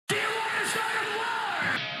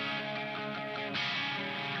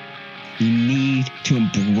You need to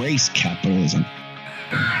embrace capitalism.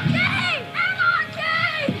 Anarchy! Anarchy!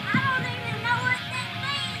 I don't even know what that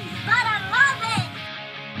means, but I love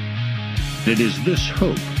it! It is this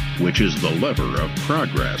hope which is the lever of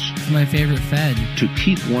progress. It's my favorite Fed. To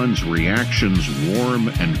keep one's reactions warm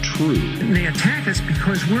and true. They attack us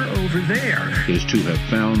because we're over there. Is to have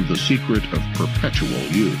found the secret of perpetual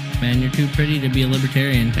youth. Man, you're too pretty to be a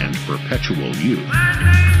libertarian. And perpetual youth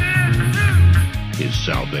is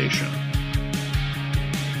salvation.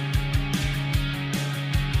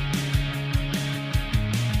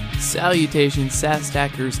 Salutations, Sass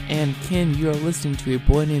Stackers and kin. You are listening to a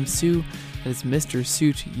boy named Sue. That is Mr.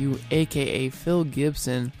 Sue to you, aka Phil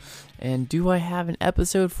Gibson. And do I have an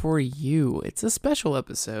episode for you? It's a special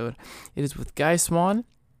episode. It is with Guy Swann.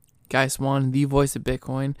 Guy Swann, the voice of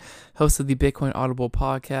Bitcoin, host of the Bitcoin Audible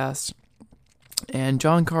podcast. And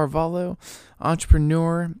John Carvalho,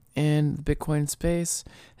 entrepreneur in the Bitcoin space,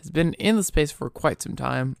 has been in the space for quite some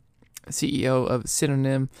time. CEO of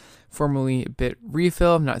Synonym, formerly Bit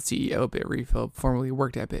Refill. Not CEO of Bit Refill, formerly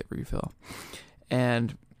worked at Bit Refill.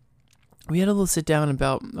 And we had a little sit down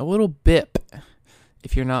about a little BIP.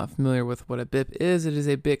 If you're not familiar with what a BIP is, it is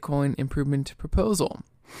a Bitcoin improvement proposal.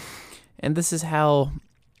 And this is how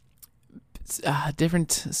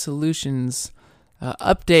different solutions,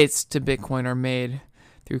 updates to Bitcoin are made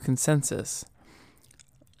through consensus.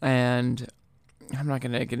 And I'm not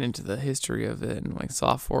going to get into the history of it and like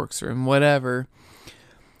soft forks or whatever.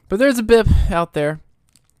 But there's a BIP out there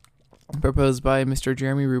proposed by Mr.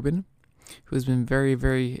 Jeremy Rubin, who has been very,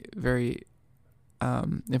 very, very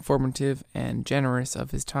informative and generous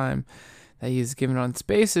of his time that he's given on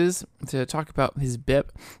Spaces to talk about his BIP.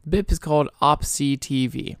 The BIP is called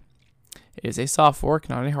OpCTV. It is a soft fork,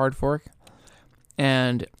 not a hard fork,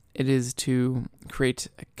 and it is to create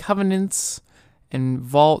covenants and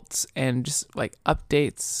vaults and just like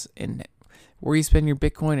updates and where you spend your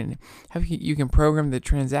Bitcoin and how you can program the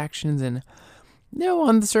transactions. And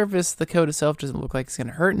on the surface, the code itself doesn't look like it's going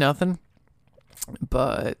to hurt nothing.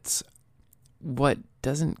 But what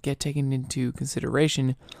doesn't get taken into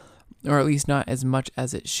consideration, or at least not as much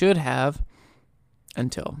as it should have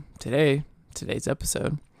until today's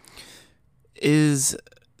episode, is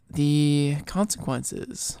the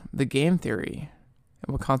consequences, the game theory,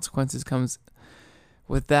 and what consequences comes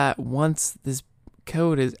with that once this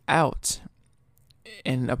code is out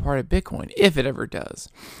and a part of Bitcoin, if it ever does.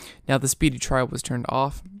 Now, the speedy trial was turned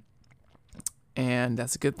off, and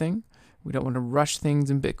that's a good thing. We don't want to rush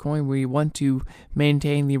things in Bitcoin. We want to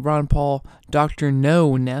maintain the Ron Paul Dr.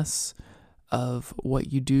 No-ness of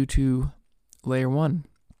what you do to layer one.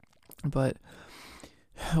 But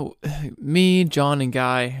me, John, and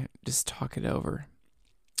Guy just talk it over.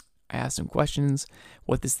 I asked him questions,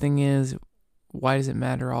 what this thing is, why does it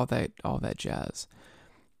matter, all that jazz.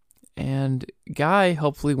 And Guy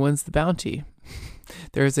hopefully wins the bounty.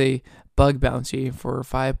 There's a bug bounty for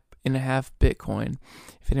 5.5 Bitcoin,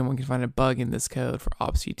 if anyone can find a bug in this code for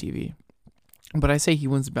OpCTV. But I say he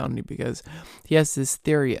wins the bounty because he has this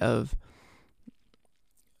theory of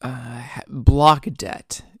block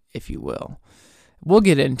debt, if you will. We'll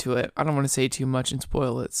get into it. I don't want to say too much and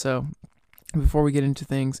spoil it. So before we get into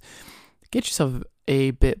things, get yourself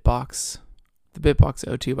a Bitbox, the Bitbox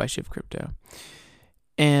O2 by Shift Crypto,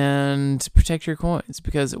 and protect your coins,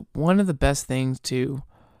 because one of the best things to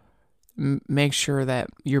make sure that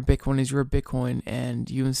your Bitcoin is your Bitcoin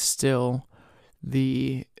and you instill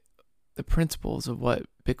the principles of what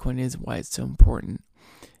Bitcoin is and why it's so important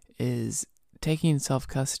is taking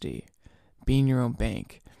self-custody, being your own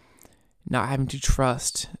bank, not having to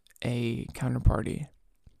trust a counterparty.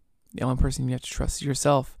 The only person you have to trust is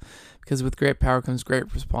yourself, because with great power comes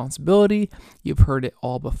great responsibility. You've heard it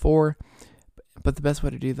all before, but the best way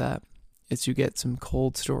to do that is to get some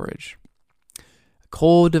cold storage.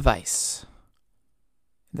 Cold device.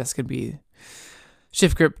 That's going to be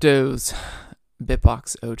Shift Crypto's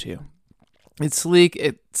Bitbox O2. It's sleek,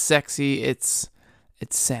 it's sexy, it's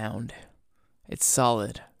sound, it's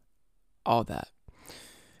solid, all that.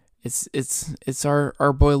 It's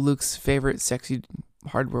our boy Luke's favorite sexy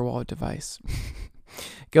hardware wallet device.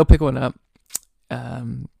 Go pick one up.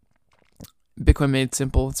 Bitcoin Made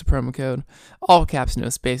Simple, it's a promo code. All caps, no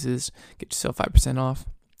spaces. Get yourself 5% off.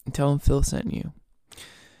 And tell them Phil sent you.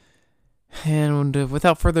 And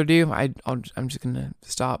without further ado, I'm just going to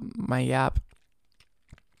stop my yap.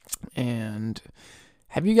 And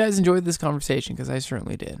have you guys enjoyed this conversation? Because I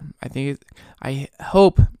certainly did. I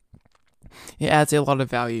hope it adds a lot of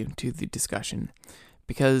value to the discussion.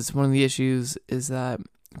 Because one of the issues is that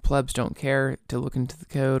plebs don't care to look into the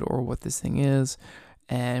code or what this thing is.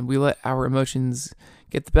 And we let our emotions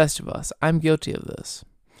get the best of us. I'm guilty of this.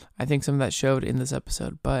 I think some of that showed in this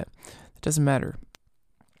episode, but it doesn't matter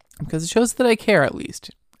because it shows that I care at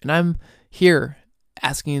least. And I'm here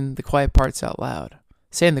asking the quiet parts out loud,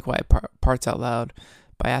 saying the quiet parts out loud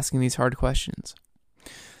by asking these hard questions.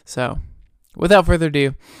 So, without further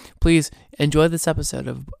ado, please enjoy this episode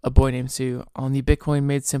of A Boy Named Sue on the Bitcoin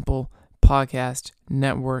Made Simple podcast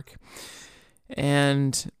network.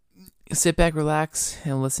 And sit back, relax,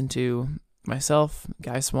 and listen to myself,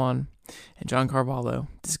 Guy Swann, and John Carvalho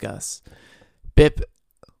discuss BIP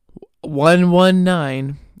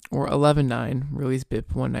 119 or 11.9, release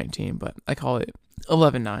BIP 119, but I call it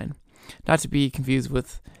 11.9, not to be confused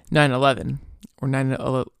with 9/11 or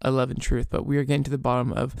 9/11 truth, but we are getting to the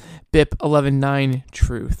bottom of BIP 11.9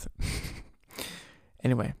 truth.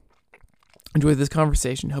 Anyway, enjoy this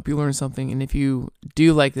conversation. Hope you learned something, and if you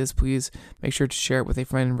do like this, please make sure to share it with a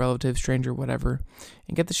friend, relative, stranger, whatever,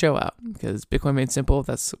 and get the show out, because Bitcoin Made Simple,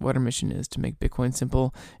 that's what our mission is, to make Bitcoin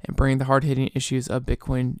simple and bring the hard-hitting issues of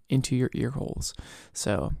Bitcoin into your ear holes.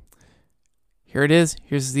 So, here it is.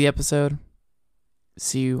 Here's the episode.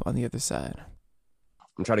 See you on the other side.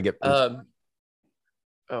 I'm trying to get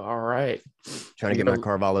all right. Trying to get my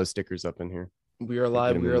Carvalho stickers up in here. We are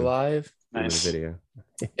live. We are live. Nice video.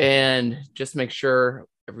 And just make sure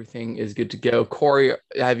everything is good to go. Corey,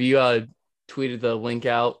 have you tweeted the link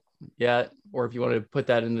out yet? Or if you want to put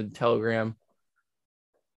that in the Telegram,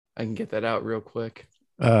 I can get that out real quick.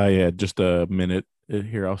 Yeah, just a minute.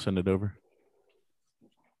 Here, I'll send it over.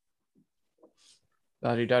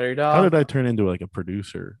 How did I turn into like a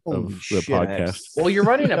producer of the podcast? Well, you're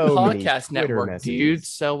running a So many podcast Twitter network, messages. dude.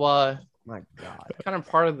 So, My God. kind of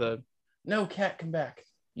part of the. No, cat, come back,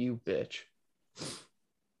 you bitch.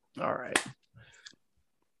 All right.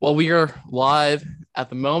 Well, we are live at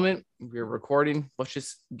the moment. We're recording. Let's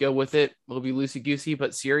just go with it. We'll be loosey goosey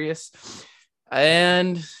but serious.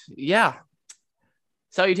 And yeah.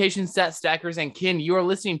 Salutations, stat stackers and kin. You are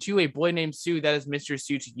listening to A Boy Named Sue. That is Mr.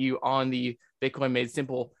 Sue to you on the Bitcoin Made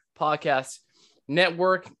Simple podcast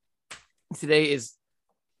network. Today is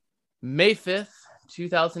May 5th,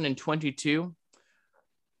 2022.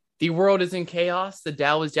 The world is in chaos. The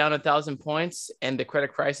Dow is down 1,000 points and the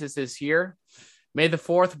credit crisis is here. May the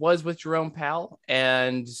 4th was with Jerome Powell.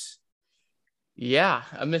 And yeah,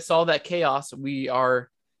 amidst all that chaos, we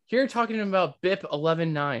are here talking about BIP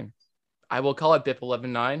 11.9. I will call it BIP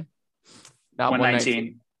 11.9, not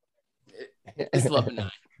 119. It's 11.9.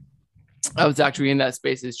 I was actually in that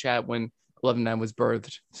Spaces chat when 11.9 was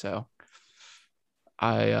birthed, so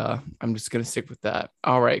I'm just gonna stick with that.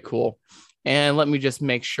 All right, cool. And let me just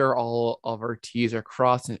make sure all of our T's are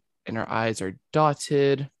crossed and our I's are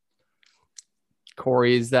dotted.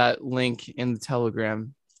 Corey, is that link in the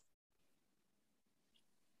Telegram,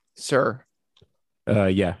 sir?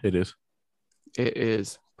 Yeah, it is. It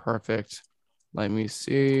is. Perfect. Let me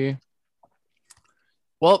see.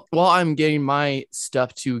 Well, while I'm getting my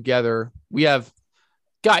stuff together, we have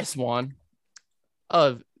Guy Swann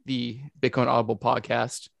of the Bitcoin Audible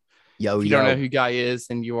podcast. If you don't know who Guy is,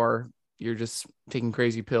 and you're just taking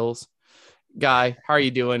crazy pills. Guy, how are you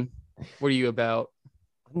doing? What are you about?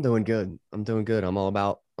 I'm doing good. I'm all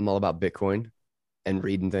about Bitcoin and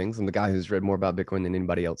reading things. I'm the guy who's read more about Bitcoin than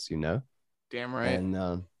anybody else you know. Damn right.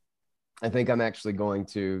 And I think I'm actually going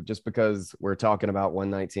to, just because we're talking about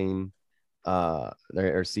 119 or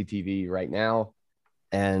CTV right now,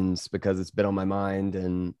 and because it's been on my mind,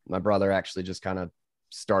 and my brother actually just kind of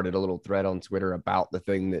started a little thread on Twitter about the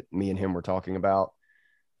thing that me and him were talking about.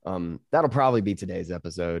 That'll probably be today's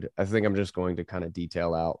episode. I think I'm just going to kind of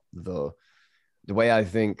detail out the way I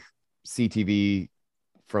think CTV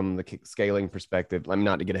from the scaling perspective. I'm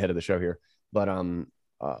not to get ahead of the show here, but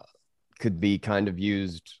could be kind of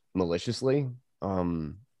used maliciously,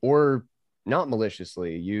 or not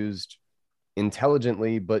maliciously, used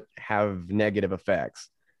intelligently, but have negative effects.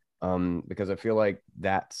 Because I feel like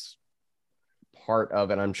that's part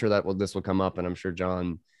of it. I'm sure this will come up, and I'm sure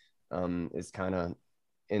John is kind of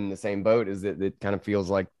in the same boat. Is that it kind of feels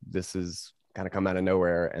like this is kind of come out of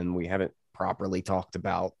nowhere, and we haven't properly talked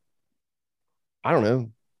about. I don't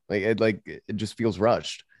know, it just feels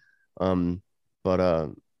rushed.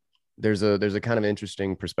 But there's a kind of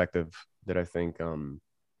interesting perspective that I think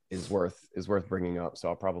is worth bringing up. So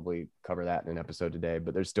I'll probably cover that in an episode today.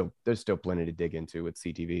 But there's still plenty to dig into with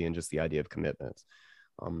CTV and just the idea of commitments.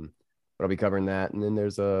 But I'll be covering that. And then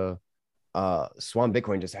there's Swann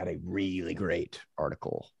Bitcoin just had a really great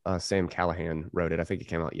article. Sam Callahan wrote it. I think it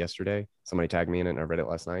came out yesterday. Somebody tagged me in it, and I read it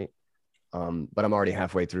last night. But I'm already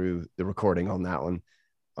halfway through the recording on that one.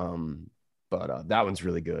 But that one's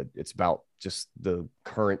really good. It's about just the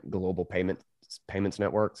current global payments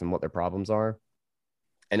networks and what their problems are.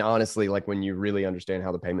 And honestly, like when you really understand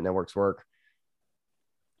how the payment networks work,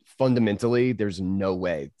 fundamentally, there's no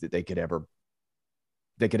way that they could ever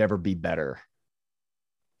be better.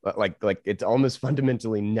 But like it's almost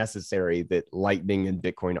fundamentally necessary that Lightning and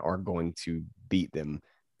Bitcoin are going to beat them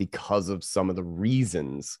because of some of the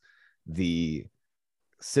reasons the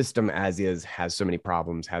system as is has so many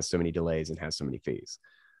problems, has so many delays, and has so many fees.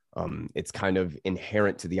 It's kind of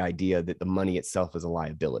inherent to the idea that the money itself is a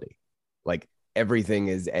liability. Like everything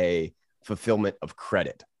is a fulfillment of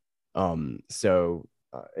credit.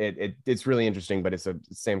 It's really interesting, but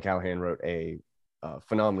Sam Callahan wrote a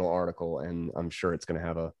phenomenal article, and I'm sure it's going to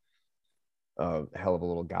have a hell of a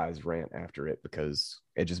little guy's rant after it, because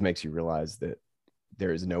it just makes you realize that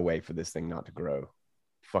there is no way for this thing not to grow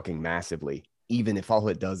fucking massively, even if all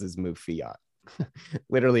it does is move fiat.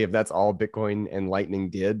 Literally, if that's all Bitcoin and Lightning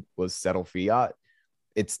did was settle fiat,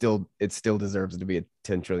 it still deserves to be a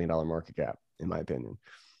 $10 trillion market cap, in my opinion.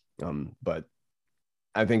 But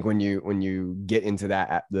I think when you get into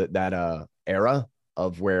that era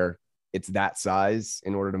of where it's that size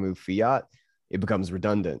in order to move fiat, it becomes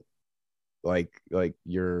redundant. Like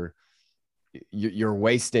you're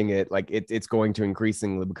wasting it. Like it's going to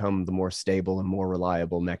increasingly become the more stable and more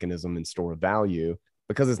reliable mechanism and store of value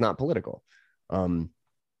because it's not political.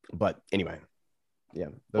 But anyway, yeah.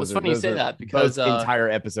 Well, it's funny you say that, because entire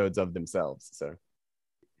episodes of themselves. So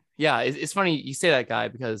yeah, it's funny you say that, Guy,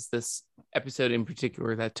 because this episode in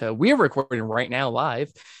particular that we are recording right now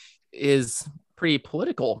live is pretty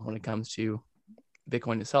political when it comes to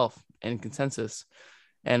Bitcoin itself and consensus.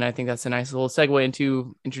 And I think that's a nice little segue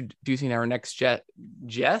into introducing our next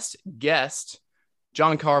guest,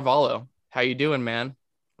 John Carvalho. How you doing, man?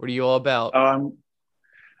 What are you all about?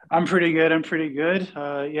 I'm pretty good.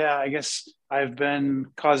 Yeah, I guess I've been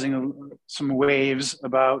causing some waves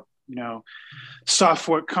about, soft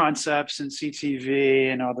fork concepts and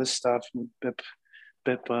CTV and all this stuff, BIP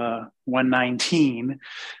 119.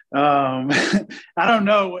 I don't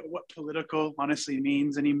know what political honestly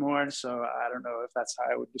means anymore. So I don't know if that's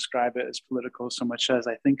how I would describe it, as political, so much as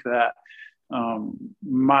I think that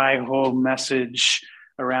my whole message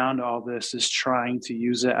around all this is trying to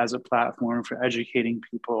use it as a platform for educating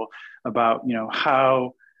people about,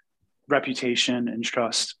 how reputation and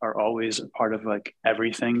trust are always a part of like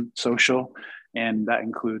everything social. And that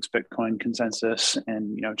includes Bitcoin consensus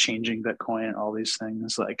and, changing Bitcoin and all these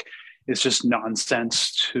things. Like, it's just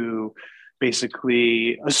nonsense to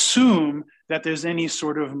basically assume that there's any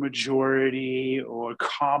sort of majority or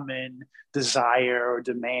common desire or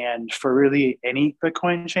demand for really any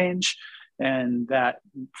Bitcoin change. And that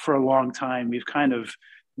for a long time, we've kind of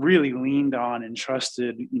really leaned on and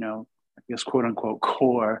trusted, I guess, quote unquote,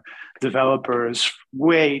 core developers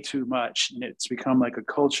way too much. And it's become like a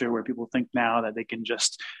culture where people think now that they can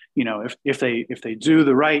just, if they do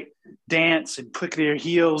the right dance and click their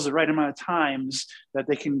heels the right amount of times, that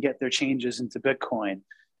they can get their changes into Bitcoin.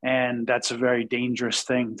 And that's a very dangerous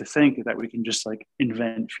thing to think, that we can just like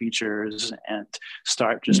invent features and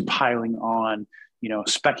start just piling on,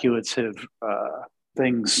 speculative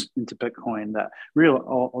things into Bitcoin that really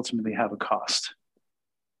ultimately have a cost.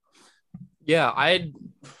 Yeah, I'd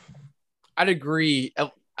agree.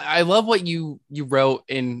 I love what you wrote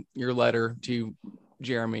in your letter to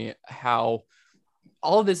Jeremy, how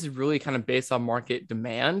all of this is really kind of based on market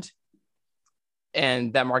demand.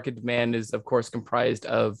 And that market demand is, of course, comprised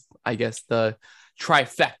of, I guess, the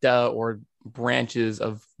trifecta or branches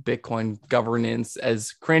of Bitcoin governance,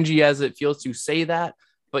 as cringy as it feels to say that.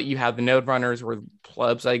 But you have the node runners, or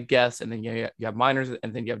plebs, I guess, and then you have miners,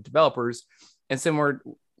 and then you have developers. And we're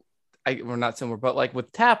not similar, but like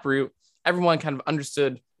with Taproot, everyone kind of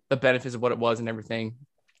understood the benefits of what it was and everything.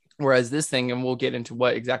 Whereas this thing, and we'll get into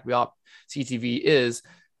what exactly CTV is,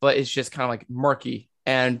 but it's just kind of like murky.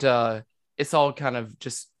 And it's all kind of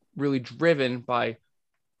just really driven by,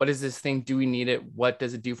 what is this thing? Do we need it? What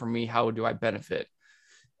does it do for me? How do I benefit?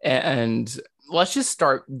 And let's just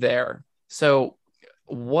start there. So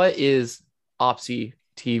what is OPSI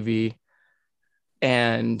TV?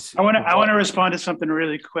 And I want to respond to something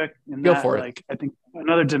really quick. Go for it. Like, I think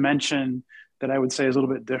another dimension that I would say is a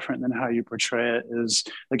little bit different than how you portray it is,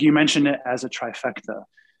 like, you mentioned it as a trifecta.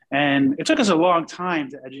 And it took us a long time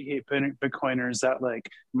to educate Bitcoiners that like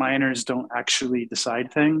miners don't actually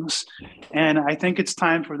decide things. And I think it's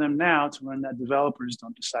time for them now to learn that developers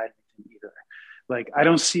don't decide anything either. Like, I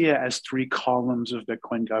don't see it as three columns of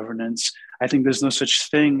Bitcoin governance. I think there's no such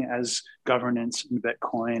thing as governance in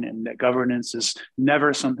Bitcoin, and that governance is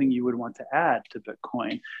never something you would want to add to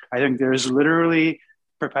Bitcoin. I think there's literally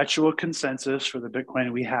perpetual consensus for the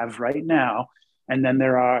Bitcoin we have right now. And then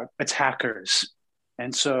there are attackers.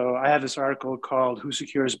 And so I have this article called Who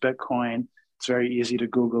Secures Bitcoin? It's very easy to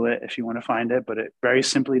Google it if you want to find it, but it very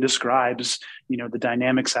simply describes, the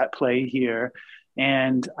dynamics at play here.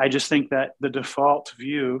 And I just think that the default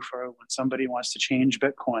view for when somebody wants to change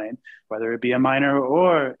Bitcoin, whether it be a miner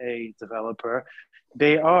or a developer,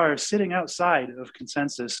 they are sitting outside of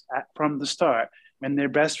consensus from the start, and they're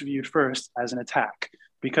best viewed first as an attack,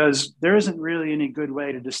 because there isn't really any good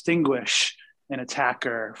way to distinguish an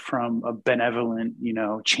attacker from a benevolent,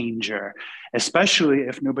 changer, especially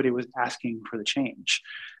if nobody was asking for the change.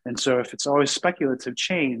 And so if it's always speculative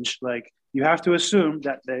change, like, you have to assume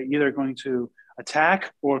that they're either going to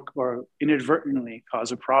attack or inadvertently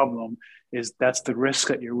cause a problem. That's the risk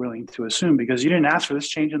that you're willing to assume, because you didn't ask for this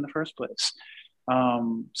change in the first place.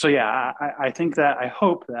 I think that, I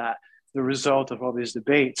hope that the result of all these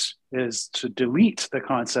debates is to delete the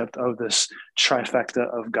concept of this trifecta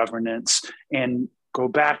of governance and go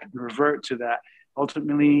back and revert to that.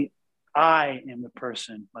 Ultimately, I am the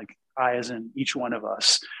person, like I as in each one of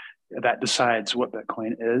us, that decides what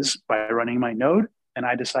Bitcoin is by running my node, and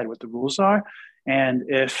I decide what the rules are. And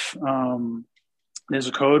if there's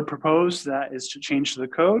a code proposed that is to change the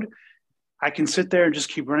code, I can sit there and just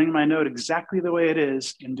keep running my node exactly the way it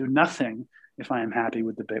is and do nothing if I am happy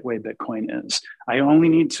with the way Bitcoin is. I only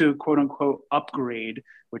need to, quote unquote, upgrade,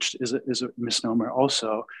 which is a misnomer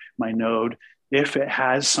also, my node, if it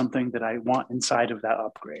has something that I want inside of that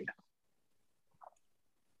upgrade.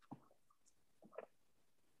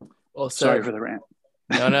 Well said. Sorry for the rant.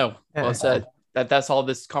 No. Well said. That's all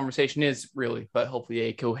this conversation is, really, but hopefully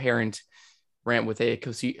a coherent rant with a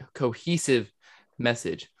cohesive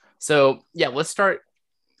message. So yeah, let's start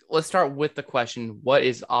with the question: what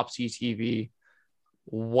is OpsCTV?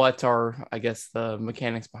 What are, I guess, the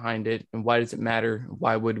mechanics behind it, and why does it matter?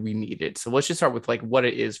 Why would we need it? So let's just start with what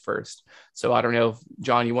it is first. So I don't know if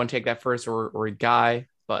John, you want to take that first, or Guy,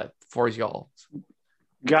 but for y'all.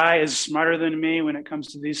 Guy is smarter than me when it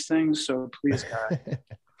comes to these things, so please, Guy.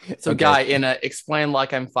 So okay. Guy, in Explain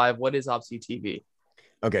Like I'm 5, what is OpsCTV?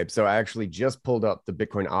 Okay, so I actually just pulled up the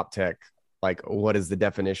Bitcoin Optech, what is the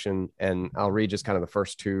definition, and I'll read just kind of the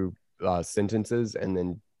first two sentences and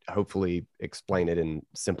then hopefully explain it in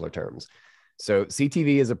simpler terms. So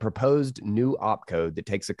CTV is a proposed new opcode that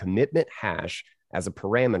takes a commitment hash as a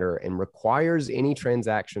parameter and requires any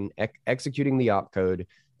transaction executing the opcode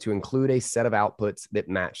to include a set of outputs that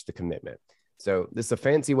match the commitment. So this is a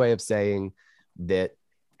fancy way of saying that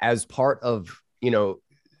as part of,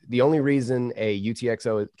 the only reason a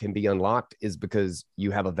UTXO can be unlocked is because you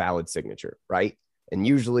have a valid signature, right? And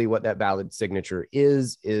usually what that valid signature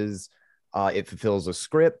is it fulfills a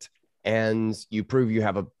script and you prove you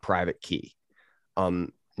have a private key.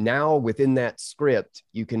 Now within that script,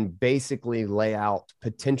 you can basically lay out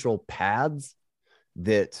potential paths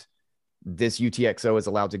that this UTXO is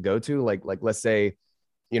allowed to go to. Like let's say,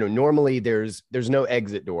 normally there's no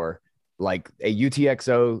exit door. Like a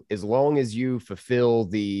UTXO, as long as you fulfill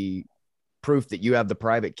the proof that you have the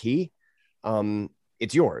private key,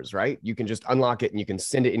 it's yours, right? You can just unlock it and you can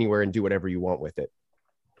send it anywhere and do whatever you want with it.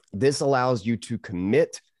 This allows you to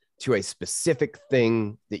commit to a specific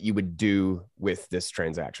thing that you would do with this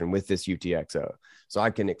transaction, with this UTXO. So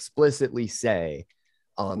I can explicitly say,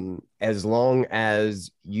 as long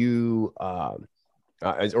as you,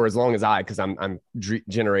 or as long as because I'm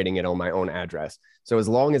generating it on my own address. So as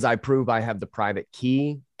long as I prove I have the private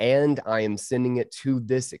key and I am sending it to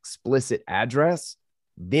this explicit address,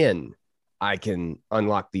 then I can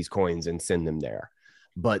unlock these coins and send them there.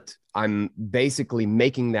 But I'm basically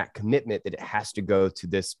making that commitment that it has to go to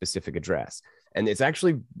this specific address. And it's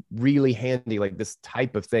actually really handy, like this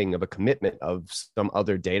type of thing of a commitment of some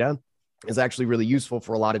other data is actually really useful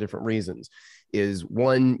for a lot of different reasons. Is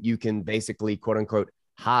one, you can basically, quote unquote,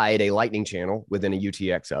 hide a lightning channel within a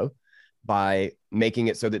UTXO by making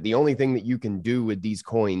it so that the only thing that you can do with these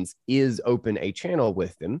coins is open a channel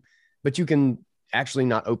with them, but you can actually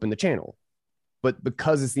not open the channel. But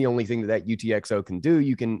because it's the only thing that UTXO can do,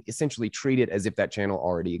 you can essentially treat it as if that channel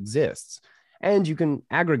already exists. And you can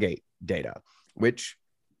aggregate data, which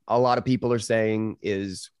a lot of people are saying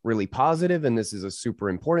is really positive, and this is a super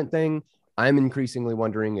important thing. I'm increasingly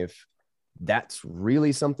wondering if that's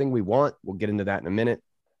really something we want. We'll get into that in a minute.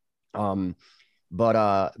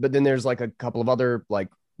 But then there's like a couple of other like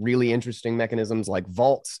really interesting mechanisms like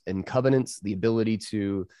vaults and covenants, the ability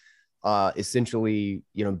to essentially,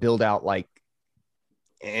 build out like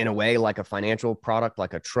in a way like a financial product,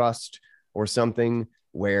 like a trust or something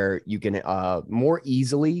where you can more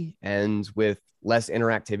easily and with less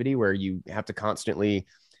interactivity, where you have to constantly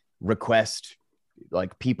request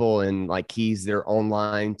like people and like keys that are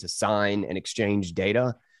online to sign and exchange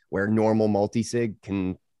data, where normal multi-sig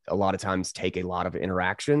can a lot of times take a lot of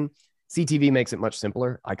interaction. CTV makes it much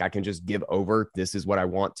simpler. Like I can just give over, this is what I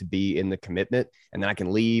want to be in the commitment, and then I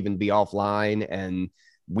can leave and be offline, and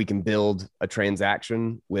we can build a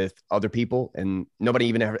transaction with other people, and nobody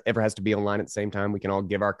even ever has to be online at the same time. We can all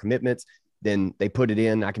give our commitments, then they put it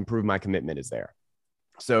in, I can prove my commitment is there.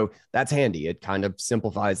 So that's handy. It kind of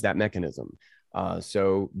simplifies that mechanism.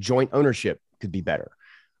 So joint ownership could be better.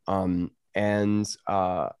 And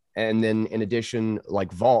then in addition,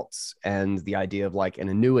 like vaults and the idea of like an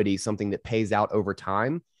annuity, something that pays out over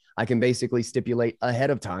time, I can basically stipulate ahead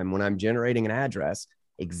of time when I'm generating an address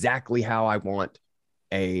exactly how I want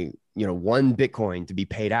one Bitcoin to be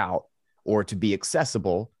paid out or to be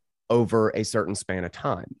accessible over a certain span of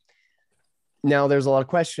time. Now there's a lot of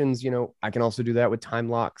questions, I can also do that with time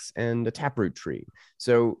locks and a taproot tree.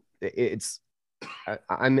 So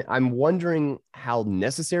I'm wondering how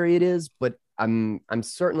necessary it is, but I'm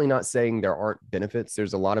certainly not saying there aren't benefits.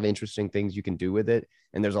 There's a lot of interesting things you can do with it,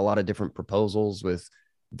 and there's a lot of different proposals with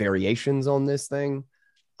variations on this thing.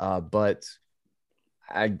 But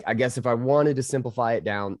I guess if I wanted to simplify it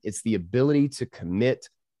down, it's the ability to commit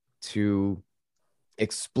to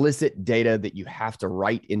explicit data that you have to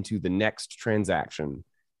write into the next transaction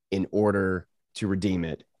in order to redeem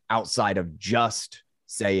it, outside of just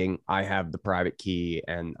saying I have the private key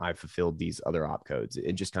and I fulfilled these other opcodes.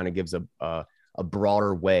 It just kind of gives a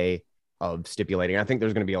broader way of stipulating. I think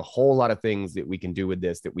there's going to be a whole lot of things that we can do with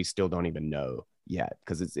this that we still don't even know yet,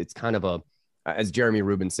 because it's kind of as Jeremy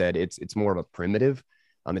Rubin said, it's more of a primitive.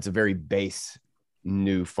 It's a very base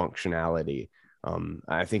new functionality.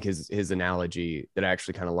 I think his analogy that I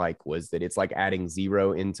actually kind of like was that it's like adding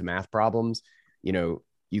zero into math problems.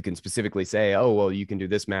 You can specifically say, oh, well, you can do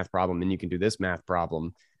this math problem and you can do this math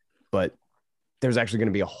problem, but there's actually going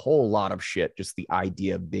to be a whole lot of shit, just the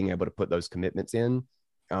idea of being able to put those commitments in,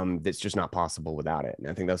 that's just not possible without it. And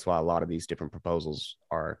I think that's why a lot of these different proposals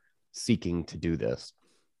are seeking to do this.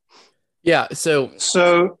 Yeah. So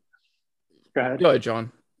go ahead. Go ahead,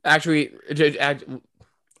 John. Actually,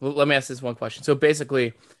 let me ask this one question. So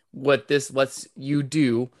basically, what this lets you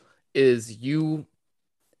do is you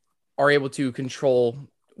are able to control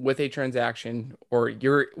with a transaction, or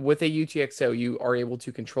you're with a UTXO, you are able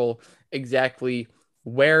to control exactly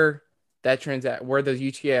where those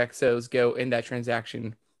UTXOs go in that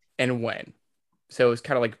transaction and when. So it's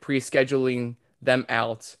kind of like pre-scheduling them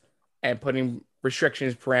out and putting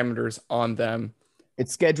restrictions, parameters on them.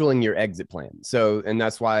 It's scheduling your exit plan. So, and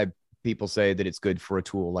that's why people say that it's good for a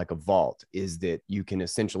tool like a vault, is that you can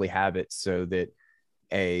essentially have it so that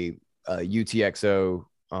a UTXO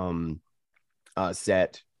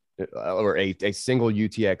set or a single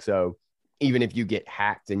UTXO, even if you get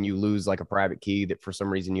hacked and you lose like a private key that for some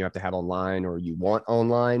reason you have to have online or you want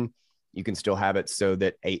online, you can still have it so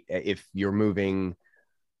that if you're moving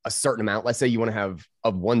a certain amount, let's say you want to have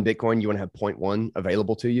of one Bitcoin, you want to have 0.1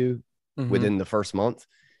 available to you within the first month,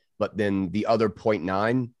 but then the other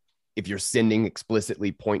 0.9, if you're sending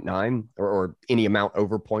explicitly 0.9 or any amount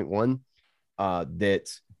over 0.1,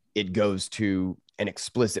 that it goes to an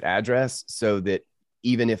explicit address, so that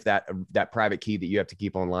even if that private key that you have to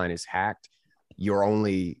keep online is hacked, you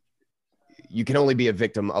can only be a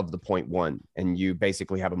victim of the 0.1, and you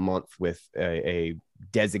basically have a month with a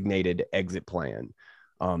designated exit plan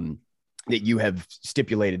that you have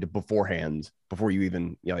stipulated beforehand before you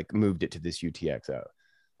even moved it to this UTXO.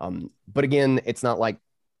 But again, it's not like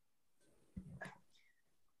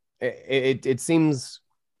it seems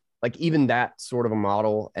like even that sort of a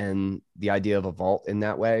model and the idea of a vault in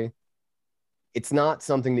that way, it's not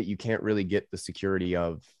something that you can't really get the security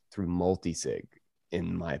of through multi-sig,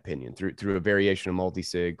 in my opinion, through a variation of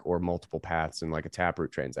multi-sig or multiple paths in like a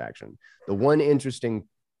taproot transaction. The one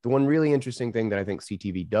really interesting thing that I think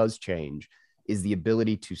CTV does change is the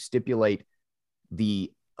ability to stipulate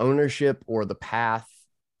the ownership or the path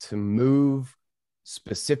to move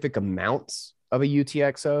specific amounts of a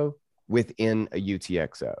UTXO within a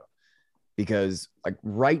UTXO. Because like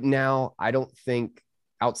right now, I don't think,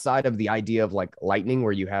 outside of the idea of like Lightning,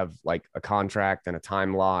 where you have like a contract and a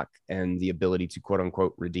time lock and the ability to quote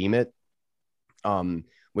unquote redeem it,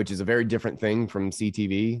 which is a very different thing from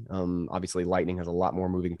CTV. Obviously, Lightning has a lot more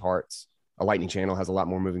moving parts. A Lightning channel has a lot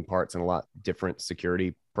more moving parts and a lot different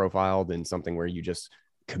security profile than something where you just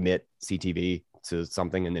commit CTV to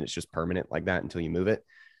something and then it's just permanent like that until you move it.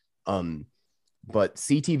 But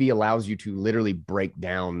CTV allows you to literally break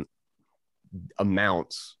down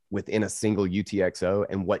amounts within a single UTXO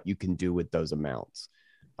and what you can do with those amounts.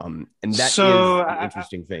 And that is an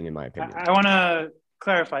interesting thing, in my opinion. I want to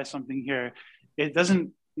clarify something here. It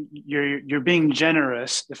doesn't you're being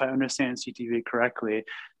generous, if I understand CTV correctly,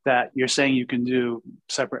 that you're saying you can do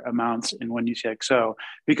separate amounts in one UTXO,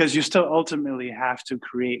 because you still ultimately have to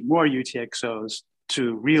create more UTXOs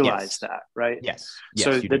to realize that, right? Yes.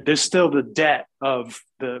 So there's still the debt of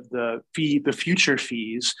the future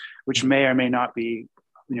fees, which may or may not be,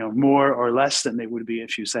 more or less than they would be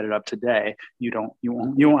if you set it up today. You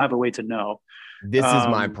won't have a way to know. This is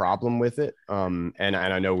my problem with it. And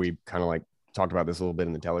I know we kind of like talked about this a little bit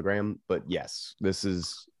in the Telegram, but yes, this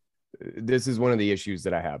is one of the issues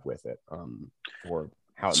that I have with it. For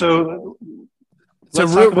how. So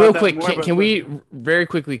real quick, can we very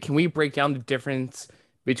quickly, can we break down the difference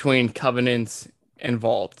between covenants and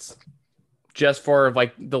vaults, just for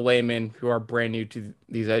like the laymen who are brand new to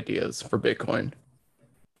these ideas for Bitcoin?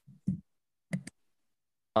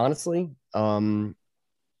 Honestly,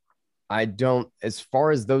 I don't, as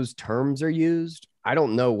far as those terms are used, I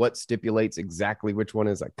don't know what stipulates exactly which one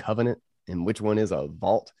is a covenant and which one is a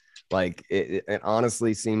vault. Like it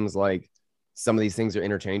honestly seems like some of these things are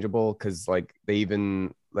interchangeable, because like they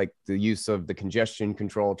even like the use of the congestion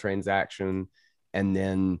control transaction, and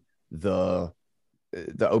then the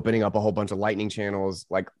opening up a whole bunch of lightning channels,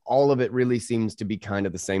 like all of it really seems to be kind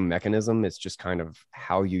of the same mechanism. It's just kind of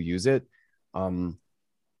how you use it.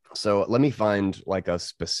 So let me find like a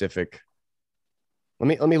specific,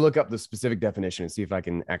 let me look up the specific definition and see if I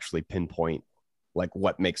can actually pinpoint like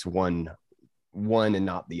what makes one and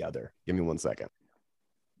not the other. Give me 1 second.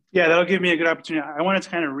 Yeah, that'll give me a good opportunity. I wanted to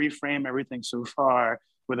kind of reframe everything so far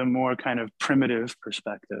with a more kind of primitive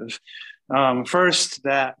perspective. First,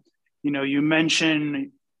 that, you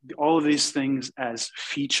mention all of these things as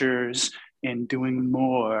features and doing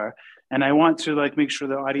more. And I want to like make sure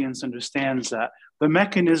the audience understands that the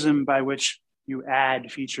mechanism by which you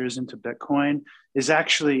add features into Bitcoin is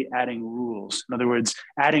actually adding rules. In other words,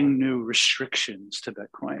 adding new restrictions to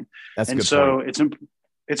Bitcoin. That's a good point. So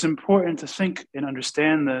it's important to think and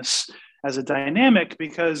understand this as a dynamic,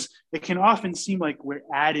 because it can often seem like we're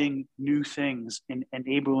adding new things and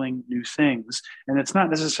enabling new things. And it's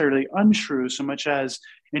not necessarily untrue so much as,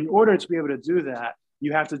 in order to be able to do that,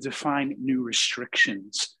 you have to define new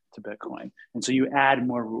restrictions to Bitcoin. And so you add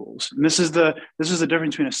more rules. And this is the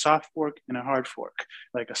difference between a soft fork and a hard fork.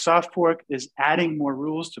 Like a soft fork is adding more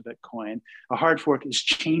rules to Bitcoin. A hard fork is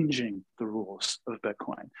changing the rules of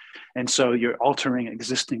Bitcoin. And so you're altering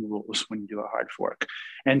existing rules when you do a hard fork.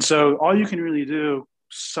 And so all you can really do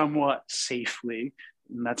somewhat safely,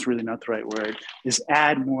 and that's really not the right word, is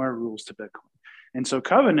add more rules to Bitcoin. And so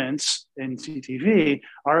covenants in CTV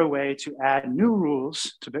are a way to add new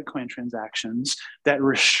rules to Bitcoin transactions that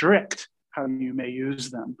restrict how you may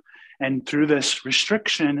use them. And through this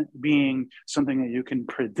restriction being something that you can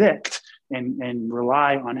predict and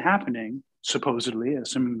rely on happening, supposedly,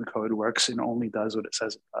 assuming the code works and only does what it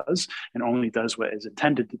says it does, and only does what it's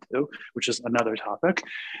intended to do, which is another topic,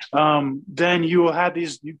 then you will have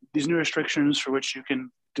these new restrictions for which you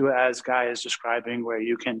can do it as Guy is describing, where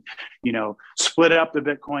you can, split up the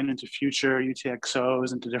Bitcoin into future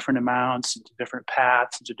UTXOs, into different amounts, into different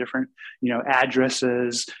paths, into different,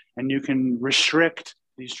 addresses, and you can restrict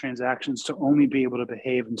these transactions to only be able to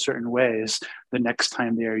behave in certain ways the next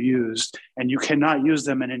time they are used. And you cannot use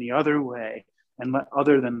them in any other way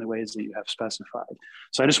other than the ways that you have specified.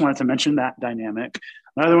 So I just wanted to mention that dynamic.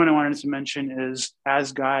 Another one I wanted to mention is,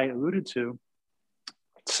 as Guy alluded to,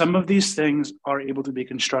 some of these things are able to be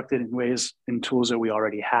constructed in ways and tools that we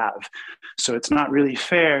already have. So it's not really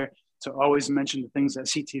fair to always mention the things that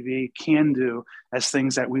CTV can do as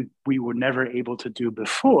things that we were never able to do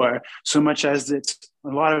before, so much as it's a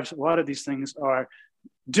lot of these things are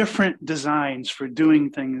different designs for doing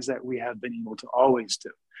things that we have been able to always do.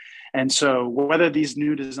 And so whether these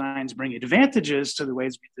new designs bring advantages to the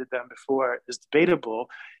ways we did them before is debatable.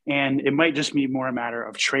 And it might just be more a matter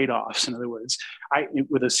of trade-offs. In other words,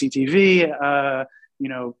 with a CTV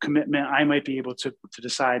commitment, I might be able to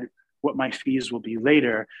decide what my fees will be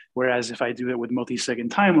later. Whereas if I do it with multi-sig and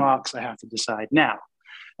time locks, I have to decide now.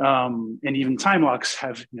 And even time locks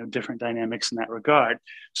have different dynamics in that regard.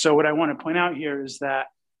 So what I want to point out here is that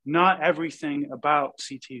not everything about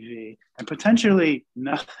CTV, and potentially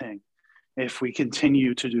nothing, if we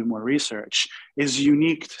continue to do more research, is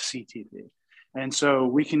unique to CTV. And so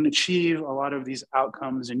we can achieve a lot of these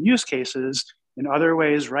outcomes and use cases in other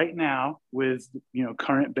ways right now with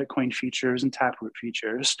current Bitcoin features and Taproot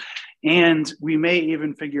features. And we may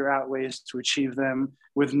even figure out ways to achieve them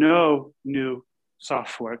with no new soft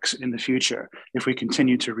forks in the future if we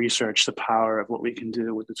continue to research the power of what we can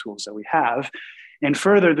do with the tools that we have. And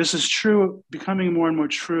further, this is true, becoming more and more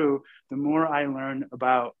true, the more I learn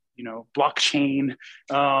about blockchain,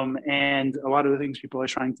 and a lot of the things people are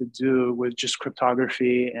trying to do with just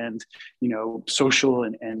cryptography and, social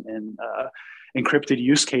and encrypted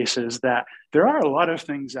use cases, that there are a lot of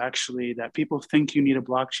things actually that people think you need a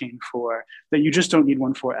blockchain for that you just don't need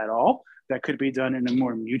one for at all. That could be done in a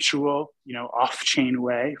more mutual, off-chain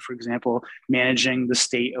way. For example, managing the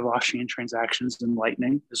state of off-chain transactions in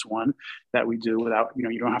Lightning is one that we do without,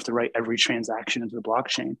 you don't have to write every transaction into the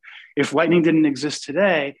blockchain. If Lightning didn't exist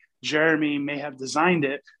today, Jeremy may have designed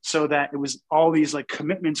it so that it was all these like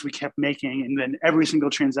commitments we kept making, and then every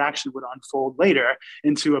single transaction would unfold later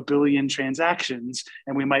into a billion transactions,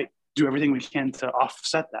 and we might do everything we can to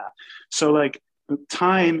offset that. So like, the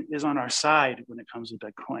time is on our side when it comes to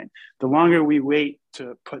Bitcoin. The longer we wait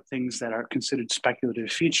to put things that are considered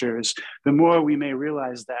speculative features, the more we may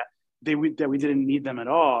realize that we didn't need them at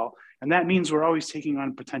all. And that means we're always taking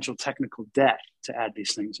on potential technical debt to add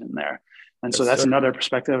these things in there. And so that's another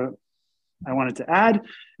perspective I wanted to add.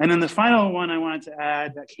 And then the final one I wanted to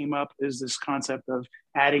add that came up is this concept of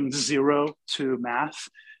adding zero to math.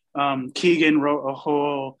 Keegan wrote a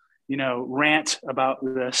whole rant about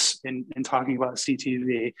this in talking about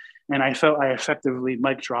CTV. And I felt I effectively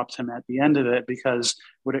mic dropped him at the end of it, because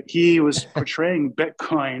he was portraying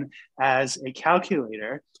Bitcoin as a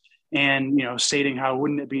calculator and, stating how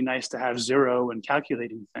wouldn't it be nice to have zero when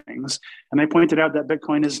calculating things. And I pointed out that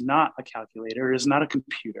Bitcoin is not a calculator, it is not a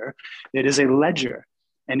computer, it is a ledger.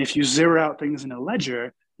 And if you zero out things in a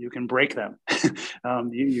ledger, you can break them.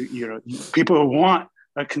 People who want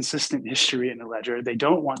a consistent history in a ledger, they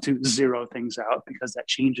don't want to zero things out because that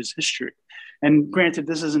changes history. And granted,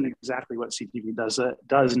 this isn't exactly what CTV does,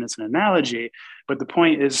 and it's an analogy, but the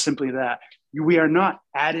point is simply that we are not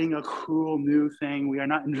adding a cool new thing. We are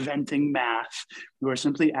not inventing math. We are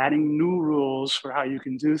simply adding new rules for how you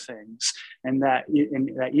can do things, and that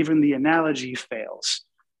even the analogy fails.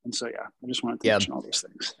 And so, I just wanted to mention all those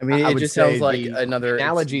things. I mean, it just sounds like another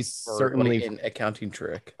analogy, certainly an accounting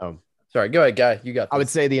trick. Oh, sorry, go ahead, Guy. You got this. I would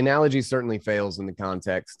say the analogy certainly fails in the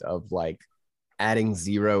context of like adding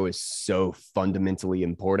zero is so fundamentally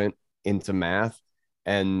important into math,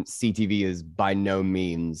 and CTV is by no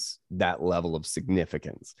means that level of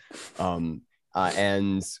significance.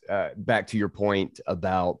 And back to your point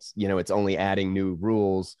about, it's only adding new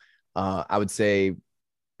rules. I would say,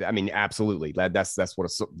 absolutely. That's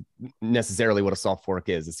necessarily what a soft fork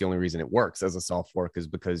is. It's the only reason it works as a soft fork is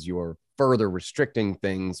because you're further restricting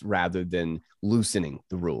things rather than loosening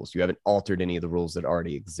the rules. You haven't altered any of the rules that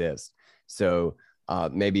already exist. So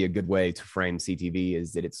maybe a good way to frame CTV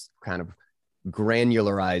is that it's kind of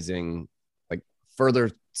granularizing, like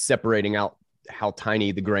further separating out how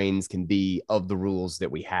tiny the grains can be of the rules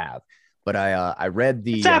that we have. But I read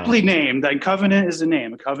the... It's aptly named. Like covenant is a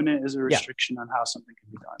name. A covenant is a restriction on how something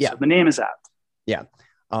can be done. Yeah. So the name is apt. Yeah.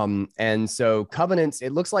 And so covenants,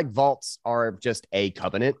 it looks like vaults are just a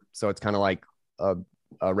covenant. So it's kind of like a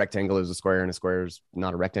rectangle is a square and a square is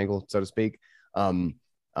not a rectangle, so to speak.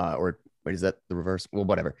 Or wait, is that the reverse? Well,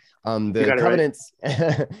 whatever. The covenants,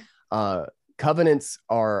 right. Covenants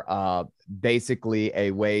are basically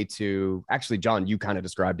a way to, actually, John, you kind of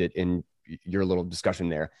described it in your little discussion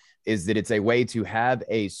there, is that it's a way to have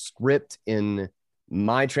a script in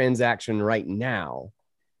my transaction right now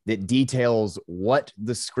that details what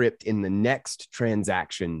the script in the next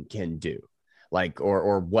transaction can do, like,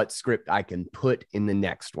 or what script I can put in the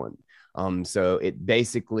next one. So it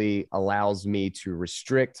basically allows me to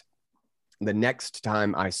restrict the next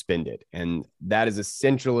time I spend it. And that is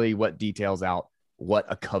essentially what details out what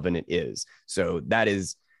a covenant is. So that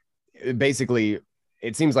is basically,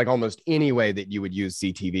 it seems like almost any way that you would use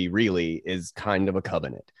CTV really is kind of a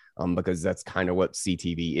covenant, because that's kind of what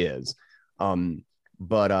CTV is.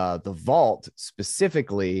 But the vault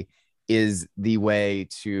specifically is the way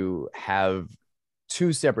to have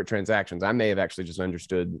two separate transactions. I may have actually just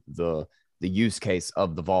understood the use case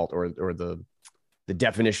of the vault, or the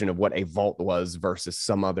definition of what a vault was versus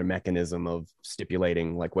some other mechanism of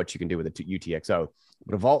stipulating like what you can do with a UTXO.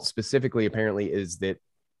 But a vault specifically apparently is that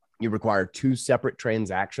you require two separate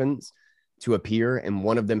transactions to appear, and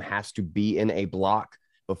one of them has to be in a block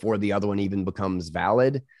before the other one even becomes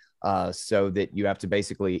valid. So that you have to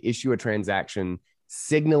basically issue a transaction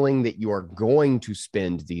signaling that you are going to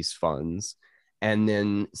spend these funds, and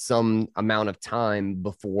then some amount of time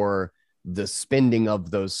before the spending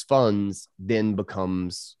of those funds then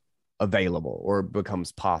becomes available or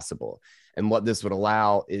becomes possible. And what this would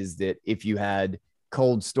allow is that if you had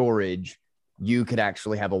cold storage, you could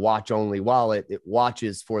actually have a watch only wallet that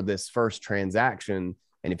watches for this first transaction.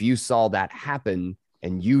 And if you saw that happen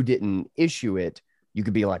and you didn't issue it, you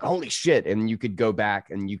could be like, holy shit. And you could go back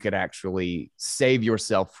and you could actually save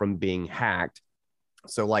yourself from being hacked.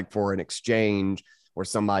 So like for an exchange or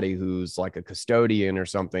somebody who's like a custodian or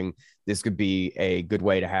something, this could be a good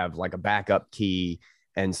way to have like a backup key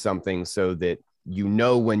and something so that you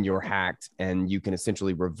know when you're hacked and you can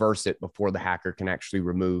essentially reverse it before the hacker can actually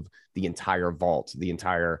remove the entire vault, the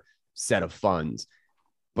entire set of funds.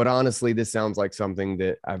 But honestly, this sounds like something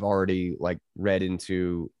that I've already like read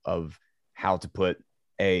into of how to put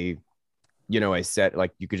a set,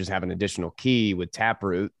 like you could just have an additional key with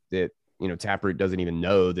Taproot that, Taproot doesn't even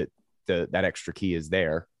know that that extra key is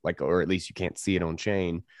there, like, or at least you can't see it on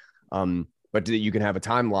chain. But you can have a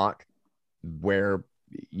time lock where,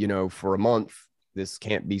 for a month, this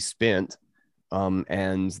can't be spent.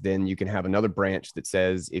 And then you can have another branch that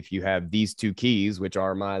says, if you have these two keys, which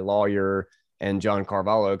are my lawyer and John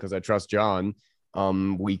Carvalho, because I trust John,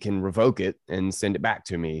 we can revoke it and send it back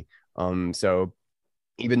to me. So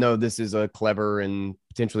even though this is a clever and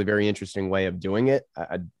potentially very interesting way of doing it,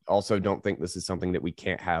 I also don't think this is something that we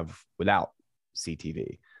can't have without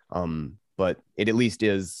CTV. But it at least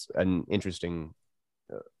is an interesting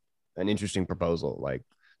proposal. Like,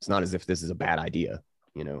 it's not as if this is a bad idea,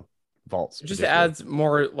 vaults. It just adds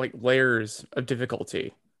more like layers of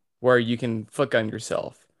difficulty where you can footgun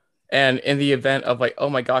yourself. And in the event of like, oh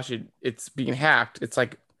my gosh, it's being hacked, it's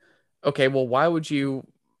like, okay, well, why would you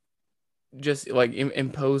just like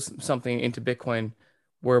impose something into Bitcoin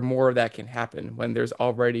where more of that can happen when there's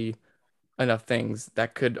already enough things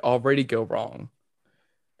that could already go wrong?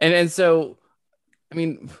 And so, I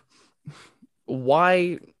mean,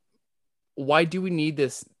 why do we need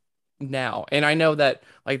this now? And I know that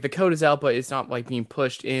like the code is out, but it's not like being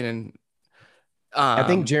pushed in. And I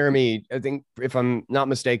think Jeremy, if I'm not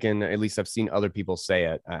mistaken, at least I've seen other people say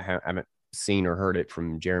it. I haven't seen or heard it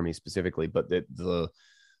from Jeremy specifically, but that the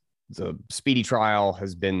speedy trial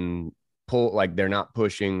has been pulled, like they're not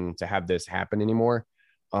pushing to have this happen anymore.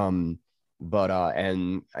 And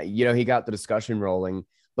he got the discussion rolling.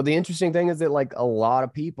 But the interesting thing is that like a lot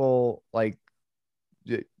of people, like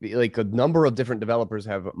a number of different developers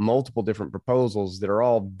have multiple different proposals that are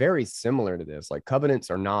all very similar to this. Like covenants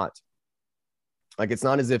are not, like, it's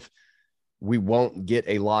not as if we won't get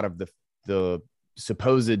a lot of the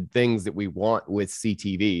supposed things that we want with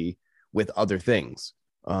CTV with other things,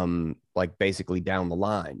 like basically down the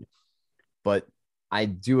line. But I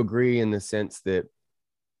do agree in the sense that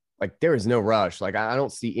like there is no rush. Like I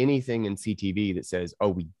don't see anything in CTV that says, oh,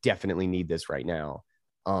 we definitely need this right now.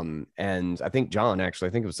 And I think John, actually,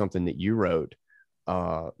 I think it was something that you wrote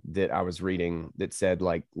that I was reading that said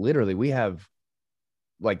like literally we have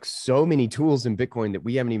like so many tools in Bitcoin that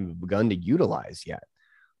we haven't even begun to utilize yet.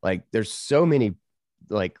 Like there's so many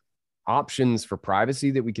like options for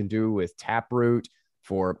privacy that we can do with Taproot,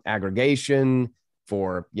 for aggregation,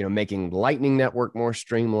 for making Lightning Network more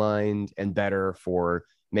streamlined and better, for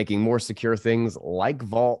making more secure things like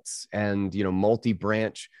vaults and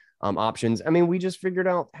multi-branch options. I mean, we just figured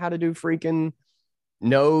out how to do freaking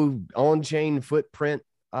no on-chain footprint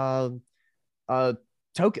token,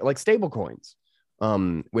 like stable coins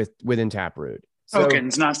within Taproot. So,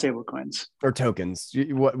 tokens, not stable coins. Or tokens,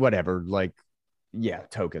 whatever. Like, yeah,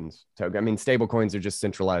 tokens. I mean, stable coins are just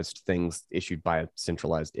centralized things issued by a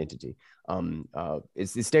centralized entity.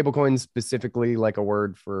 Is stable coins specifically like a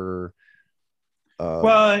word for?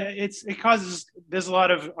 Well, there's a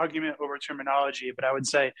lot of argument over terminology, but I would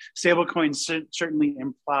say stable coins certainly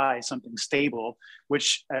imply something stable,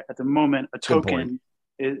 which at the moment a token,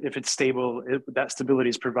 if it's stable, that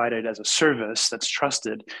stability is provided as a service that's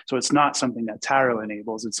trusted. So it's not something that Taro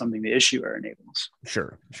enables, it's something the issuer enables.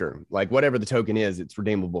 Sure. Like whatever the token is, it's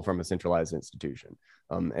redeemable from a centralized institution.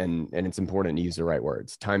 And it's important to use the right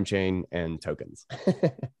words: time chain and tokens.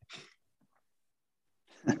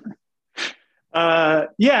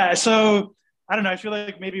 So I don't know. I feel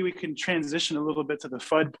like maybe we can transition a little bit to the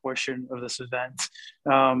FUD portion of this event.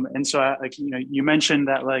 And so, you mentioned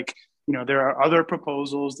that, there are other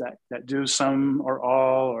proposals that do some or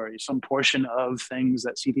all or some portion of things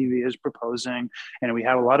that CTV is proposing, and we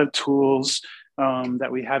have a lot of tools that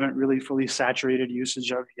we haven't really fully saturated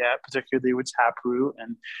usage of yet, particularly with Taproot,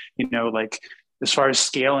 and as far as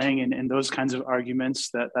scaling and those kinds of arguments,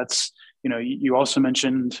 that's you also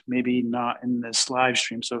mentioned, maybe not in this live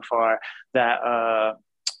stream so far, that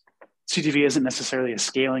CTV isn't necessarily a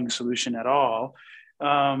scaling solution at all.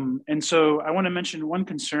 And so I want to mention one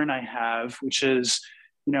concern I have, which is,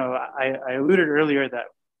 I alluded earlier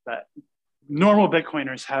that normal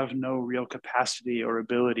Bitcoiners have no real capacity or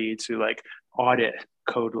ability to audit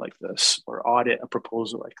code like this or audit a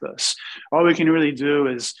proposal like this. All we can really do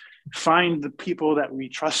is find the people that we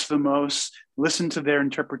trust the most, listen to their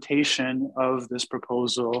interpretation of this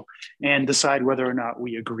proposal, and decide whether or not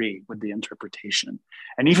we agree with the interpretation.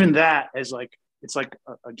 And even that is like, it's like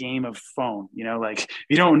a game of phone, you know, like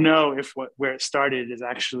you don't know if where it started is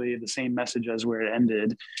actually the same message as where it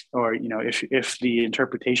ended, or, you know, if the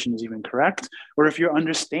interpretation is even correct, or if your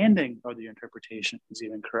understanding of the interpretation is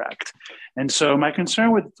even correct. And so my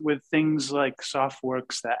concern with things like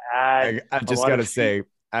SoftWorks that add, I just got to say,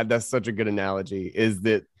 that's such a good analogy, is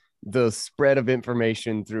that the spread of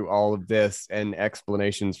information through all of this and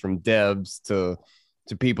explanations from devs to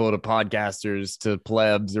people, to podcasters, to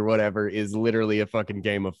plebs or whatever, is literally a fucking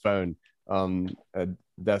game of phone.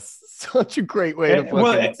 That's such a great way to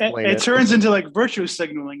explain it. It turns into like virtue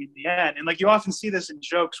signaling in the end. And like you often see this in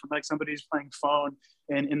jokes when like somebody's playing phone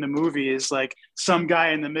and in the movie is like some guy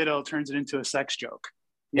in the middle turns it into a sex joke.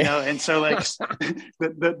 You know, and so like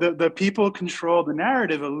the people control the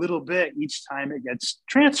narrative a little bit each time it gets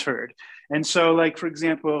transferred. And so like, for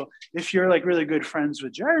example, if you're like really good friends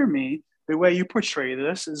with Jeremy, the way you portray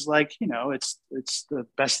this is like, you know, it's the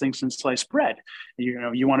best thing since sliced bread. You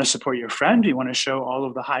know, you want to support your friend, you want to show all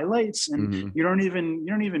of the highlights, and you don't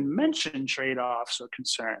even mention trade-offs or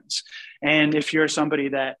concerns. And if you're somebody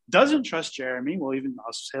that doesn't trust Jeremy, well, even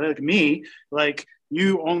I'll say like me, like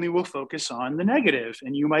you only will focus on the negative,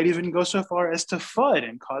 and you might even go so far as to FUD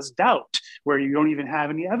and cause doubt where you don't even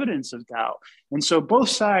have any evidence of doubt. And so both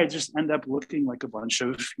sides just end up looking like a bunch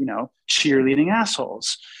of, you know, cheerleading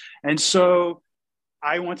assholes. And so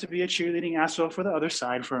I want to be a cheerleading asshole for the other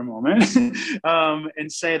side for a moment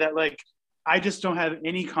and say that like, I just don't have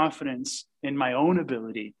any confidence in my own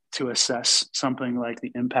ability to assess something like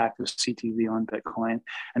the impact of CTV on Bitcoin.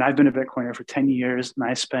 And I've been a Bitcoiner for 10 years, and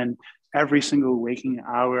I spend every single waking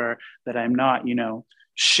hour that I'm not, you know,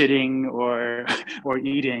 shitting or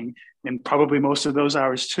eating, and probably most of those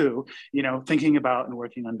hours too, you know, thinking about and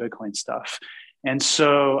working on Bitcoin stuff. And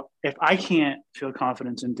so if I can't feel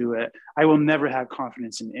confidence and do it, I will never have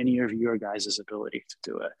confidence in any of your guys' ability to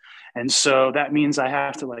do it. And so that means I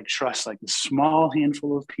have to like trust like a small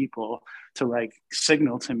handful of people to like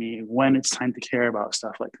signal to me when it's time to care about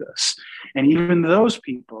stuff like this. And even those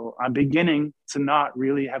people, I'm beginning to not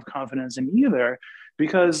really have confidence in either,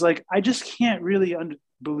 because like I just can't really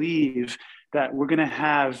believe that we're going to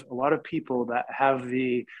have a lot of people that have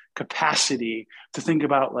the capacity to think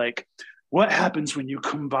about like, what happens when you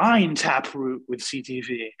combine Taproot with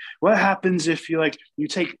CTV? What happens if you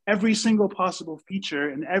take every single possible feature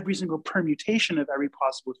and every single permutation of every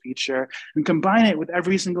possible feature and combine it with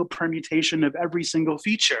every single permutation of every single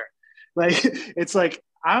feature? Like, it's like,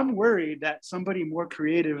 I'm worried that somebody more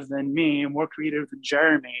creative than me and more creative than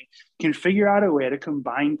Jeremy can figure out a way to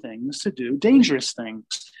combine things to do dangerous things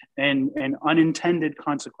and unintended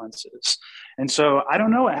consequences. And so I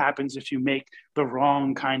don't know what happens if you make the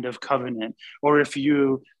wrong kind of covenant, or if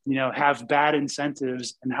you have bad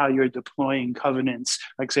incentives in how you're deploying covenants.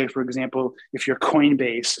 Like, say, for example, if you're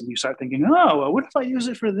Coinbase and you start thinking, oh, well, what if I use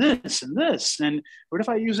it for this and this? And what if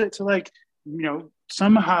I use it to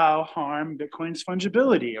somehow harm Bitcoin's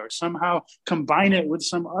fungibility, or somehow combine it with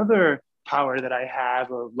some other power that I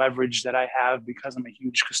have or leverage that I have because I'm a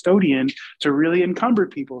huge custodian to really encumber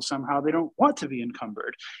people somehow they don't want to be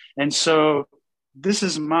encumbered. And so this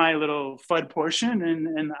is my little FUD portion.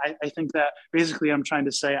 And I think that basically I'm trying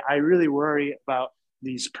to say, I really worry about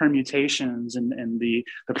these permutations and the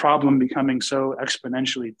problem becoming so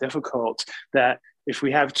exponentially difficult that if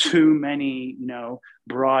we have too many,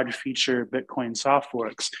 broad feature Bitcoin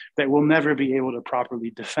softworks, that we'll never be able to properly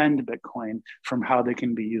defend Bitcoin from how they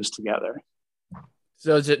can be used together.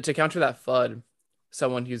 So to counter that FUD,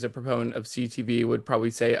 someone who's a proponent of CTV would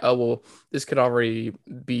probably say, oh, well, this could already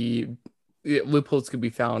be, loopholes could be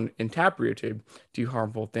found in Taproot to do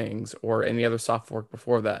harmful things, or any other soft fork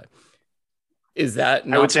before that. Is that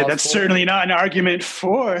not I would say possible? That's certainly not an argument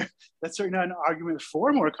for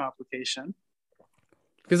more complication.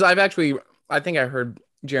 Because I think I heard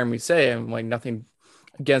Jeremy say, and nothing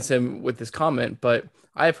against him with this comment, but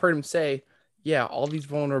I've heard him say, yeah, all these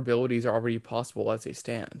vulnerabilities are already possible as they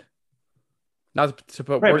stand. Not to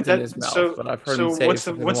put words in his mouth, but I've heard him say.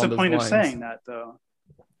 So what's the point of saying that, though?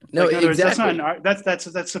 No, in other words,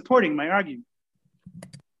 exactly. That's supporting my argument.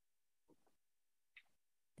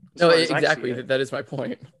 No, exactly. That is my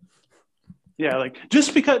point. Yeah,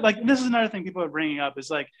 just because, this is another thing people are bringing up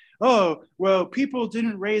is oh, well, people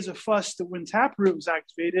didn't raise a fuss that when Taproot was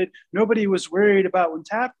activated, nobody was worried about when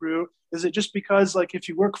Taproot. Is it just because, if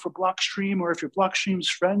you work for Blockstream or if you're Blockstream's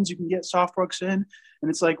friends, you can get softworks in?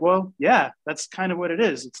 And it's well, yeah, that's kind of what it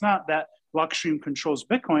is. It's not that Blockstream controls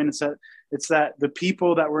Bitcoin. It's that the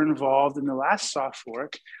people that were involved in the last soft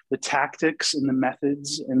fork, the tactics and the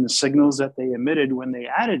methods and the signals that they emitted when they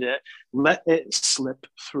added it, let it slip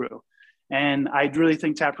through. And I really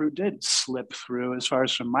think Taproot did slip through, as far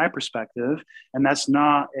as from my perspective. And that's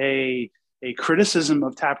not a criticism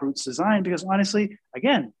of Taproot's design, because honestly,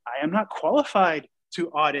 again, I am not qualified to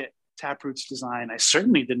audit Taproot's design. I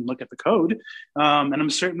certainly didn't look at the code, and I'm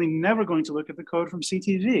certainly never going to look at the code from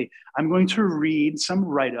CTV. I'm going to read some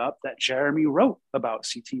write-up that Jeremy wrote about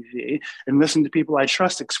CTV and listen to people I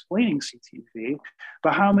trust explaining CTV,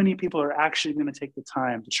 but how many people are actually going to take the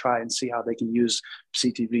time to try and see how they can use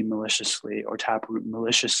CTV maliciously or Taproot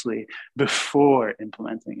maliciously before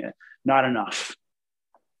implementing it? Not enough.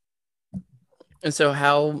 And so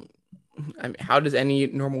how does any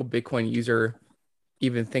normal Bitcoin user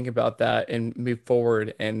even think about that and move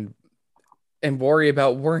forward and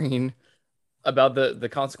worrying about the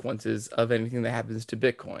consequences of anything that happens to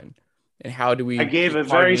Bitcoin? And how do we? I gave a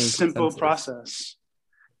very simple process.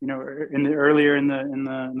 Earlier in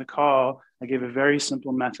the call, I gave a very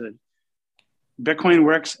simple method. Bitcoin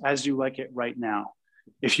works as you like it right now.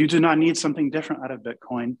 If you do not need something different out of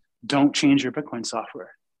Bitcoin, don't change your Bitcoin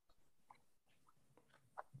software.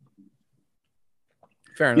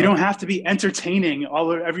 Fair enough. You don't have to be entertaining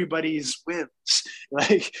everybody's whims.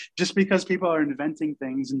 Like, just because people are inventing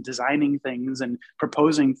things and designing things and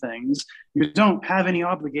proposing things, you don't have any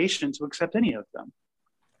obligation to accept any of them.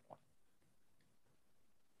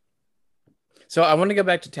 So I want to go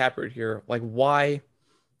back to Taproot here. Like, why?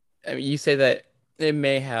 I mean, you say that it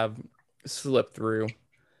may have slipped through,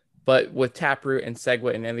 but with Taproot and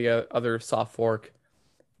SegWit and any other soft fork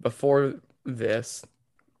before this,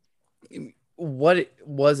 what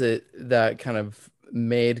was it that kind of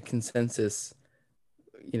made consensus,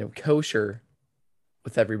 kosher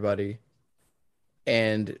with everybody?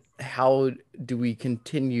 And how do we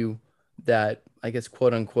continue that, I guess,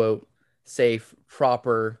 quote unquote, safe,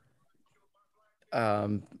 proper,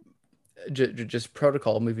 just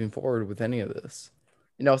protocol moving forward with any of this?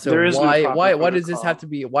 So why does this have to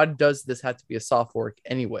be? Why does this have to be a soft fork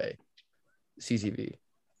anyway? CTV.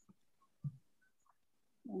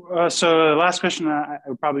 So the last question I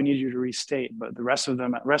would probably need you to restate, but the rest of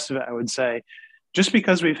it, I would say, just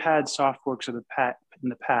because we've had soft forks in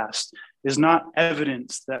the past is not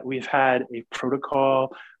evidence that we've had a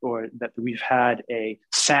protocol or that we've had a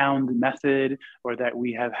sound method or that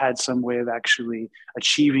we have had some way of actually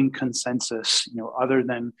achieving consensus, other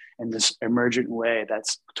than in this emergent way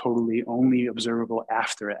that's totally only observable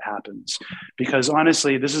after it happens. Because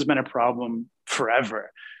honestly, this has been a problem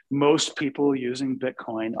forever. Most people using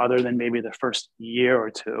Bitcoin, other than maybe the first year or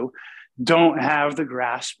two, don't have the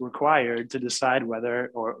grasp required to decide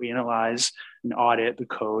whether or analyze and audit the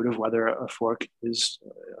code of whether a fork is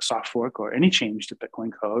a soft fork or any change to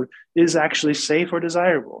Bitcoin code is actually safe or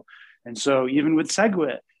desirable. And so even with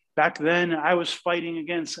SegWit, back then I was fighting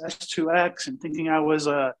against S2X and thinking I was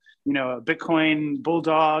a Bitcoin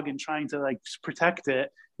bulldog and trying to protect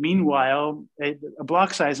it. Meanwhile, a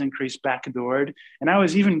block size increase backdoored, and I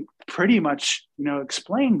was even pretty much,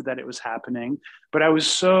 explained that it was happening, but I was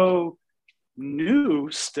so new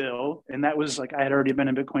still, and that was I had already been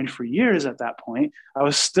in Bitcoin for years at that point. I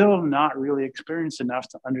was still not really experienced enough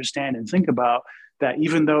to understand and think about that.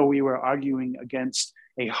 Even though we were arguing against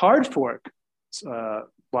a hard fork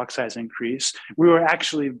block size increase, we were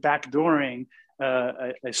actually backdooring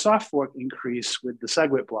a soft fork increase with the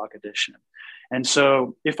SegWit block addition. And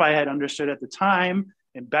so if I had understood at the time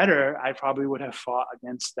and better, I probably would have fought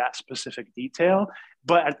against that specific detail.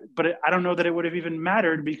 But I don't know that it would have even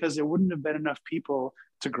mattered, because there wouldn't have been enough people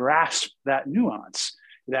to grasp that nuance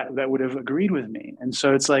that would have agreed with me. And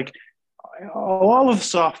so it's all of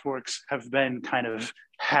soft forks have been kind of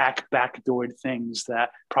backdoored things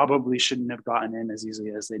that probably shouldn't have gotten in as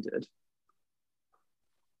easily as they did.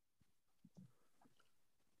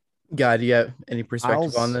 God, do you have any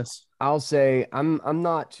perspective on this? I'll say I'm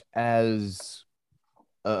not as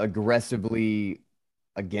aggressively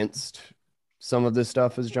against some of this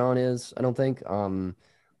stuff as John is. I don't think.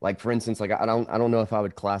 For instance, I don't know if I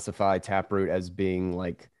would classify Taproot as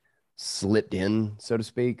being slipped in, so to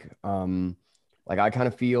speak. I kind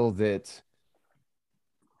of feel that.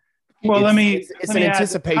 Well, it's an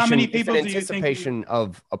anticipation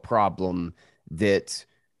of a problem that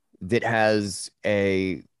has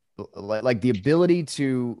the ability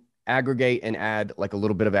to aggregate and add a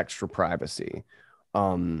little bit of extra privacy.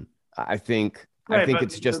 I think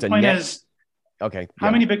it's just okay.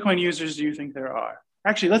 How many Bitcoin users do you think there are?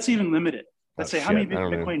 Actually, let's even limit it. Let's say how many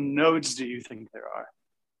Bitcoin nodes do you think there are?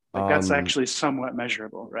 Like that's actually somewhat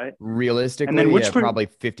measurable, right? Realistically, and then probably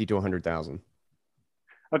 50 to 100,000.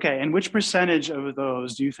 Okay, and which percentage of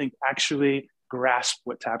those do you think actually grasp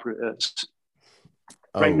what Taproot is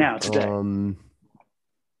right now, today?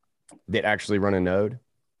 That actually run a node?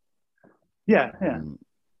 Yeah.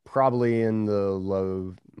 Probably in the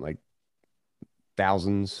low, like,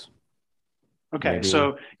 thousands. Okay,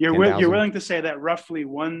 so you're willing to say that roughly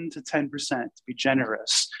 1 to 10%, to be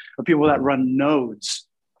generous, of people that run nodes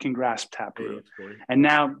can grasp Taproot. And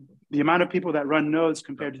now the amount of people that run nodes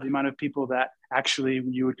compared to the amount of people that actually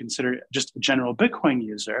you would consider just a general Bitcoin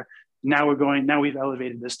user, now we've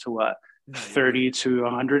elevated this to what, 30 to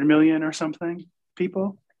 100 million or something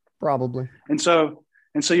people? Probably. And so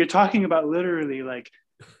you're talking about literally like,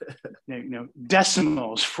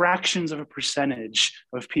 decimals, fractions of a percentage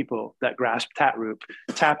of people that grasp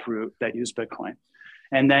Taproot that use Bitcoin.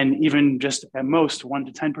 And then even just at most 1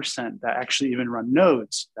 to 10% that actually even run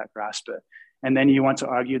nodes that grasp it. And then you want to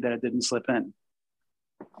argue that it didn't slip in.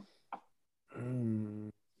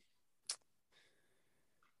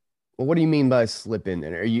 Well, what do you mean by slip in?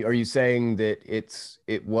 Then are you saying that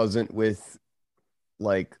it wasn't with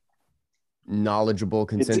like knowledgeable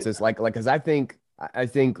consensus, because I think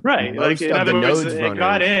right, most like in of other the words, nodes it runners,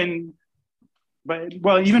 got in, but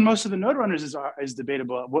even most of the node runners is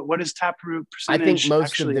debatable. What is Taproot percentage? I think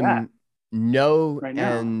most of them know, right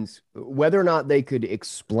now, and whether or not they could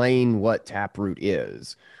explain what Taproot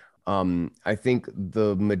is. I think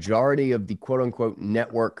the majority of the quote unquote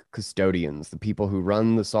network custodians, the people who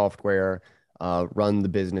run the software, run the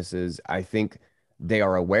businesses, I think they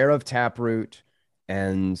are aware of Taproot,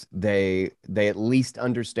 and they at least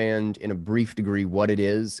understand in a brief degree what it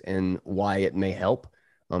is and why it may help.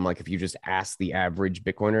 Like if you just ask the average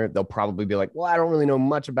Bitcoiner, they'll probably be like, well, I don't really know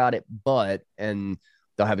much about it, and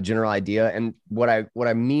they'll have a general idea. And what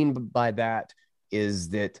I mean by that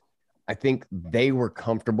is that I think they were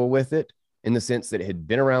comfortable with it in the sense that it had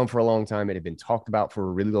been around for a long time. It had been talked about for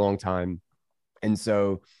a really long time. And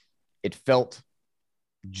so it felt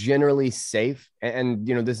generally safe. And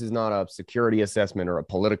this is not a security assessment or a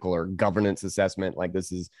political or governance assessment. Like,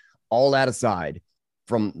 this is all that aside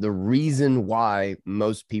from the reason why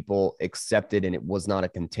most people accepted, and it was not a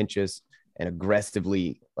contentious and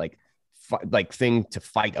aggressively like thing to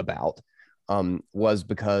fight about, was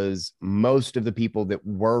because most of the people that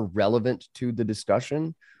were relevant to the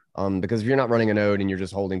discussion, because if you're not running a node and you're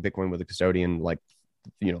just holding Bitcoin with a custodian, like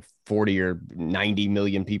 40 or 90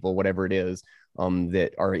 million people, whatever it is,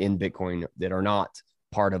 that are in Bitcoin that are not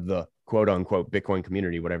part of the quote unquote Bitcoin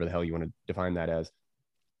community, whatever the hell you want to define that as,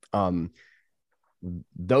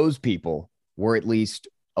 those people were at least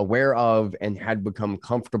aware of and had become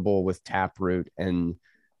comfortable with Taproot, and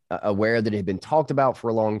aware that it had been talked about for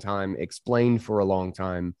a long time, explained for a long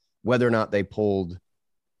time. Whether or not they pulled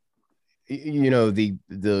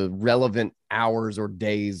the relevant hours or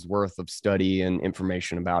days worth of study and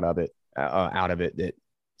information out of it that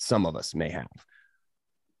some of us may have.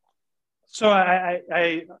 So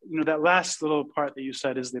I that last little part that you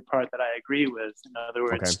said is the part that I agree with. In other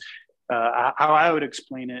words, how I would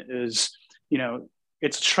explain it is,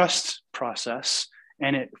 it's a trust process,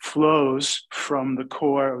 and it flows from the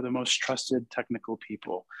core of the most trusted technical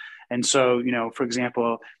people. And so, for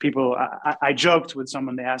example, I joked with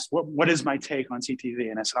someone, they asked, what is my take on CTV?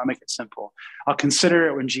 And I said, I'll make it simple. I'll consider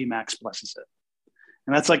it when GMAX blesses it.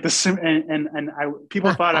 And that's like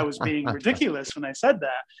people thought I was being ridiculous when I said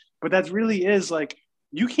that, but that really is like,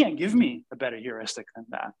 you can't give me a better heuristic than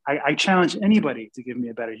that. I challenge anybody to give me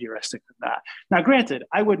a better heuristic than that. Now, granted,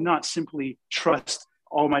 I would not simply trust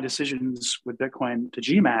all my decisions with Bitcoin to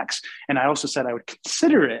GMAX. And I also said I would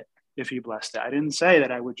consider it if he blessed it. I didn't say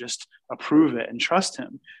that I would just approve it and trust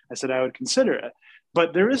him. I said I would consider it.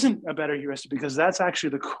 But there isn't a better heuristic, because that's actually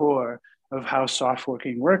the core of how soft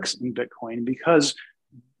forking works in Bitcoin, because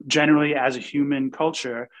generally as a human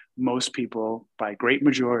culture, most people, by great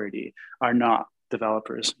majority, are not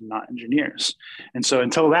developers, not engineers. And so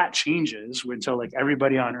until that changes, until like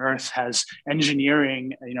everybody on earth has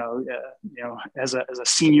engineering, as a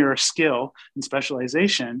senior skill and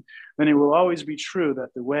specialization, then it will always be true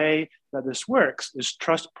that the way that this works is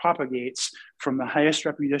trust propagates from the highest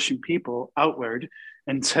reputation people outward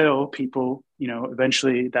until people,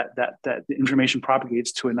 eventually that the information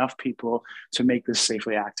propagates to enough people to make this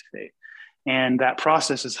safely activate. And that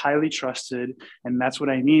process is highly trusted. And that's what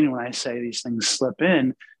I mean when I say these things slip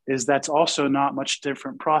in, is that's also not much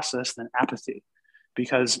different process than apathy.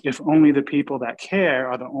 Because if only the people that care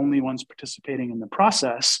are the only ones participating in the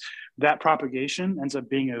process, that propagation ends up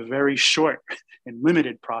being a very short and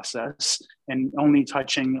limited process and only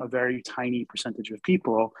touching a very tiny percentage of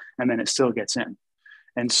people, and then it still gets in.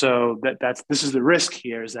 And so this is the risk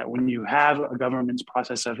here, is that when you have a governance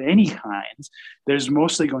process of any kind, there's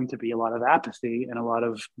mostly going to be a lot of apathy and a lot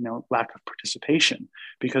of lack of participation,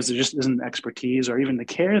 because there just isn't expertise or even the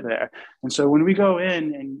care there. And so when we go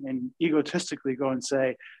in and egotistically go and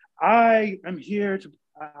say, I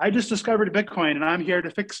just discovered Bitcoin and I'm here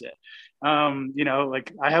to fix it.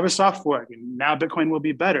 Like I have a soft fork and now Bitcoin will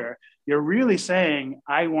be better. You're really saying,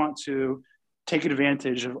 I want to take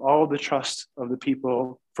advantage of all the trust of the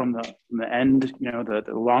people from the end, the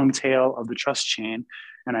long tail of the trust chain.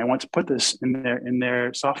 And I want to put this in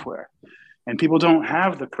their software. And people don't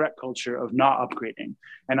have the correct culture of not upgrading.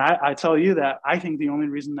 And I tell you that I think the only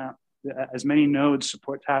reason that as many nodes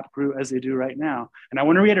support Taproot as they do right now, and I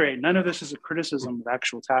want to reiterate, none of this is a criticism of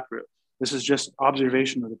actual Taproot. This is just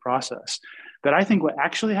observation of the process. But I think what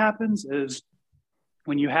actually happens is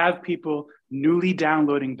when you have people newly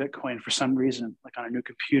downloading Bitcoin for some reason, like on a new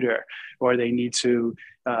computer, or they need to,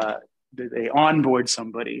 they onboard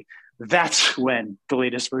somebody, that's when the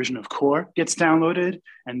latest version of Core gets downloaded.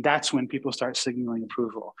 And that's when people start signaling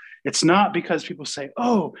approval. It's not because people say,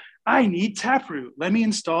 oh, I need Taproot, let me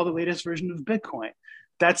install the latest version of Bitcoin.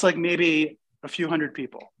 That's like maybe a few hundred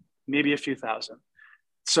people, maybe a few thousand.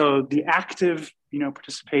 So the active,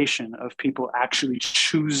 participation of people actually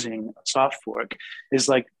choosing a soft fork is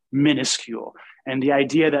like minuscule. And the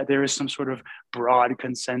idea that there is some sort of broad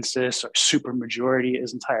consensus or super majority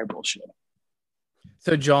is entire bullshit.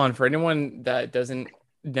 So John, for anyone that doesn't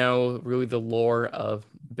know really the lore of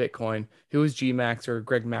Bitcoin, who is GMax or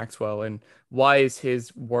Greg Maxwell, and why is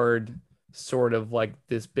his word sort of like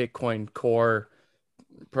this Bitcoin core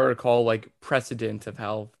protocol, like precedent of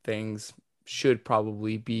how things should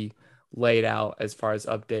probably be laid out as far as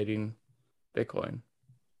updating Bitcoin?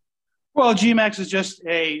 Well, GMax is just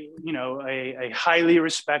a highly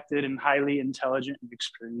respected and highly intelligent and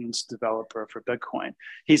experienced developer for Bitcoin.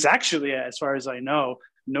 He's actually, as far as I know,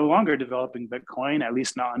 no longer developing Bitcoin, at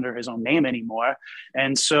least not under his own name anymore.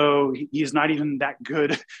 And so he's not even that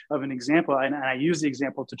good of an example. And I use the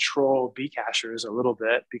example to troll Bcashers a little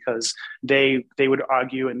bit, because they would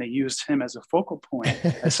argue, and they used him as a focal point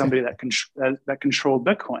as somebody that controlled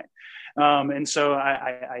Bitcoin. And so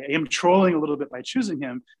I am trolling a little bit by choosing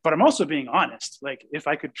him, but I'm also being honest. Like, if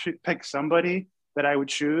I could pick somebody that I would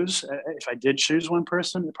choose, if I did choose one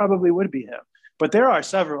person, it probably would be him. But there are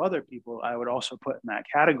several other people I would also put in that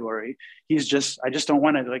category. I just don't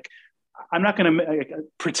want to, I'm not going to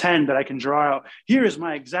pretend that I can draw out, here is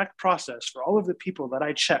my exact process for all of the people that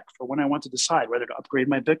I check for when I want to decide whether to upgrade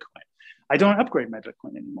my Bitcoin. I don't upgrade my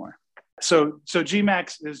Bitcoin anymore. So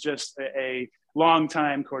GMax is just a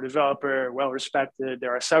longtime core developer, well-respected.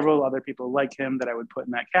 There are several other people like him that I would put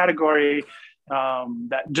in that category.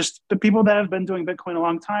 That just the people that have been doing Bitcoin a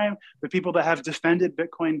long time, the people that have defended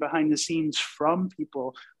Bitcoin behind the scenes from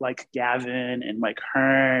people like Gavin and Mike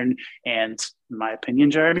Hearn and, in my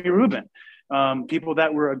opinion, Jeremy Rubin. People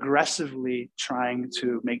that were aggressively trying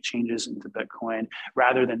to make changes into Bitcoin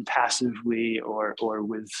rather than passively or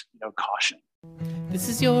with caution. This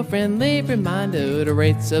is your friendly reminder to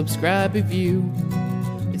rate, subscribe, review.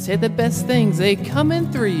 They say the best things, they come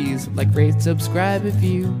in threes, like rate, subscribe,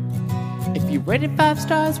 review. If you rate it 5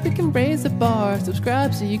 stars, we can raise the bar.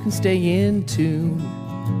 Subscribe so you can stay in tune.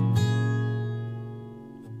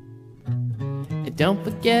 And don't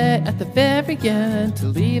forget at the very end to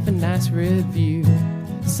leave a nice review.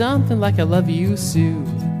 Something like I love you, Sue.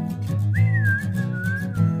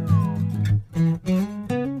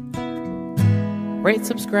 Rate,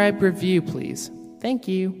 subscribe, review, please. Thank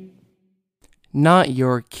you. Not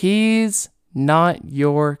your keys, not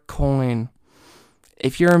your coin.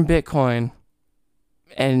 If you're in Bitcoin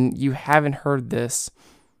and you haven't heard this,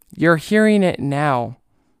 you're hearing it now.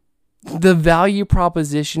 The value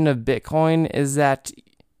proposition of Bitcoin is that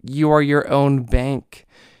you are your own bank.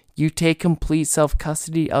 You take complete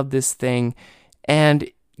self-custody of this thing, and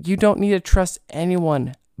you don't need to trust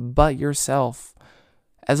anyone but yourself.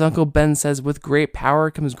 As Uncle Ben says, with great power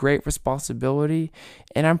comes great responsibility,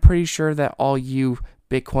 and I'm pretty sure that all you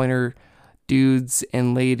Bitcoiner dudes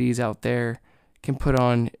and ladies out there can put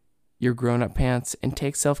on your grown-up pants and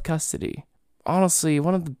take self-custody. Honestly,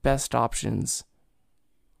 one of the best options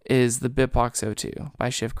is the Bitbox 02 by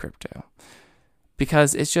Shift Crypto,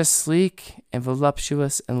 because it's just sleek and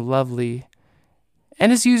voluptuous and lovely,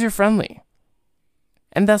 and it's user-friendly.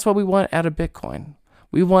 And that's what we want out of Bitcoin.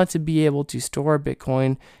 We want to be able to store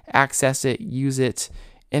Bitcoin, access it, use it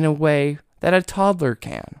in a way that a toddler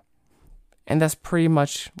can. And that's pretty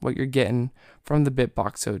much what you're getting from the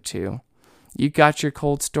Bitbox 02. You got your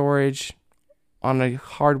cold storage on a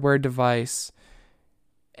hardware device,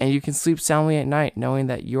 And you can sleep soundly at night knowing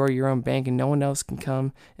that you're your own bank and no one else can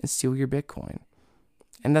come and steal your Bitcoin.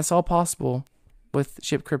 And that's all possible with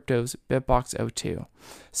Ship Crypto's BitBox 02.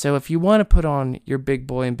 So if you want to put on your big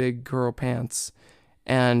boy and big girl pants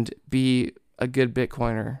and be a good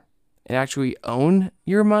Bitcoiner and actually own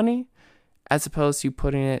your money, as opposed to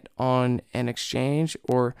putting it on an exchange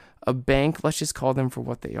or a bank, let's just call them for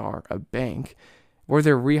what they are, a bank, where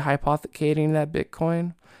they're rehypothecating that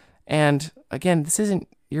Bitcoin. And again, this isn't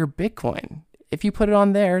your Bitcoin. If you put it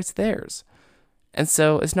on there, it's theirs. And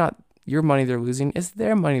so it's not your money they're losing, it's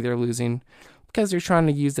their money they're losing because they're trying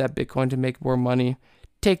to use that Bitcoin to make more money,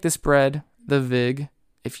 take the spread, the VIG,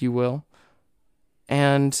 if you will.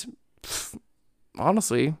 And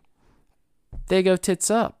honestly, they go tits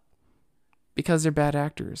up because they're bad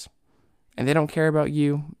actors. And they don't care about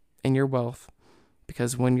you and your wealth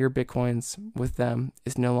because when your Bitcoin's with them,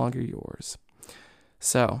 it's no longer yours.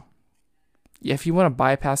 So, if you want to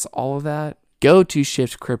bypass all of that, go to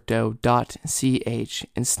shiftcrypto.ch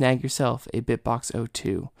and snag yourself a BitBox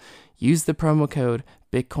 02. Use the promo code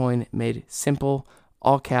Bitcoin made simple,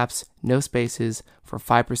 all caps, no spaces, for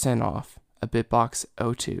 5% off a BitBox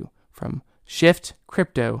 02 from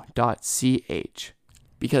shiftcrypto.ch.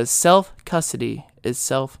 Because self-custody is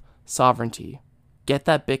self-sovereignty. Get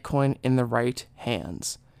that Bitcoin in the right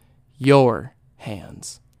hands. Your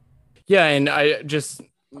hands. Yeah, and I just,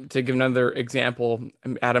 to give another example,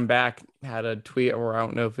 Adam Back had a tweet, or I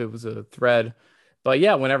don't know if it was a thread, but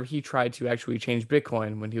yeah, whenever he tried to actually change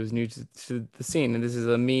Bitcoin when he was new to the scene, and this is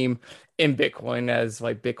a meme in Bitcoin, as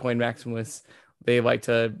like Bitcoin maximalists, they like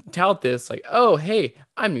to tout this like, oh, hey,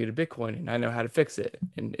 I'm new to Bitcoin and I know how to fix it.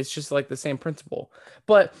 And it's just like the same principle.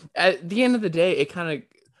 But at the end of the day, it kind of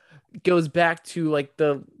goes back to like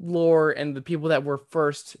the lore and the people that were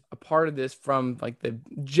first a part of this from like the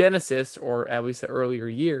genesis, or at least the earlier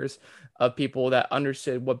years of people that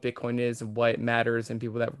understood what Bitcoin is and why it matters, and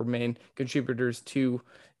people that were main contributors to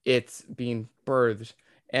its being birthed.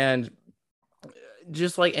 And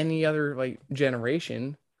just like any other like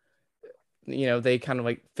generation, you know, they kind of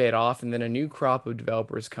like fade off, and then a new crop of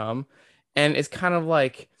developers come, and it's kind of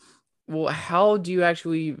like, well, how do you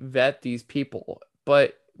actually vet these people?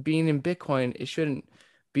 But being in Bitcoin, it shouldn't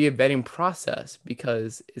be a vetting process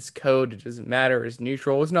because it's code. It doesn't matter. It's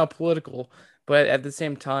neutral. It's not political. But at the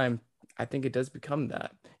same time, I think it does become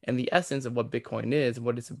that. And the essence of what Bitcoin is,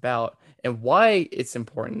 what it's about, and why it's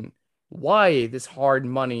important, why this hard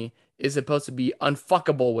money is supposed to be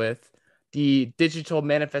unfuckable with, the digital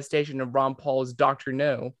manifestation of Ron Paul's Dr.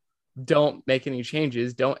 No, don't make any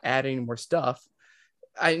changes, don't add any more stuff.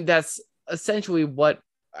 That's essentially what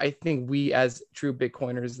I think we as true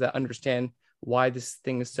Bitcoiners that understand why this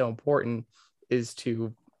thing is so important is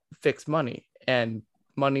to fix money. And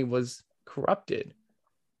money was corrupted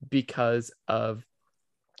because of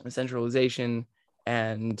centralization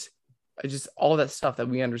and just all that stuff that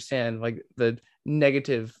we understand, like the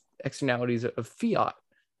negative externalities of fiat.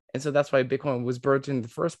 And so that's why Bitcoin was birthed in the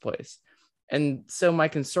first place. And so my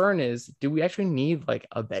concern is, do we actually need like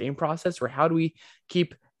a vetting process, or how do we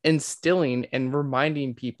keep instilling and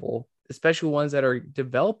reminding people, especially ones that are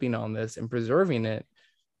developing on this and preserving it,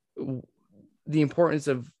 the importance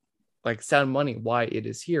of like sound money, why it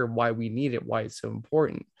is here, why we need it, why it's so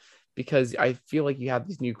important? Because I feel like you have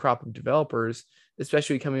these new crop of developers,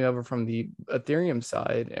 especially coming over from the Ethereum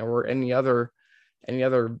side or any other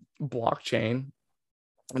blockchain,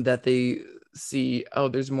 that they see, oh,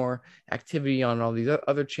 there's more activity on all these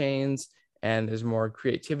other chains, and there's more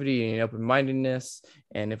creativity and open-mindedness.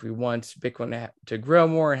 And if we want Bitcoin to grow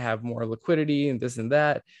more and have more liquidity and this and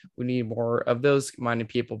that, we need more of those minded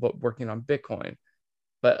people, but working on Bitcoin.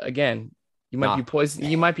 But again, you might be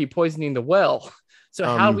poisoning the well. So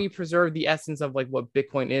how do we preserve the essence of like what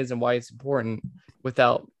Bitcoin is and why it's important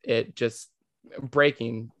without it just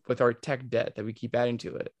breaking with our tech debt that we keep adding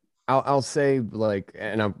to it? I'll say, like,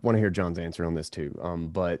 and I want to hear John's answer on this too.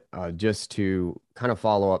 But just to kind of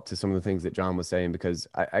follow up to some of the things that John was saying, because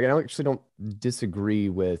I actually don't disagree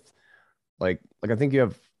with, like I think you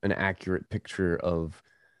have an accurate picture of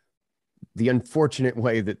the unfortunate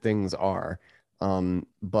way that things are.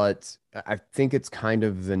 But I think it's kind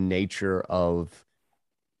of the nature of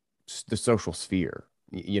the social sphere,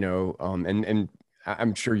 and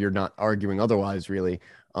I'm sure you're not arguing otherwise, really.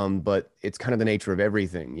 But it's kind of the nature of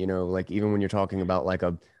everything, like even when you're talking about like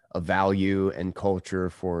a value and culture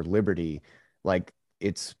for liberty, like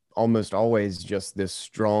it's almost always just this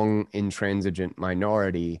strong intransigent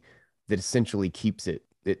minority that essentially keeps it,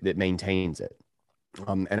 that maintains it.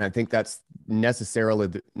 And I think that's necessarily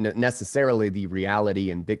the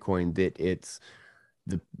reality in Bitcoin, that it's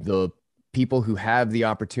the people who have the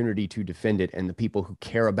opportunity to defend it and the people who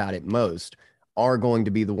care about it most are going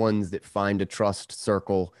to be the ones that find a trust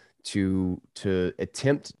circle to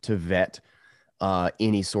attempt to vet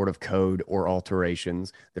any sort of code or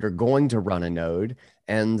alterations that are going to run a node.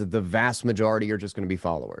 And the vast majority are just going to be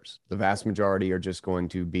followers. The vast majority are just going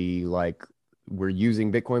to be like, we're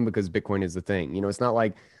using Bitcoin because Bitcoin is the thing. You know, it's not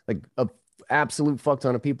like a absolute fuck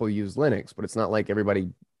ton of people use Linux, but it's not like everybody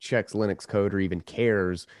checks Linux code or even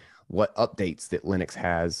cares what updates that Linux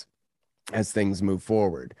has as things move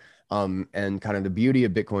forward. And kind of the beauty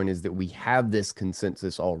of Bitcoin is that we have this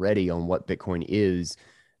consensus already on what Bitcoin is,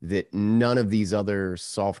 that none of these other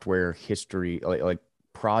software history, like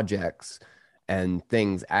projects and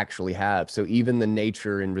things actually have. So even the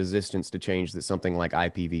nature and resistance to change that something like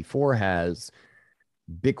IPv4 has,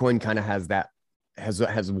 Bitcoin kind of has that,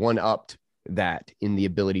 has one-upped that in the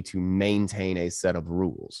ability to maintain a set of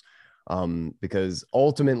rules. Because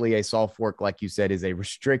ultimately a soft fork, like you said, is a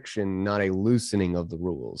restriction, not a loosening of the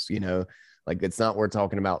rules. You know, like it's not, we're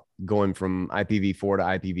talking about going from IPv4 to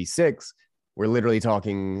IPv6. We're literally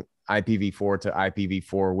talking IPv4 to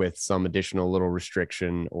IPv4 with some additional little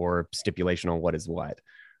restriction or stipulation on what is what.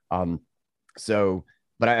 But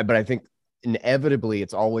I think inevitably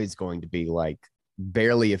it's always going to be like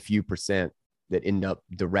barely a few percent that end up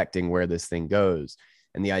directing where this thing goes.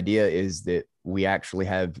 And the idea is that we actually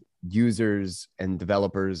have users and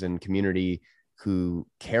developers and community who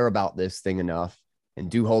care about this thing enough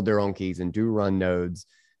and do hold their own keys and do run nodes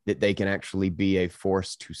that they can actually be a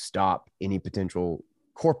force to stop any potential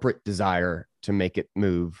corporate desire to make it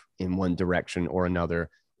move in one direction or another,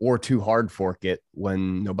 or to hard fork it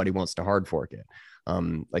when nobody wants to hard fork it.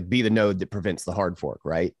 Like be the node that prevents the hard fork,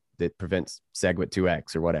 right? That prevents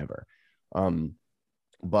SegWit2x or whatever.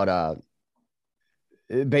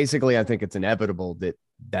 Basically, I think it's inevitable that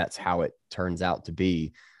that's how it turns out to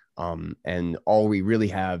be. And all we really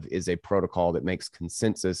have is a protocol that makes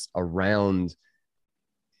consensus around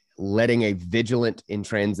letting a vigilant,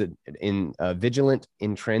 intransigent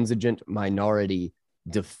minority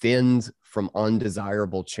defend from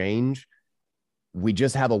undesirable change. We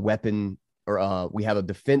just have a weapon, or we have a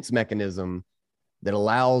defense mechanism that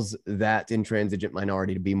allows that intransigent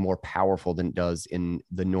minority to be more powerful than it does in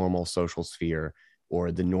the normal social sphere or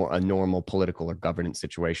a normal political or governance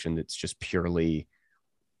situation that's just purely,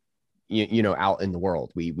 you know, out in the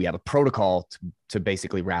world. We have a protocol to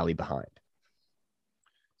basically rally behind.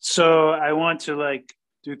 So I want to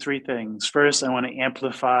do three things. First, I want to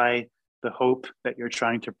amplify the hope that you're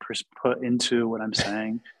trying to put into what I'm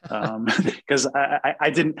saying. Because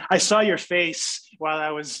I saw your face while I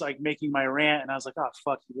was making my rant, and I was like, oh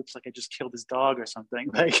fuck, he looks like I just killed his dog or something.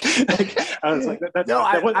 I was like,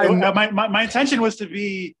 my intention was to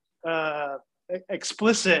be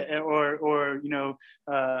explicit or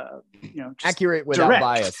accurate without direct.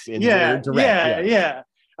 Bias. Yeah.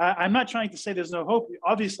 I'm not trying to say there's no hope.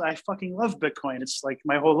 Obviously, I fucking love Bitcoin. It's like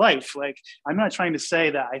my whole life. I'm not trying to say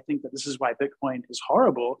that I think that this is why Bitcoin is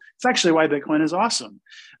horrible. It's actually why Bitcoin is awesome.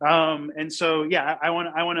 And so, yeah, I want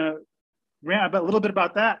to rant a little bit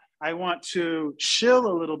about that. I want to chill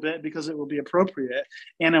a little bit because it will be appropriate.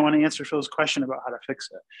 And I want to answer Phil's question about how to fix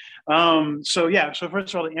it. So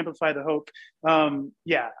first of all, to amplify the hope.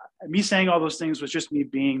 Me saying all those things was just me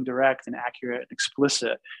being direct and accurate and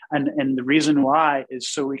explicit. And the reason why is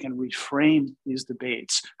so we can reframe these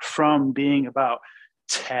debates from being about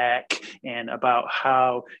tech and about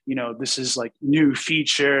how, this is new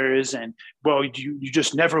features and, well, you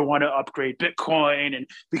just never want to upgrade Bitcoin. And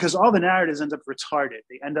because all the narratives end up retarded,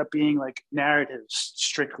 they end up being narratives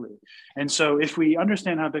strictly. And so if we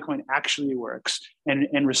understand how Bitcoin actually works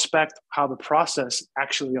and respect how the process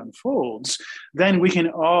actually unfolds, then we can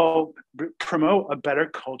all promote a better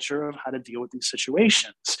culture of how to deal with these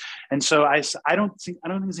situations. And so I don't think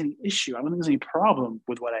there's any issue. I don't think there's any problem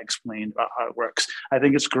with what I explained about how it works. I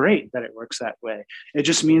think it's great that it works that way. It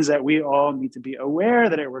just means that we all need to be aware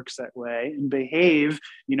that it works that way and behave,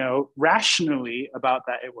 rationally about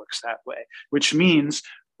that it works that way, which means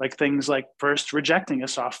things like first rejecting a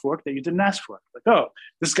soft fork that you didn't ask for. Oh,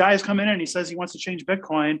 this guy is coming in and he says he wants to change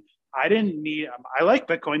Bitcoin. I like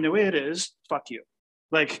Bitcoin the way it is. Fuck you.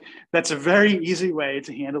 That's a very easy way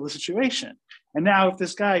to handle the situation. And now if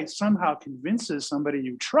this guy somehow convinces somebody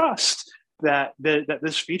you trust that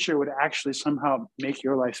this feature would actually somehow make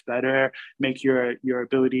your life better, make your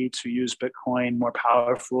ability to use Bitcoin more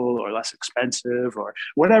powerful or less expensive or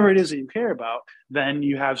whatever it is that you care about, then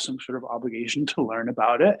you have some sort of obligation to learn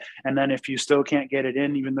about it. And then if you still can't get it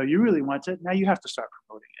in, even though you really want it, now you have to start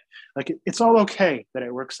promoting it. Like it's all okay that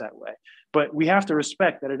it works that way. But we have to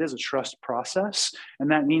respect that it is a trust process.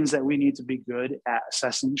 And that means that we need to be good at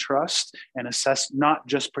assessing trust and assess, not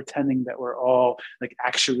just pretending that we're all like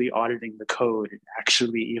actually auditing the code and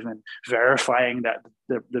actually even verifying that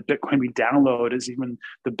the Bitcoin we download is even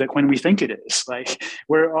the Bitcoin we think it is. Like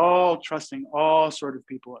we're all trusting all sort of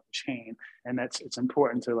people at the chain. And it's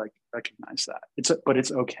important to like recognize that. But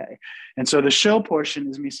it's okay. And so the shill portion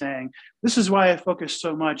is me saying, this is why I focus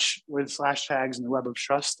so much with /tags and the web of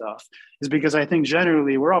trust stuff, is because I think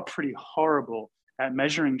generally we're all pretty horrible at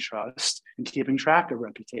measuring trust and keeping track of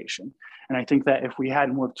reputation. And I think that if we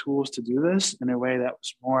had more tools to do this in a way that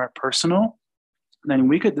was more personal, then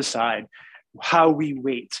we could decide how we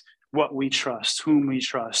weight what we trust, whom we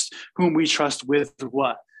trust with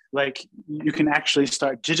what. Like you can actually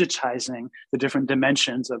start digitizing the different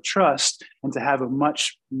dimensions of trust and to have a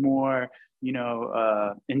much more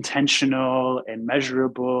intentional and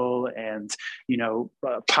measurable and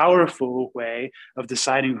powerful way of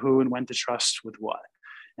deciding who and when to trust with what.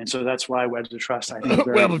 And so that's why webs of trust, I think, are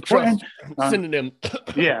very Web of important. trust synonym.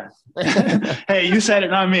 Yeah. Hey, you said it,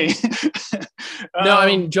 not me. No, I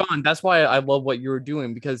mean, John, that's why I love what you're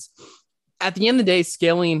doing, because at the end of the day,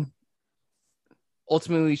 scaling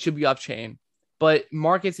ultimately should be off chain, but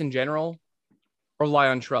markets in general rely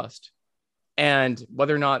on trust. And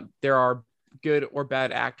whether or not there are good or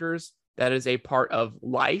bad actors, that is a part of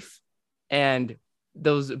life. And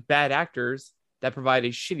those bad actors that provide a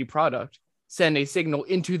shitty product send a signal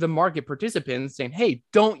into the market participants saying, hey,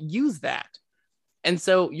 don't use that. And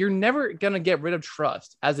so you're never going to get rid of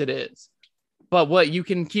trust as it is. But what you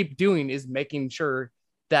can keep doing is making sure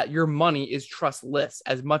that your money is trustless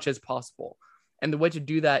as much as possible. And the way to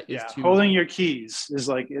do that is to holding your keys is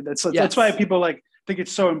like, that's why people like think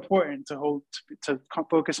it's so important to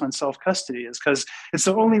focus on self-custody, is because it's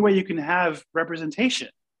the only way you can have representation.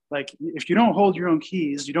 Like if you don't hold your own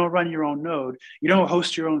keys, you don't run your own node, you don't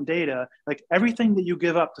host your own data, like everything that you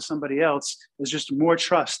give up to somebody else is just more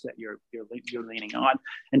trust that you're leaning on.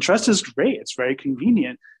 And trust is great. It's very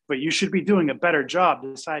convenient, but you should be doing a better job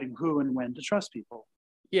deciding who and when to trust people.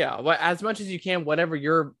 Yeah, well, as much as you can, whatever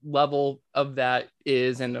your level of that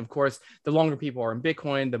is. And of course, the longer people are in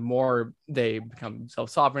Bitcoin, the more they become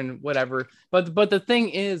self-sovereign, whatever. But the thing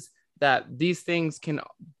is that these things can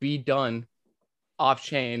be done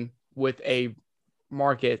off-chain with a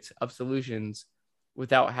market of solutions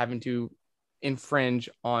without having to infringe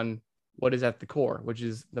on what is at the core, which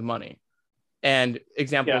is the money. And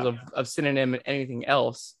examples of synonym and anything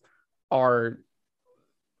else are,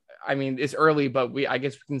 I mean, it's early, but I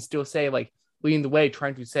guess we can still say like leading the way,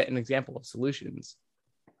 trying to set an example of solutions.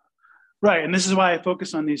 Right. And this is why I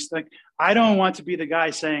focus on these. Like, I don't want to be the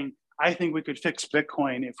guy saying, I think we could fix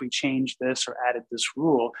Bitcoin if we change this or added this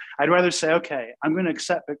rule. I'd rather say, okay, I'm going to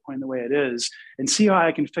accept Bitcoin the way it is and see how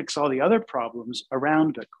I can fix all the other problems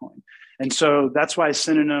around Bitcoin. And so that's why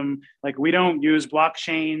synonym, like we don't use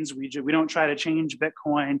blockchains. We don't try to change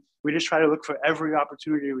Bitcoin. We just try to look for every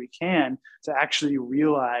opportunity we can to actually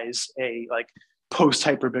realize a like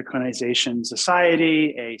post-hyper-Bitcoinization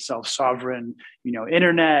society, a self-sovereign,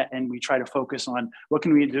 internet, and we try to focus on what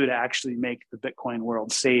can we do to actually make the Bitcoin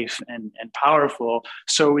world safe and powerful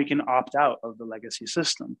so we can opt out of the legacy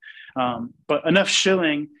system. But enough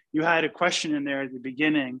shilling. You had a question in there at the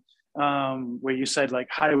beginning where you said, like,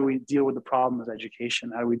 how do we deal with the problem of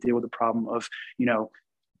education? How do we deal with the problem of,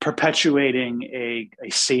 perpetuating a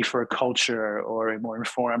safer culture or a more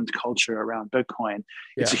informed culture around Bitcoin?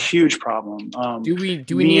 Yeah. It's a huge problem. Do we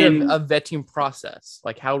need a vetting process?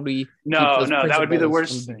 Like, how do we? No, that would be the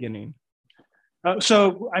worst from the beginning.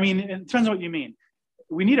 So, I mean, it depends on what you mean.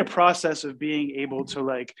 We need a process of being able to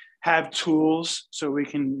like have tools so we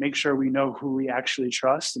can make sure we know who we actually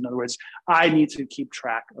trust. In other words, I need to keep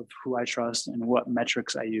track of who I trust and what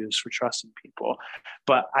metrics I use for trusting people.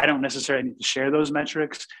 But I don't necessarily need to share those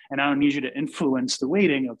metrics, and I don't need you to influence the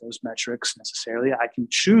weighting of those metrics necessarily. I can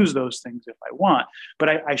choose those things if I want, but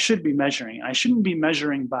I should be measuring. I shouldn't be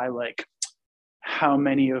measuring by like how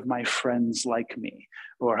many of my friends like me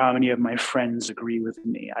or how many of my friends agree with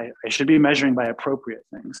me. I should be measuring by appropriate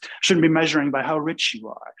things. I shouldn't be measuring by how rich you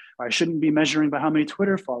are, or I shouldn't be measuring by how many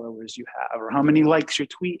Twitter followers you have or how many likes your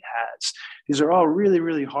tweet has. These are all really,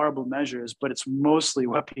 really horrible measures, but it's mostly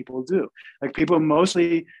what people do. Like, people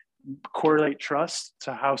mostly correlate trust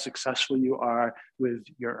to how successful you are with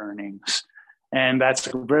your earnings. And that's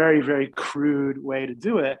a very, very crude way to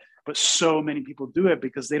do it. But so many people do it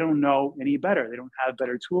because they don't know any better. They don't have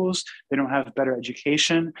better tools. They don't have better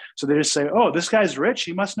education. So they just say, oh, this guy's rich.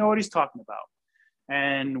 He must know what he's talking about.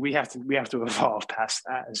 And we have to evolve past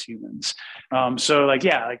that as humans. So like,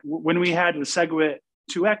 yeah, like when we had the SegWit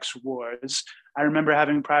 2X wars, I remember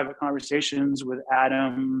having private conversations with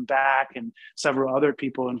Adam Back and several other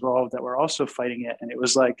people involved that were also fighting it. And it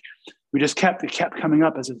was like, it kept coming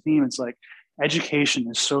up as a theme. It's like, education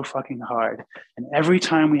is so fucking hard. And every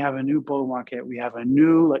time we have a new bull market, we have a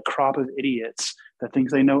new like crop of idiots that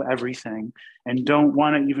think they know everything and don't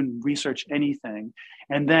want to even research anything.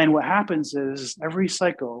 And then what happens is every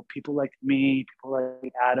cycle, people like me, people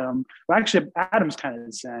like Adam, well, actually Adam's kind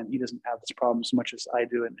of zen. He doesn't have this problem as much as I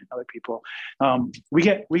do and other people. We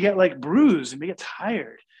get like bruised and we get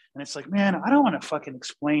tired. And it's like, man, I don't want to fucking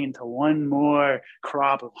explain to one more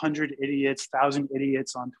crop of 100 idiots, 1,000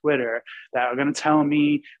 idiots on Twitter that are going to tell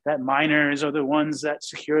me that miners are the ones that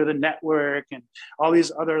secure the network and all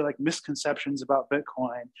these other like misconceptions about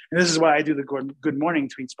Bitcoin. And this is why I do the good morning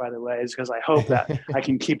tweets, by the way, is because I hope that I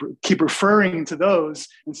can keep referring to those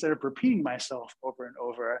instead of repeating myself over and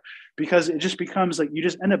over, because it just becomes like you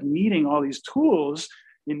just end up needing all these tools.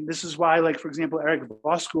 And this is why, like, for example, Eric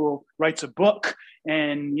Voskuil writes a book,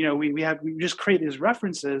 and we just create these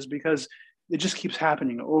references because it just keeps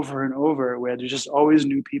happening over and over, where there's just always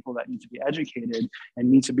new people that need to be educated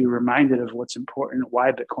and need to be reminded of what's important,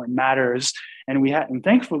 why Bitcoin matters. And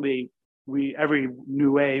thankfully, every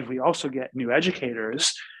new wave, we also get new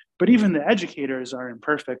educators. But even the educators are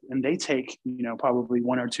imperfect, and they take probably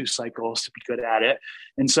 1 or 2 cycles to be good at it.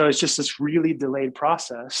 And so it's just this really delayed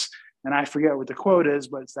process. And I forget what the quote is,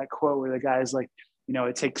 but it's that quote where the guy is like,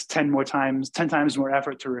 it takes 10 times more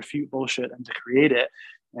effort to refute bullshit than to create it.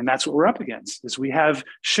 And that's what we're up against, is we have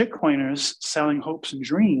shitcoiners selling hopes and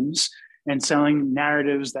dreams and selling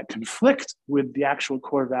narratives that conflict with the actual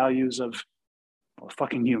core values of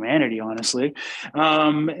fucking humanity, honestly.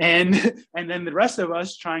 And then the rest of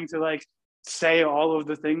us trying to like say all of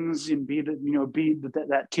the things and be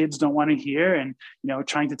that kids don't want to hear, and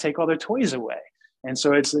trying to take all their toys away. And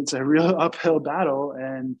so it's a real uphill battle,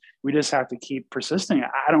 and we just have to keep persisting.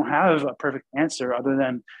 I don't have a perfect answer other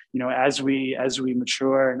than, as we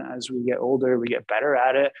mature and as we get older, we get better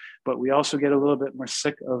at it, but we also get a little bit more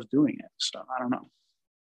sick of doing it. So I don't know.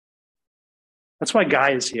 That's why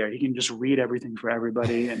Guy is here. He can just read everything for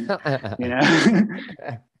everybody, and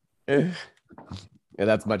Yeah,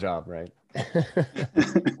 that's my job, right?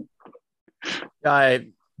 I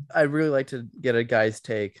really like to get a guy's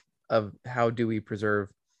take of how do we preserve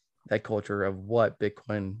that culture of what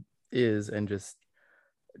Bitcoin is, and just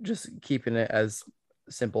keeping it as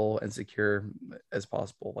simple and secure as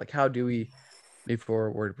possible. Like, how do we move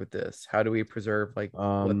forward with this? How do we preserve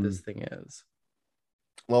what this thing is?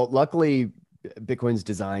 Well, luckily, Bitcoin's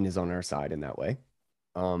design is on our side in that way.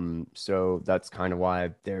 So that's kind of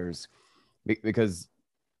why because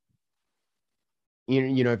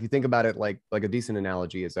if you think about it, like a decent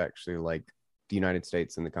analogy is actually like the United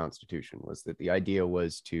States and the Constitution, was that the idea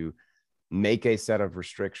was to make a set of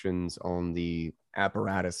restrictions on the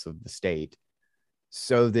apparatus of the state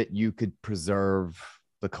so that you could preserve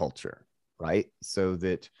the culture, right? So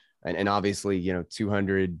that, and obviously,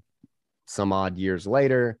 200 some odd years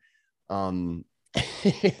later,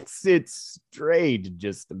 it's strayed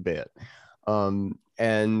just a bit. But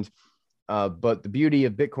the beauty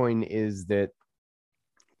of Bitcoin is that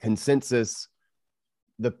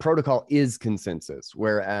the protocol is consensus,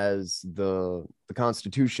 whereas the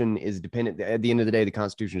Constitution is dependent. At the end of the day, the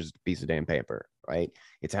Constitution is just a piece of damn paper, right?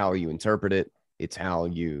 It's how you interpret it. It's how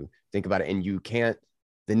you think about it. And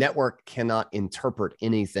the network cannot interpret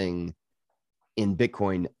anything in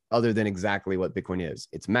Bitcoin other than exactly what Bitcoin is.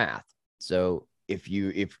 It's math. So if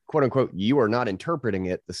quote unquote, you are not interpreting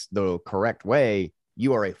it the correct way,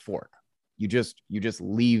 you are a fork. You just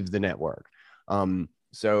leave the network.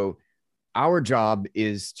 So our job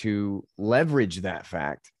is to leverage that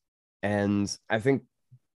fact. And I think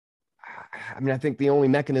the only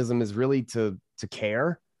mechanism is really to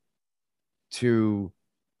care, to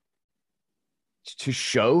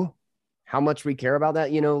show how much we care about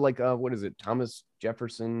that. What is it? Thomas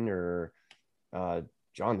Jefferson or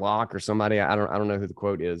John Locke or somebody, I don't know who the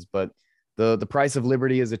quote is, but the price of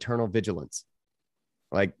liberty is eternal vigilance.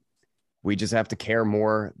 Like, we just have to care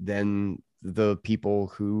more than the people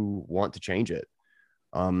who want to change it.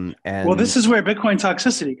 And well, this is where Bitcoin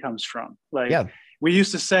toxicity comes from. Like, yeah. We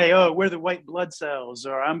used to say, oh, we're the white blood cells,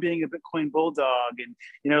 or I'm being a Bitcoin bulldog. And,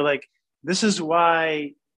 this is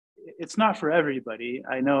why it's not for everybody,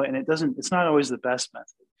 I know. And it's not always the best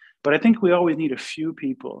method, but I think we always need a few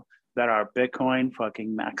people that are Bitcoin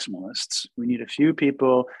fucking maximalists. We need a few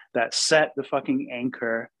people that set the fucking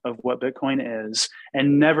anchor of what Bitcoin is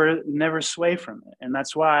and never sway from it. And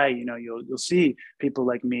that's why, you'll see people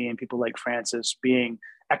like me and people like Francis being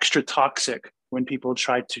extra toxic when people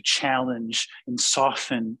try to challenge and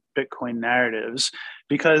soften Bitcoin narratives,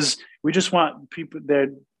 because we just want people there.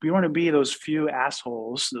 We want to be those few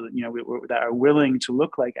assholes, that are willing to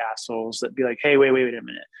look like assholes, that be like, hey, wait a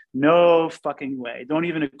minute. No fucking way. Don't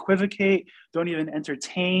even equivocate. Don't even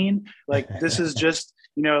entertain. Like, this is just,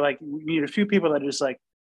 like, we need a few people that are just like,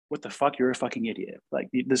 what the fuck? You're a fucking idiot. Like,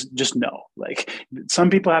 this, just no. Like, some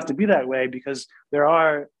people have to be that way, because there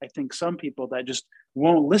are, I think, some people that just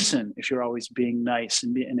won't listen if you're always being nice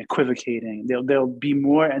and equivocating. They'll be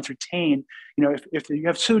more entertained. If you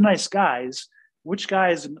have two nice guys, which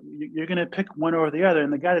guys you're going to pick one over the other?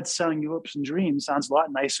 And the guy that's selling you hopes and dreams sounds a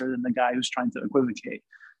lot nicer than the guy who's trying to equivocate.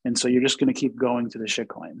 And so you're just going to keep going to the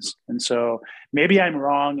shitcoins. And so maybe I'm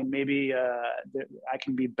wrong, and maybe I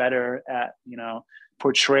can be better at,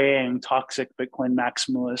 portraying toxic Bitcoin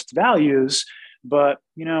maximalist values. But,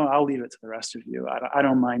 I'll leave it to the rest of you. I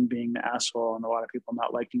don't mind being the asshole and a lot of people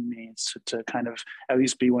not liking me, to kind of at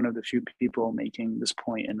least be one of the few people making this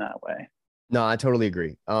point in that way. No, I totally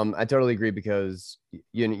agree. I totally agree, because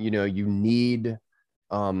you need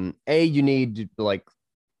you need like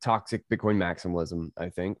toxic Bitcoin maximalism. I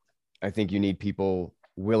think you need people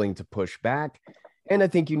willing to push back, and I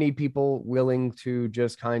think you need people willing to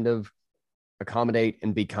just kind of accommodate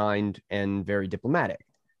and be kind and very diplomatic.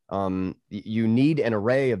 You need an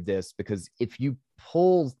array of this, because if you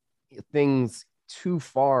pull things too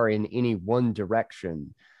far in any one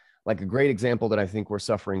direction, like a great example that I think we're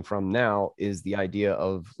suffering from now is the idea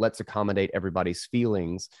of let's accommodate everybody's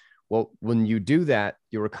feelings. Well, when you do that,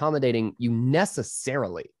 you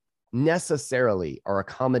necessarily are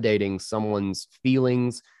accommodating someone's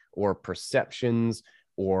feelings or perceptions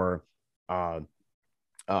or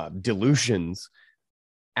delusions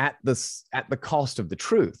at the cost of the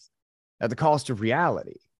truth, at the cost of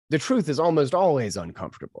reality. The truth is almost always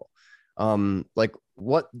uncomfortable. When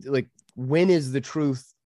is the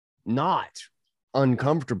truth not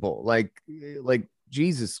uncomfortable? Like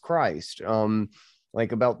Jesus Christ. About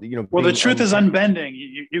well, the truth is unbending.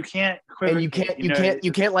 You can't and you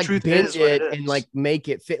can't like bend it and like make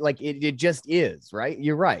it fit. Like it just is, right?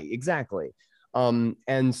 You're right, exactly.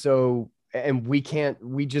 And we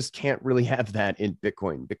just can't really have that in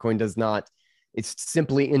Bitcoin. Bitcoin does not, it's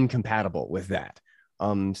simply incompatible with that.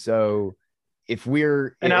 So if we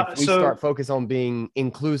start focus on being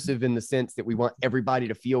inclusive in the sense that we want everybody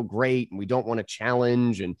to feel great and we don't want to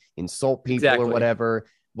challenge and insult people or whatever,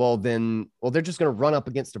 well, they're just going to run up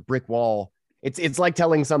against a brick wall. It's like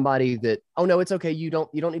telling somebody that, oh no, it's okay. You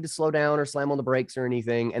don't need to slow down or slam on the brakes or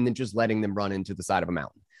anything, and then just letting them run into the side of a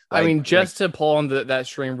mountain. To pull on that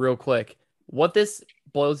string real quick, what this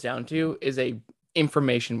boils down to is a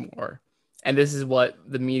information war. And this is what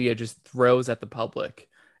the media just throws at the public.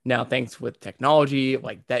 Now, thanks with technology,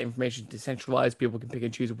 like that information is decentralized, people can pick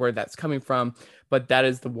and choose where that's coming from, but that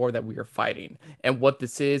is the war that we are fighting. And what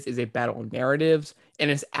this is a battle of narratives,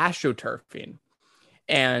 and it's astroturfing.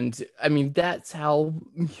 And I mean, that's how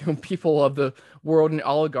people of the world and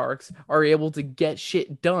oligarchs are able to get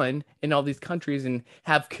shit done in all these countries and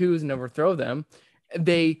have coups and overthrow them.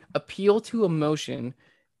 They appeal to emotion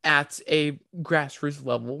at a grassroots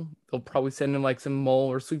level. They'll probably send in like some mole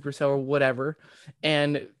or sleeper cell or whatever,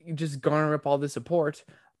 and just garner up all the support,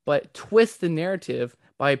 but twist the narrative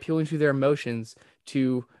by appealing to their emotions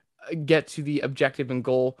to get to the objective and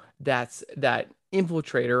goal that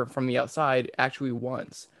infiltrator from the outside actually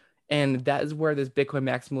wants. And that is where this Bitcoin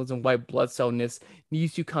maximalism, white blood cellness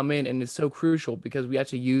needs to come in, and is so crucial, because we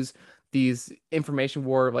actually use these information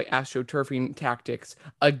war, like astroturfing tactics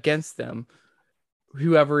against them,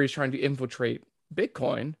 whoever is trying to infiltrate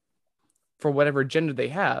Bitcoin for whatever agenda they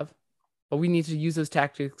have. But we need to use those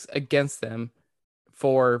tactics against them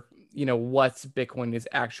for, what Bitcoin is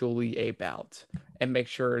actually about, and make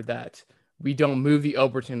sure that we don't move the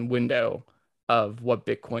Overton window of what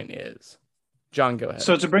Bitcoin is. John, go ahead.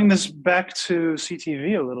 So to bring this back to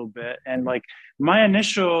CTV a little bit, and like my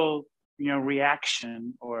initial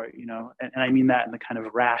reaction, or and I mean that in the kind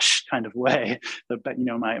of rash kind of way, but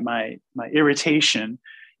my irritation,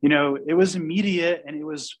 it was immediate, and it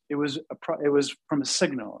was from a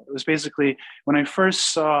signal. It was basically when I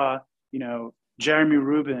first saw Jeremy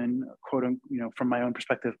Rubin, quote unquote, from my own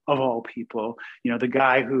perspective, of all people, the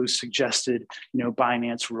guy who suggested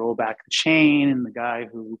Binance roll back the chain, and the guy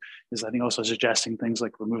who is, I think, also suggesting things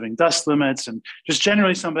like removing dust limits, and just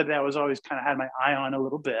generally somebody that was always kind of had my eye on a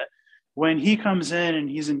little bit. when he comes in and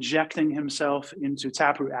he's injecting himself into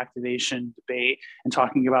Taproot activation debate and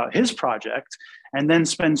talking about his project, and then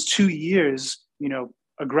spends 2 years,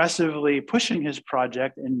 aggressively pushing his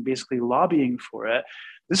project and basically lobbying for it,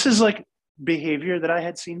 this is like behavior that I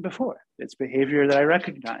had seen before. It's behavior that I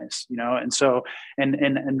recognize, and so and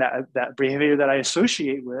that behavior that I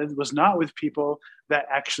associate with was not with people that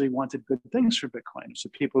actually wanted good things for Bitcoin. So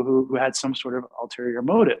people who had some sort of ulterior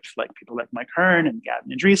motive, like people like Mike Hearn and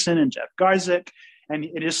Gavin Andreessen and Jeff Garzik, and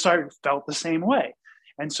it just felt the same way.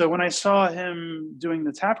 And so when I saw him doing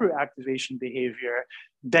the Taproot activation behavior,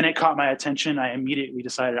 then it caught my attention. I immediately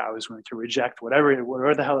decided I was going to reject whatever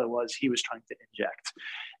the hell it was he was trying to inject.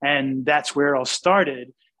 And that's where it all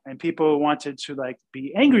started. And people wanted to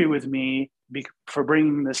be angry with me for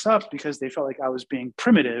bringing this up because they felt like I was being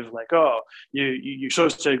primitive. Like, oh, you're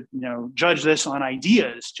supposed to, judge this on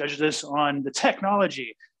ideas, judge this on the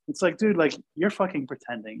technology. It's like, dude, you're fucking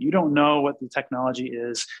pretending. You don't know what the technology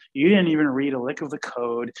is. You didn't even read a lick of the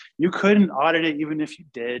code. You couldn't audit it even if you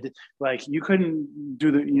did. You couldn't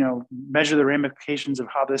do measure the ramifications of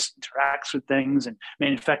how this interacts with things and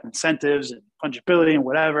manufacture incentives and fungibility and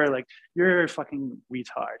whatever. You're a fucking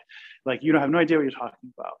retard. You don't have no idea what you're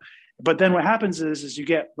talking about. But then what happens is you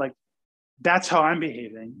get that's how I'm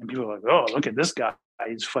behaving. And people are like, oh, look at this guy.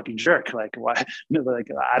 He's a fucking jerk. Why?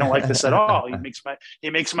 I don't like this at all. He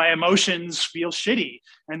makes my emotions feel shitty.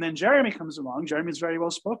 And then Jeremy comes along. Jeremy's very well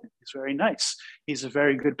spoken. He's very nice. He's a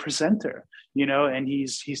very good presenter, and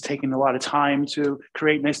he's taken a lot of time to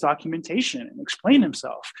create nice documentation and explain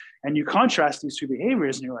himself. And you contrast these two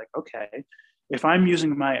behaviors, and you're like, okay, if I'm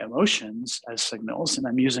using my emotions as signals and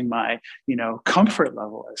I'm using my, comfort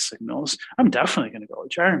level as signals, I'm definitely going to go with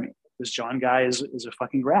Jeremy. This John guy is a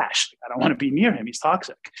fucking rash. I don't want to be near him. He's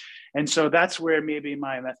toxic. And so that's where maybe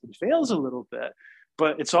my method fails a little bit,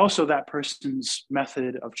 but it's also that person's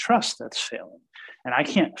method of trust that's failing. And I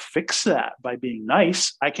can't fix that by being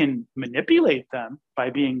nice. I can manipulate them by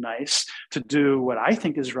being nice to do what I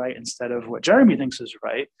think is right instead of what Jeremy thinks is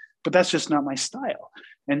right. But that's just not my style.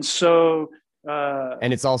 And so,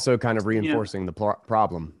 and it's also kind of reinforcing the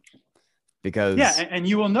problem. Because and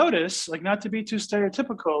you will notice, not to be too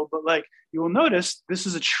stereotypical, but you will notice this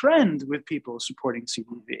is a trend with people supporting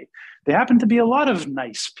CTV. They happen to be a lot of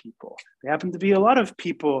nice people. They happen to be a lot of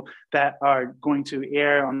people that are going to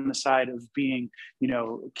err on the side of being,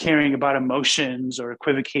 caring about emotions or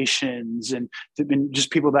equivocations, and just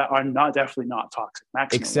people that are definitely not toxic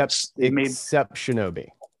maximalists. Except Shinobi.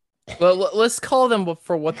 Well, let's call them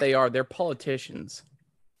for what they are. They're politicians.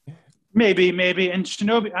 Maybe. And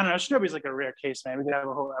Shinobi, I don't know. Shinobi's a rare case, man. We could have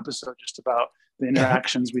a whole episode just about the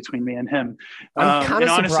interactions between me and him. I'm kind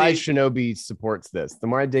of surprised Shinobi supports this. The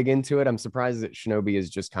more I dig into it, I'm surprised that Shinobi is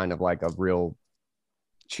just kind of a real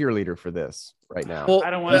cheerleader for this right now. Well, I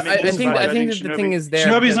don't want to. I think that the thing is there.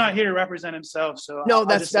 Shinobi's not here to represent himself, so no,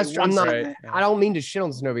 that's true. I'm not. Right. I don't mean to shit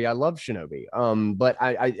on Shinobi. I love Shinobi. But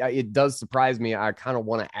I it does surprise me. I kind of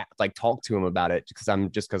want to talk to him about it because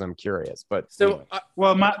I'm curious. But so, anyway.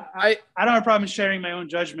 I don't have a problem sharing my own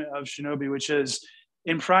judgment of Shinobi, which is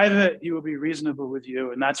in private he will be reasonable with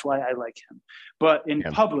you, and that's why I like him. But in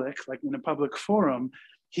public, in a public forum,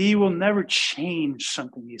 he will never change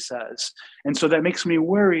something he says. And so that makes me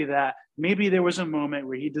worry that maybe there was a moment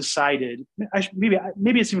where he decided, maybe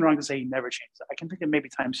it's even wrong to say he never changed. I can think of maybe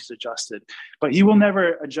times he's adjusted, but he will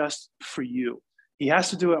never adjust for you. He has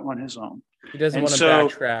to do it on his own. He doesn't want to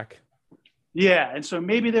backtrack. Yeah. And so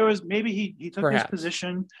maybe he took his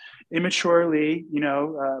position immaturely,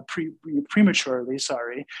 prematurely,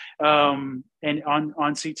 and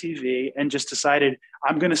on CTV, and just decided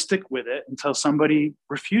I'm going to stick with it until somebody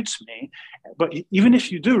refutes me. But even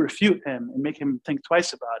if you do refute him and make him think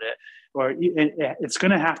twice about it, or it's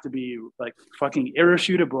going to have to be fucking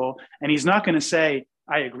irrefutable. And he's not going to say,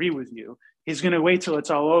 I agree with you. He's going to wait till it's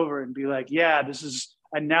all over and be like, yeah, this is,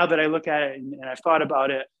 and now that I look at it and I've thought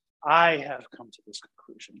about it, I have come to this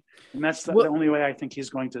conclusion. And that's the only way I think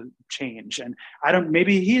he's going to change. And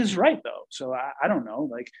maybe he is right though. So I don't know,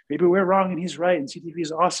 maybe we're wrong and he's right, and CTV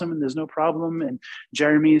is awesome and there's no problem. And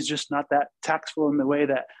Jeremy is just not that tactful in the way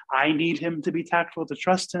that I need him to be tactful to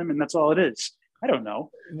trust him. And that's all it is. I don't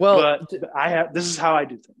know. Well, but this is how I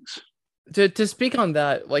do things. To speak on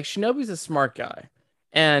that, Shinobi's a smart guy,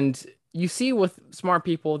 and you see with smart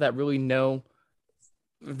people that really know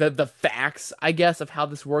the facts, I guess, of how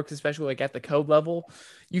this works, especially at the code level,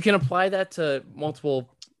 you can apply that to multiple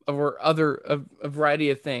or a variety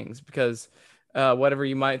of things, because whatever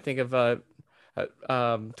you might think of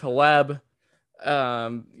Taleb,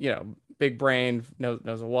 big brain,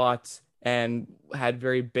 knows a lot, and had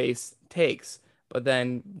very base takes. But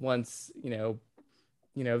then once,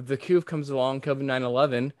 the coup comes along, COVID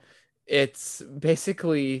 9/11, it's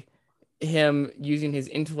basically him using his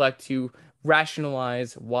intellect to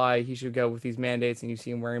rationalize why he should go with these mandates. And you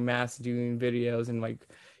see him wearing masks, doing videos and like,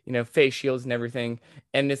 face shields and everything.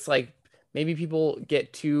 And it's like, maybe people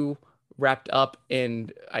get too wrapped up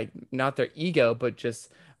in not their ego, but just,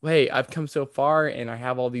 hey, I've come so far and I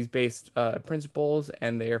have all these base principles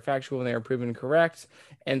and they are factual and they are proven correct.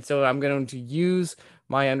 And so I'm going to use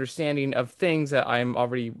my understanding of things that I'm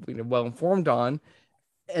already well informed on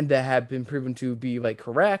and that have been proven to be like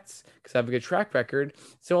correct because I have a good track record.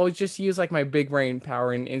 So I'll just use like my big brain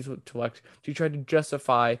power and intellect to try to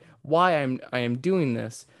justify why I am doing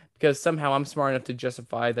this, because somehow I'm smart enough to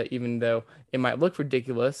justify that, even though it might look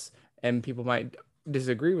ridiculous and people might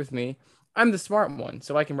disagree with me, I'm the smart one,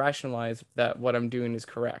 so I can rationalize that what I'm doing is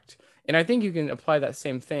correct. And I think you can apply that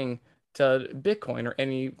same thing to Bitcoin or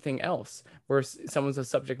anything else where someone's a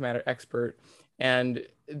subject matter expert and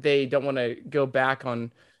they don't want to go back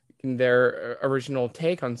on their original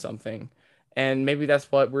take on something. And maybe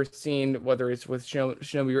that's what we're seeing, whether it's with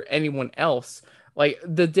Shinobi or anyone else. Like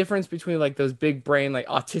the difference between like those big brain, like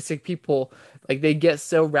autistic people, like they get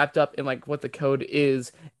so wrapped up in like what the code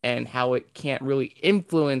is and how it can't really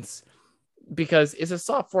influence, because it's a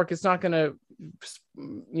soft fork. It's not going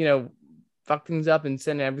to, fuck things up and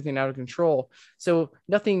send everything out of control. So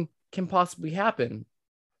nothing can possibly happen.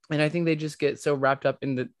 And I think they just get so wrapped up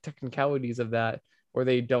in the technicalities of that, where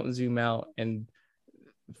they don't zoom out and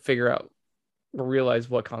figure out or realize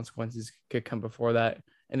what consequences could come before that.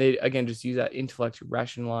 And they, again, just use that intellect to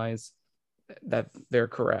rationalize that they're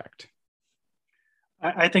correct.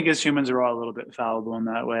 I think as humans, we're all a little bit fallible in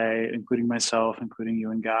that way, including myself, including you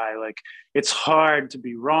and Guy. Like, it's hard to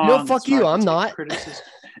be wrong. No, fuck you. I'm not.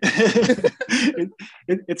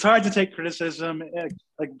 It's hard to take criticism.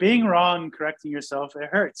 Like being wrong, correcting yourself, it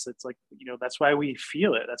hurts. It's like, that's why we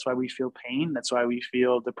feel it. That's why we feel pain. That's why we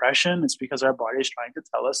feel depression. It's because our body is trying to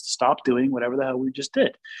tell us to stop doing whatever the hell we just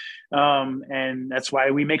did. And that's why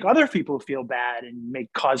we make other people feel bad and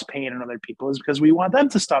cause pain in other people, is because we want them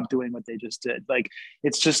to stop doing what they just did. Like,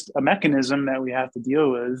 it's just a mechanism that we have to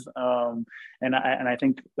deal with. And I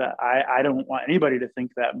think that I don't want anybody to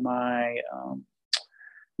think that my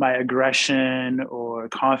aggression or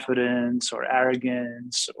confidence or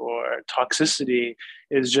arrogance or toxicity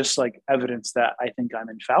is just like evidence that I think I'm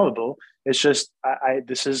infallible. It's just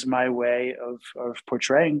this is my way of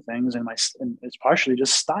portraying things, and it's partially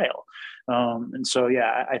just style. And so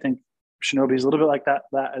I think Shinobi is a little bit like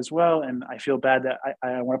that as well. And I feel bad that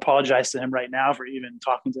I want to apologize to him right now for even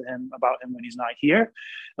talking to him about him when he's not here.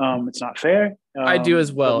 It's not fair. I do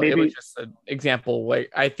as well. Maybe it was just an example.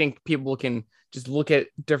 Like, I think people can just look at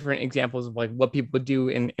different examples of like what people do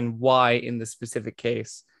and why in the specific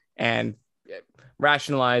case, and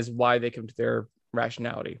rationalize why they come to their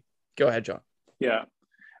rationality. Go ahead, John. Yeah.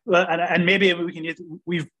 Well, and maybe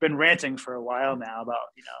we've been ranting for a while now about,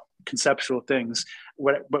 conceptual things.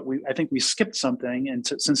 I think we skipped something. And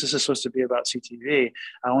since this is supposed to be about CTV,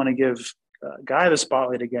 I want to give Guy the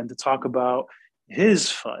spotlight again to talk about his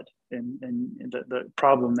FUD and the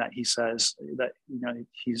problem that he says that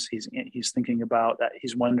he's thinking about, that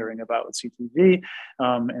he's wondering about with CTV.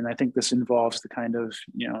 And I think this involves the kind of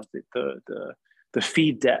the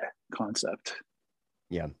feed debt concept.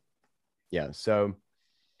 Yeah. So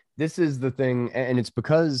this is the thing, and it's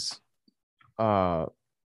because I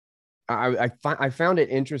found it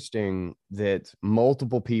interesting that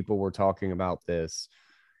multiple people were talking about this,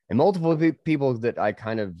 and multiple people that I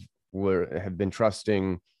kind of have been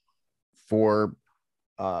trusting for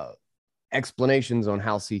explanations on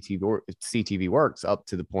how CTV works, up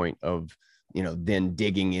to the point of then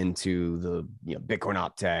digging into the Bitcoin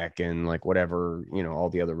OpTech and like whatever all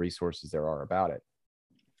the other resources there are about it.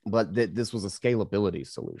 But that this was a scalability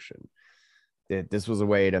solution. That this was a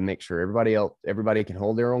way to make sure everybody can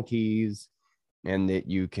hold their own keys, and that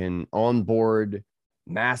you can onboard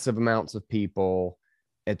massive amounts of people,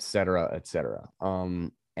 et cetera.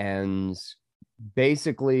 And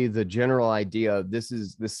basically the general idea of this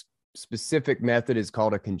specific method is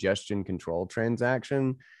called a congestion control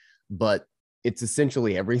transaction, but it's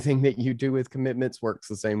essentially everything that you do with commitments works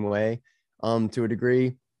the same way, to a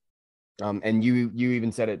degree. And you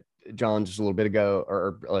even said it, John, just a little bit ago,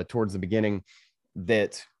 or towards the beginning,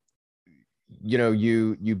 that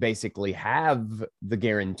you basically have the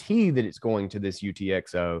guarantee that it's going to this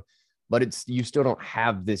UTXO, but you still don't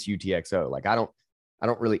have this UTXO. Like, I don't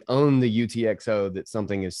really own the UTXO that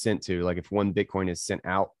something is sent to. Like, if one Bitcoin is sent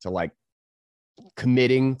out to like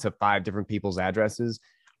committing to 5 different people's addresses,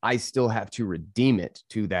 I still have to redeem it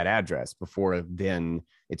to that address before then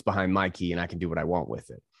it's behind my key and I can do what I want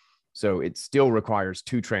with it. So it still requires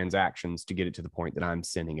 2 transactions to get it to the point that I'm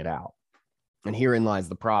sending it out. And herein lies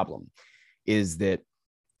the problem, is that,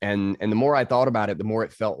 and the more I thought about it, the more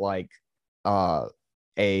it felt like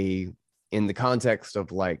in the context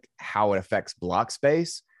of like how it affects block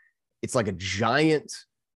space, it's like a giant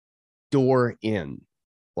door in.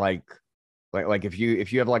 Like if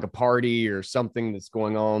you have like a party or something that's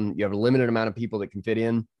going on, you have a limited amount of people that can fit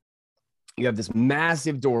in. You have this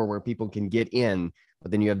massive door where people can get in,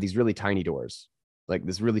 but then you have these really tiny doors, like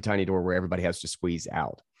this really tiny door where everybody has to squeeze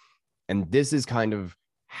out. And this is kind of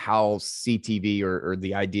how CTV or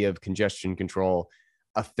the idea of congestion control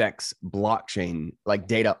affects blockchain, like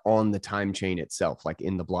data on the time chain itself, like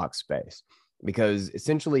in the block space. Because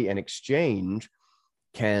essentially an exchange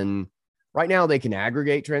can, right now they can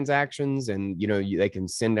aggregate transactions, and they can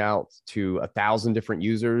send out to 1,000 different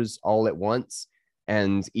users all at once,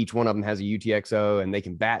 and each one of them has a UTXO, and they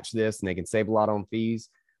can batch this and they can save a lot on fees.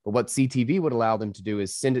 But what CTV would allow them to do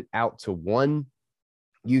is send it out to one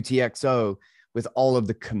UTXO with all of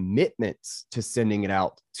the commitments to sending it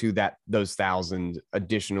out to those 1,000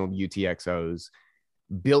 additional UTXOs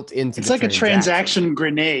built into. It's like a transaction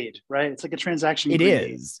grenade, right? It's like a transaction. It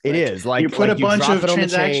is like you put a bunch of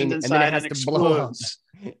transactions inside and it has to blow up. explodes.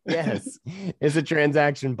 Yes, it's a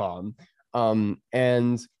transaction bomb.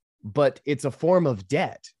 But it's a form of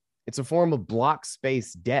debt. It's a form of block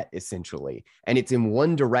space debt, essentially, and it's in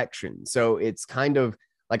one direction. So it's kind of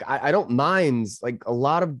like, I don't mind, like, a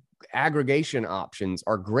lot of aggregation options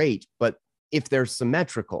are great, but if they're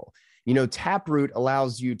symmetrical, Taproot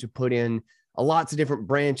allows you to put in lots of different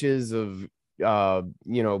branches of,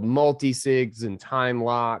 multi-sigs and time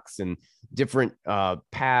locks and different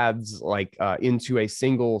paths, like into a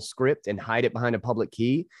single script and hide it behind a public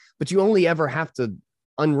key. But you only ever have to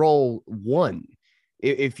unroll one.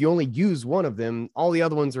 If you only use one of them, all the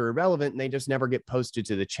other ones are irrelevant and they just never get posted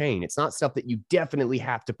to the chain. It's not stuff that you definitely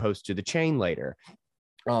have to post to the chain later.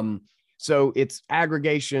 So it's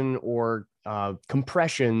aggregation or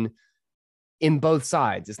compression in both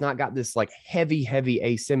sides. It's not got this like heavy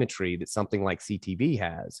asymmetry that something like CTV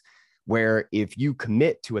has, where if you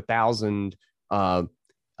commit to 1,000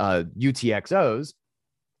 UTXOs,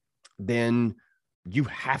 then you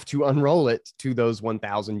have to unroll it to those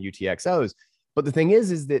 1,000 UTXOs. But the thing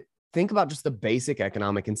is that think about just the basic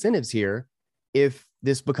economic incentives here. If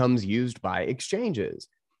this becomes used by exchanges,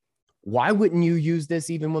 why wouldn't you use this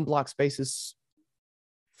even when block space is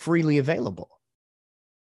freely available?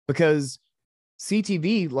 Because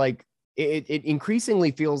CTV, like, it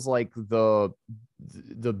increasingly feels like the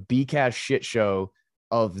Bcash shit show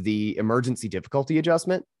of the emergency difficulty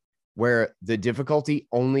adjustment, where the difficulty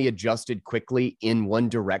only adjusted quickly in one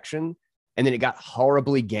direction, and then it got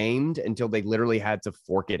horribly gamed until they literally had to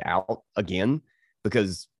fork it out again,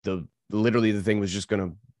 because the thing was just going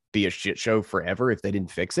to be a shit show forever if they didn't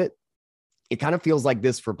fix it. It kind of feels like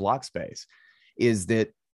this for block space, is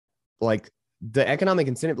that like the economic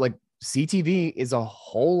incentive, like CTV is a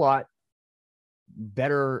whole lot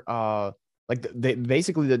better.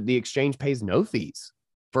 Basically the exchange pays no fees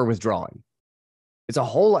for withdrawing. It's a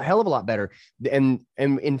hell of a lot better. And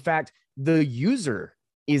in fact, the user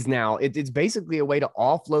is now, it's basically a way to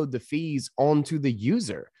offload the fees onto the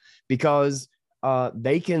user, because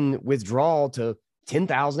they can withdraw to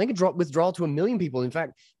 10,000. They could withdraw to 1 million people. In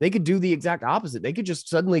fact, they could do the exact opposite. They could just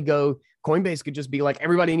suddenly go, Coinbase could just be like,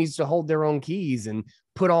 everybody needs to hold their own keys and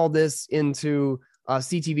put all this into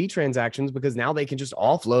CTV transactions, because now they can just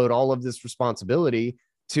offload all of this responsibility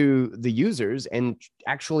to the users and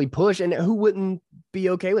actually push. And who wouldn't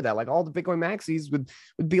be okay with that? Like, all the Bitcoin maxis would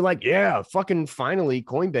be like, yeah, fucking finally,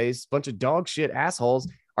 Coinbase, bunch of dog shit assholes,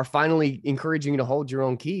 are finally encouraging you to hold your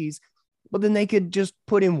own keys. But then they could just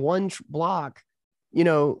put in one block,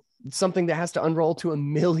 something that has to unroll to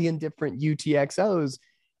 1 million different UTXOs,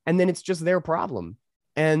 and then it's just their problem.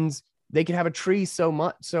 And they can have a tree so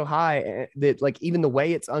high that, like, even the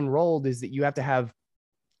way it's unrolled is that you have to have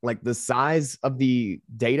like the size of the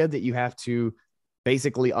data that you have to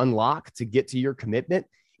basically unlock to get to your commitment.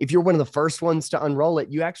 If you're one of the first ones to unroll it,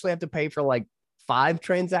 you actually have to pay for like 5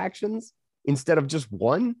 transactions instead of just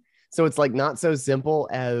one. So it's like not so simple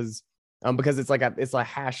as because it's a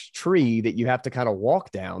hash tree that you have to kind of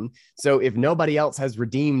walk down. So if nobody else has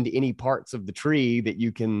redeemed any parts of the tree that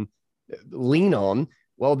you can lean on,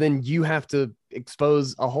 well, then you have to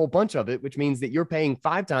expose a whole bunch of it, which means that you're paying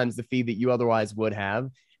 5 times the fee that you otherwise would have.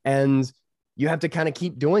 And you have to kind of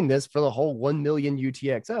keep doing this for the whole 1 million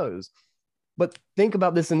UTXOs. But think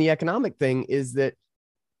about this in the economic thing is that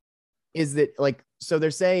like, so they're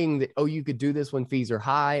saying that, oh, you could do this when fees are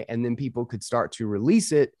high, and then people could start to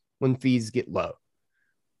release it when fees get low.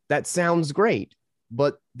 That sounds great.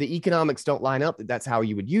 but the economics don't line up that that's how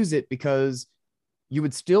you would use it, because you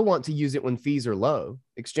would still want to use it when fees are low.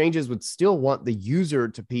 Exchanges would still want the user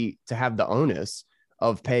to have the onus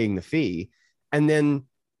of paying the fee. And then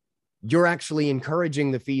you're actually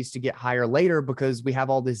encouraging the fees to get higher later because we have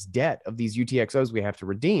all this debt of these UTXOs we have to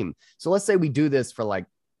redeem. So let's say we do this for like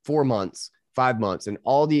 4 months, 5 months, and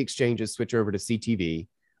all the exchanges switch over to CTV,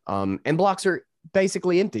 and blocks are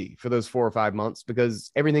basically empty for those 4 or 5 months because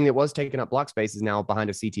everything that was taking up block space is now behind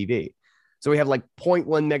a CTV. So we have like 0.1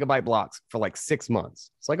 megabyte blocks for like 6 months.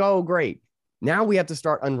 It's like, oh, great. Now we have to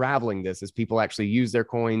start unraveling this as people actually use their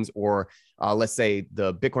coins, or let's say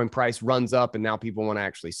the Bitcoin price runs up and now people want to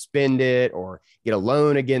actually spend it or get a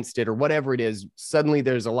loan against it or whatever it is. Suddenly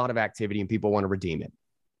there's a lot of activity and people want to redeem it.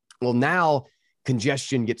 Well, now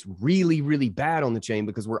congestion gets really, really bad on the chain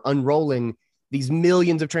because we're unrolling these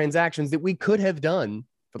millions of transactions that we could have done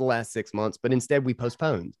for the last 6 months, but instead we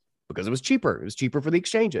postponed because it was cheaper. It was cheaper for the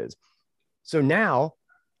exchanges. So now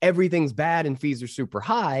everything's bad and fees are super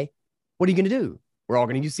high. What are you going to do? We're all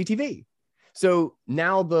going to use CTV. So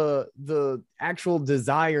now the actual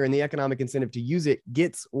desire and the economic incentive to use it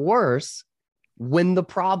gets worse when the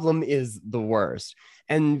problem is the worst.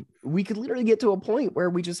 And we could literally get to a point where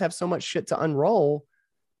we just have so much shit to unroll,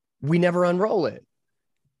 we never unroll it.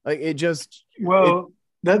 Like it just... Well,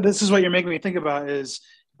 this is what you're making me think about is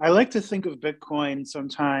I like to think of Bitcoin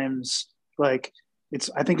sometimes like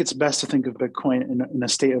I think it's best to think of Bitcoin in a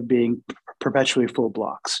state of being perpetually full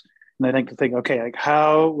blocks. And I think, okay, like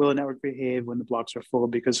how will a network behave when the blocks are full?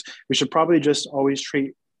 Because we should probably just always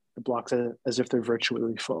treat the blocks as if they're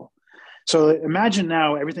virtually full. So imagine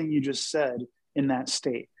now everything you just said in that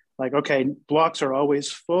state. Like, okay, blocks are always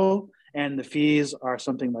full and the fees are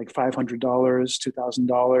something like $500,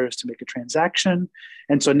 $2,000 to make a transaction.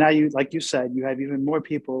 And so now you, like you said, you have even more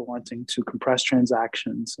people wanting to compress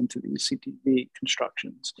transactions into these CTV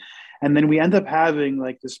constructions. And then we end up having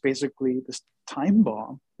like this time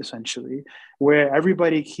bomb, essentially, where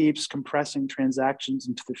everybody keeps compressing transactions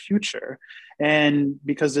into the future, and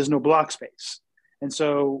because there's no block space. And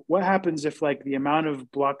so what happens if like the amount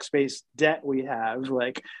of block space debt we have,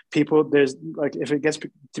 like people, there's like, if it gets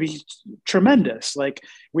to be tremendous, like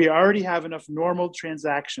we already have enough normal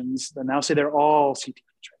transactions that now say they're all CTV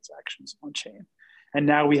transactions on chain. And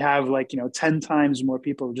now we have like, 10 times more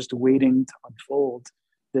people just waiting to unfold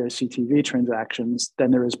their CTV transactions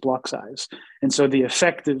than there is block size. And so the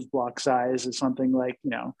effective block size is something like,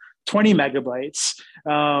 20 megabytes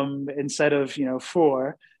instead of,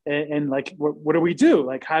 4. And like, what do we do?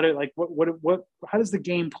 Like, how does the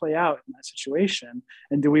game play out in that situation?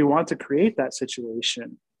 And do we want to create that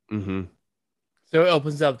situation? Mm-hmm. So it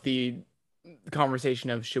opens up the conversation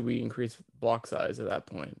of should we increase block size at that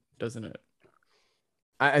point, doesn't it?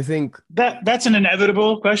 I think that's an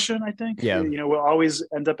inevitable question. I think, yeah, we'll always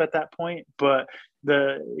end up at that point. But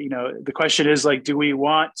the question is like, do we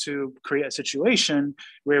want to create a situation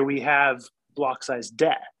where we have block size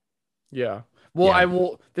debt? Yeah.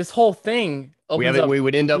 Well, this whole thing we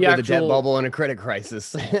would end up with a debt bubble and a credit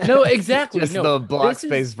crisis. No, exactly. Just the block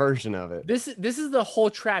space version of it. This is the whole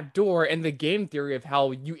trap door and the game theory of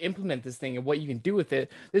how you implement this thing and what you can do with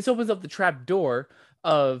it. This opens up the trap door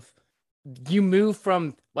of you move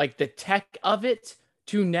from like the tech of it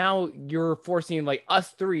to now you're forcing like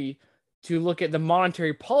us three to look at the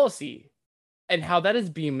monetary policy and how that is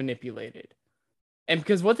being manipulated. And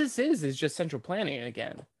because what this is just central planning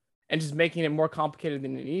again. And just making it more complicated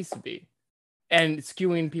than it needs to be. And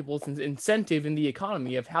skewing people's incentive in the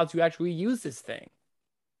economy of how to actually use this thing.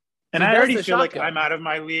 And I already feel like I'm out of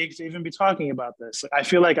my league to even be talking about this. I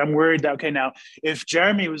feel like I'm worried that, okay, now, if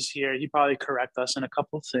Jeremy was here, he'd probably correct us in a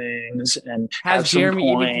couple things and has Jeremy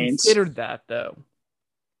even considered that, though?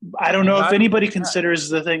 I don't know if anybody considers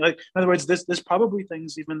the thing. Like, in other words, there's probably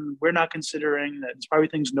things even we're not considering, that there's probably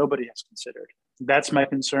things nobody has considered. That's my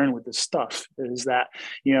concern with this stuff, is that,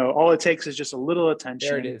 all it takes is just a little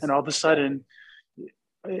attention, and all of a sudden,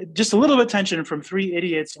 just a little attention from 3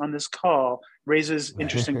 idiots on this call raises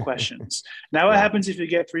interesting questions. Now, what happens if you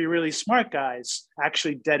get 3 really smart guys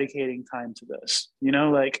actually dedicating time to this?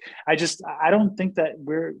 I don't think that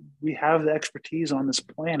we have the expertise on this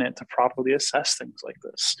planet to properly assess things like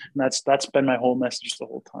this. And that's been my whole message the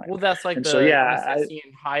whole time. Well, that's like necessity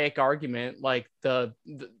and Hayek argument, like the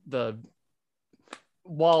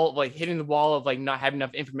wall, like hitting the wall of like not having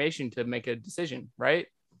enough information to make a decision, right?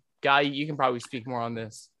 Guy, you can probably speak more on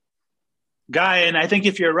this. Guy, and I think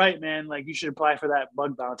if you're right, man, like you should apply for that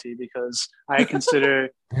bug bounty, because I consider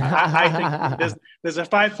I think there's a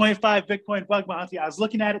 5.5 Bitcoin bug bounty. I was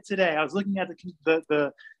looking at it today. I was looking at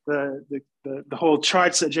the the whole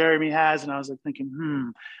charts that Jeremy has, and I was like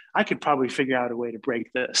thinking, I could probably figure out a way to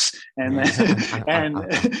break this. And then, and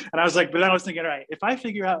I was like, but then I was thinking, all right, if I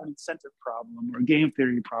figure out an incentive problem or a game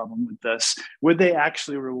theory problem with this, would they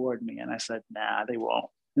actually reward me? And I said, nah, they won't.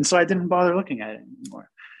 And so I didn't bother looking at it anymore.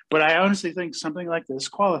 But I honestly think something like this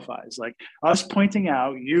qualifies, like us pointing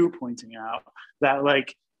out, you pointing out that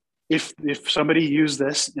like, if somebody used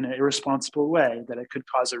this in an irresponsible way, that it could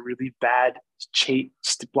cause a really bad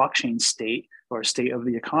blockchain state or state of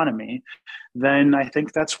the economy, then I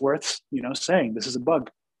think that's worth, saying this is a bug.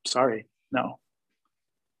 Sorry, no.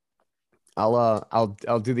 I'll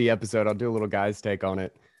do the episode. I'll do a little guy's take on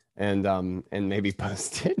it, and maybe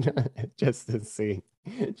post it just to see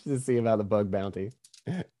about the bug bounty.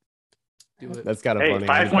 That's kind of funny.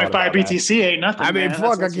 5.5 BTC ain't nothing. I mean, man.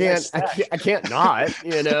 fuck, I can't not,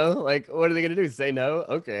 like, what are they going to do? Say no?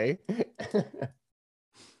 Okay.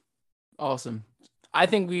 Awesome. I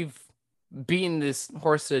think we've beaten this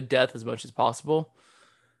horse to death as much as possible.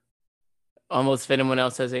 Almost if anyone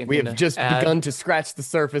else has anything we have just add. Begun to scratch the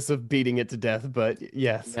surface of beating it to death, but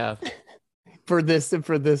yes. Yeah.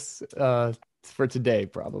 For today,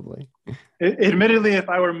 probably. Admittedly, if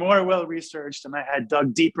I were more well-researched and I had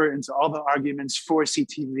dug deeper into all the arguments for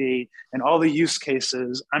CTV and all the use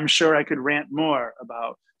cases, I'm sure I could rant more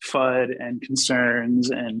about FUD and concerns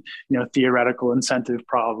and theoretical incentive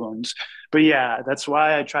problems. But yeah, that's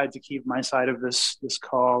why I tried to keep my side of this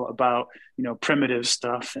call about primitive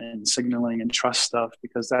stuff and signaling and trust stuff,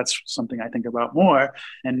 because that's something I think about more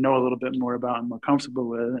and know a little bit more about and more comfortable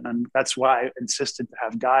with. And that's why I insisted to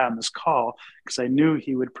have Guy on this call, because I knew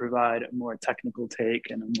he would provide a more technical take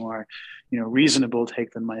and a more reasonable take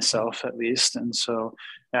than myself, at least. And so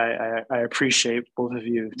I appreciate both of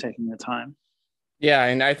you taking the time. Yeah,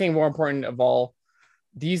 and I think more important of all,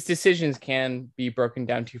 these decisions can be broken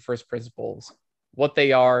down to first principles, what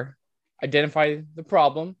they are, identify the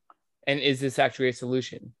problem, and is this actually a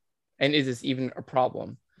solution? And is this even a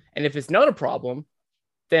problem? And if it's not a problem,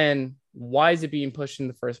 then why is it being pushed in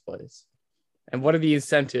the first place? And what are the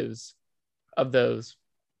incentives of those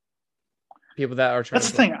people that are trying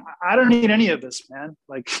That's the thing. I don't need any of this, man.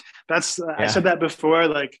 Like, I said that before.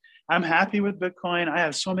 Like, I'm happy with Bitcoin. I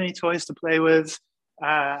have so many toys to play with.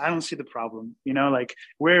 I don't see the problem, like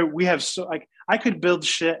we have I could build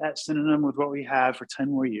shit at Synonym with what we have for 10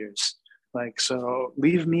 more years. Like, so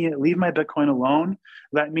leave my Bitcoin alone.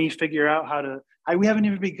 Let me figure out how to, we haven't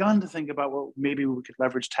even begun to think about what maybe we could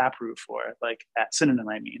leverage Taproot for, like at Synonym,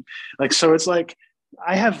 I mean. Like, so it's like,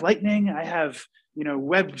 I have Lightning, I have,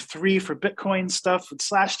 Web3 for Bitcoin stuff with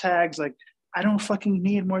slash tags. Like, I don't fucking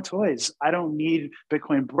need more toys. I don't need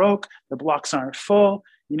Bitcoin broke. The blocks aren't full.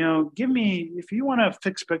 Give me, if you want to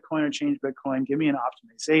fix Bitcoin or change Bitcoin, give me an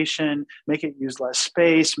optimization, make it use less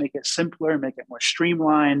space, make it simpler, make it more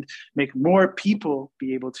streamlined, make more people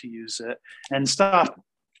be able to use it, and stop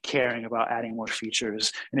caring about adding more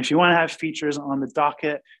features. And if you want to have features on the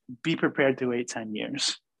docket, be prepared to wait 10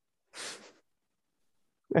 years.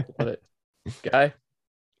 Guy?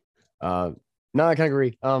 No, I can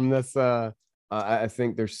agree. I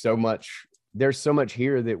think there's so much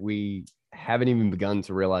here that we haven't even begun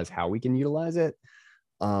to realize how we can utilize it.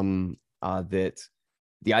 That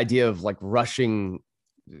the idea of like rushing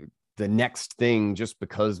the next thing just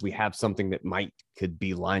because we have something that could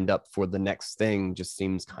be lined up for the next thing just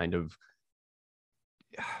seems kind of,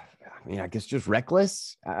 I guess just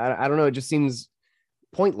reckless. I don't know. It just seems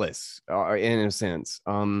pointless in a sense,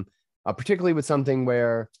 particularly with something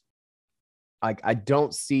where I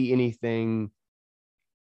don't see anything,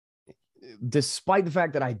 despite the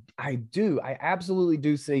fact that I absolutely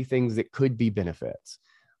do see things that could be benefits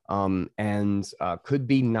and could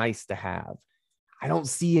be nice to have. I don't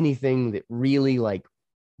see anything that really, like,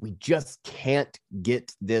 we just can't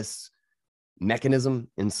get this mechanism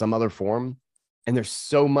in some other form. And there's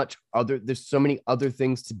so many other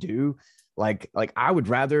things to do. Like I would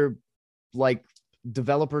rather, like,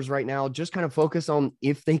 developers right now just kind of focus on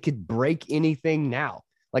if they could break anything now,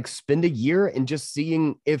 like spend a year and just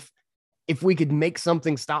seeing if we could make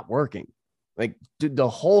something stop working. Like, the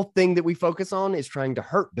whole thing that we focus on is trying to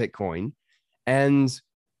hurt Bitcoin, and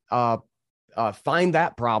find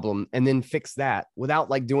that problem and then fix that without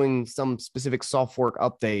like doing some specific soft fork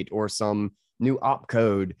update or some new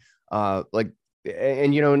opcode. Not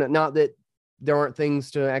that there aren't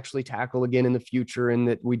things to actually tackle again in the future, and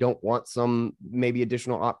that we don't want some maybe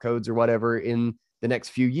additional opcodes or whatever in the next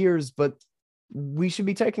few years, but we should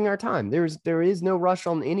be taking our time. There is no rush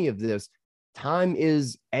on any of this. Time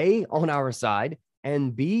is A, on our side,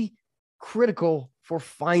 and B, critical for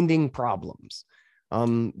finding problems.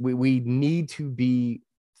 We need to be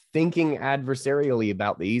thinking adversarially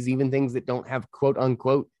about these, even things that don't have quote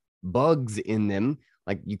unquote bugs in them.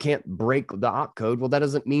 Like you can't break the opcode. Well, that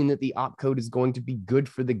doesn't mean that the opcode is going to be good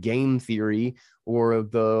for the game theory or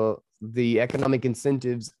the economic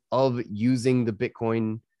incentives of using the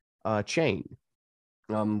Bitcoin chain.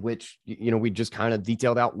 Which, we just kind of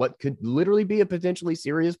detailed out what could literally be a potentially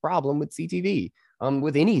serious problem with CTV,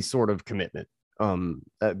 with any sort of commitment,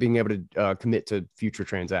 being able to commit to future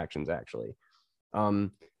transactions, actually.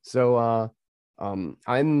 I'm,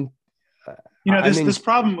 this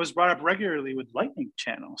problem was brought up regularly with Lightning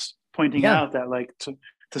channels, pointing out that like to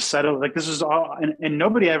settle, like this is all, and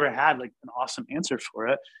nobody ever had like an awesome answer for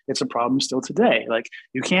it. It's a problem still today. Like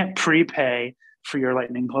you can't prepay for your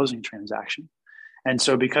Lightning closing transaction. And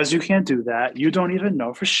so because you can't do that, you don't even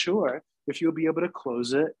know for sure if you'll be able to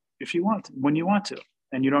close it when you want to.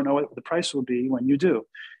 And you don't know what the price will be when you do.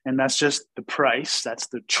 And that's just the price. That's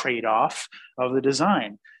the trade-off of the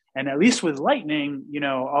design. And at least with Lightning,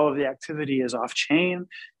 all of the activity is off chain.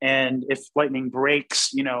 And if Lightning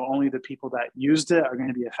breaks, only the people that used it are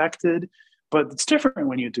going to be affected. But it's different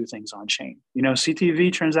when you do things on chain.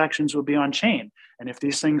 CTV transactions will be on chain. And if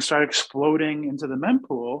these things start exploding into the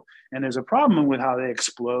mempool and there's a problem with how they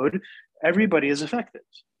explode, everybody is affected.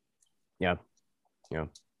 Yeah.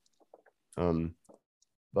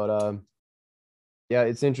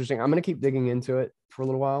 It's interesting. I'm going to keep digging into it for a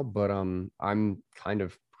little while, but I'm kind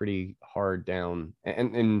of pretty hard down.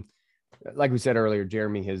 And like we said earlier,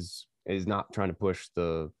 Jeremy is not trying to push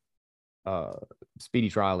the speedy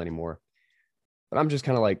trial anymore. But I'm just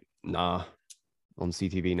kind of like, nah, on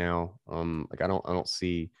CTV now. I don't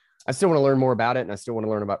see. I still want to learn more about it, and I still want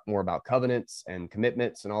to learn more about covenants and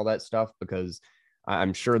commitments and all that stuff, because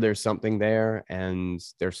I'm sure there's something there, and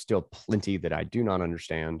there's still plenty that I do not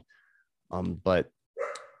understand. But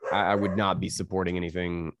I would not be supporting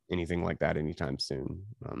anything like that anytime soon.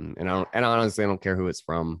 And honestly, I don't care who it's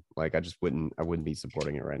from. Like, I wouldn't be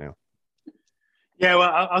supporting it right now. Yeah,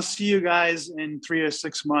 well, I'll see you guys in 3 or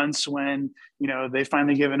 6 months when, they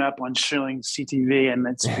finally given up on shilling CTV and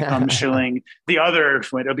it's become shilling the other.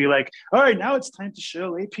 It'll be like, all right, now it's time to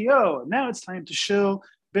shill APO. Now it's time to shill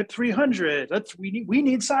BIP 300. We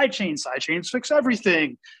need sidechains. Sidechains fix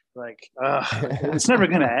everything. It's never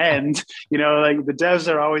going to end. Like the devs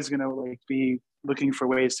are always going to be looking for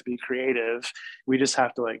ways to be creative. We just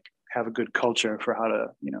have to have a good culture for how to,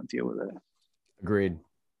 deal with it.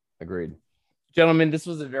 Agreed. Gentlemen, this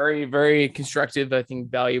was a very, very constructive, I think,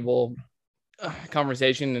 valuable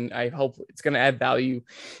conversation, and I hope it's going to add value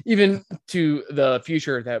even to the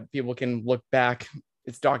future, that people can look back,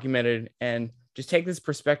 it's documented, and just take this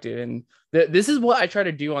perspective. And this is what I try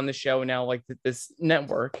to do on the show now, like this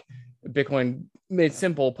network, Bitcoin Made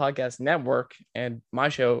Simple podcast network, and my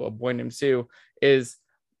show, A Boy Named Sue, is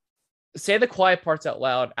say the quiet parts out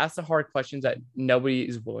loud, ask the hard questions that nobody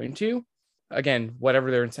is willing to, again,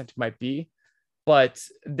 whatever their incentive might be. But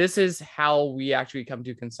this is how we actually come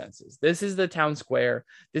to consensus. This is the town square.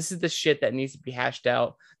 This is the shit that needs to be hashed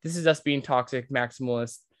out. This is us being toxic,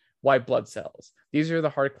 maximalist, white blood cells. These are the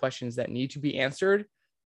hard questions that need to be answered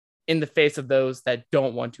in the face of those that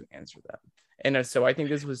don't want to answer them. And so I think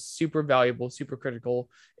this was super valuable, super critical,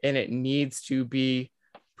 and it needs to be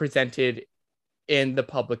presented in the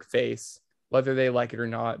public face, whether they like it or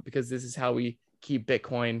not, because this is how we keep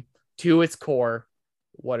Bitcoin to its core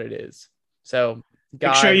what it is. So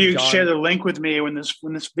make sure you share the link with me when this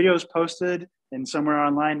video is posted and somewhere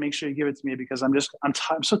online. Make sure you give it to me, because I'm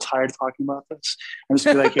so tired of talking about this. I'm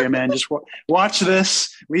just like, here, man, just watch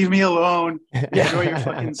this. Leave me alone. Enjoy your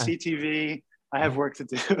fucking CTV. I have work to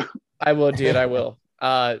do. I will, dude. I will.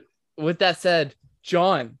 With that said,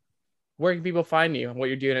 John, where can people find you and what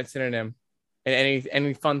you're doing at Synonym, and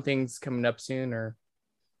any fun things coming up soon? Or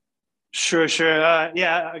Sure.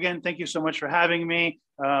 Yeah. Again, thank you so much for having me.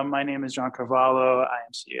 My name is John Carvalho. I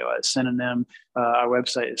am CEO at Synonym. Our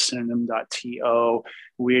website is synonym.to.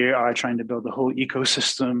 We are trying to build the whole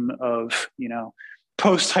ecosystem of,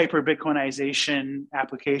 post-hyper Bitcoinization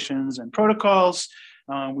applications and protocols.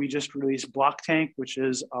 We just released Blocktank, which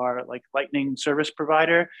is our Lightning service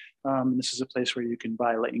provider. This is a place where you can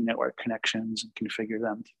buy Lightning Network connections and configure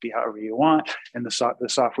them to be however you want. And the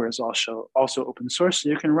software is also open source, so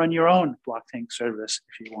you can run your own Blocktank service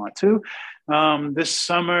if you want to. This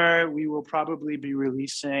summer, we will probably be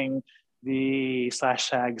releasing the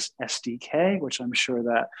 /tags SDK, which I'm sure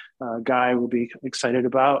that Guy will be excited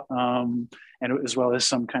about, and as well as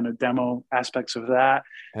some kind of demo aspects of that.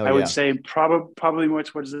 I would say probably more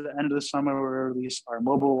towards the end of the summer, we'll release our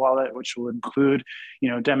mobile wallet, which will include,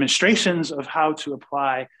 demonstrations of how to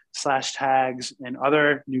apply /tags, and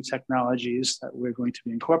other new technologies that we're going to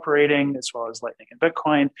be incorporating, as well as Lightning and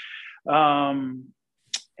Bitcoin.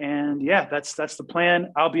 And yeah, that's the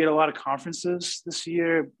plan. I'll be at a lot of conferences this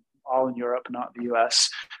year, all in Europe, not the US.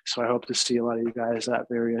 So I hope to see a lot of you guys at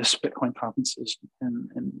various Bitcoin conferences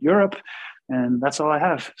in Europe. And that's all I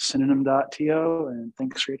have. Synonym.to, and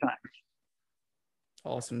thanks for your time.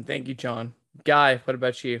 Awesome. Thank you, John. Guy, what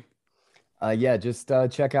about you? Yeah, just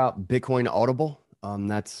check out Bitcoin Audible.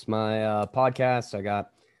 That's my podcast. I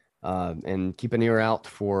got and keep an ear out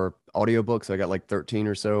for audiobooks. I got like 13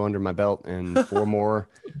 or so under my belt and 4 more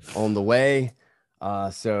on the way.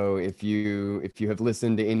 So if you have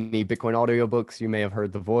listened to any Bitcoin audiobooks, you may have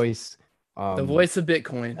heard the voice. The voice of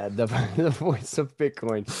Bitcoin. The voice of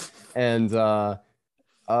Bitcoin. And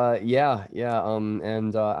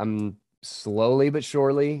I'm slowly but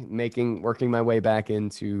surely working my way back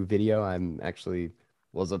into video. I'm actually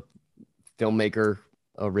was a filmmaker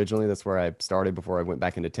originally. That's where I started before I went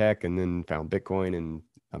back into tech, and then found Bitcoin, and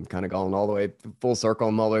I'm kind of gone all the way full circle.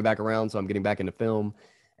 I'm all the way back around. So I'm getting back into film,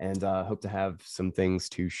 and hope to have some things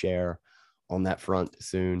to share on that front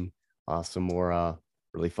soon. Some more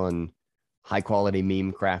really fun, high quality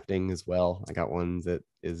meme crafting as well. I got one that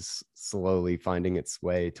is slowly finding its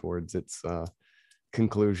way towards its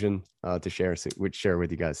conclusion to share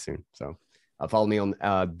with you guys soon. So follow me on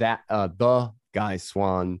the guy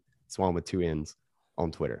Swann with 2 N's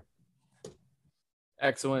on Twitter.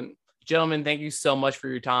 Excellent. Gentlemen, thank you so much for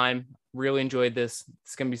your time. Really enjoyed this.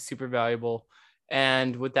 It's going to be super valuable.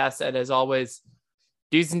 And with that said, as always,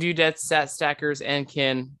 dudes and dudettes, sat stackers, and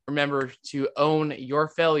kin, remember to own your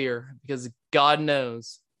failure, because God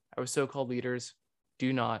knows our so-called leaders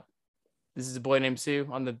do not. This is a boy named Sue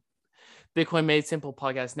on the Bitcoin Made Simple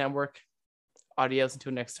Podcast Network. Adios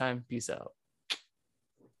until next time. Peace out.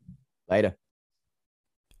 Later.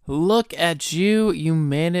 Look at you. You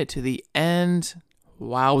made it to the end.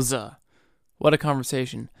 Wowza. What a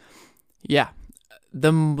conversation. Yeah.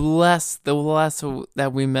 The less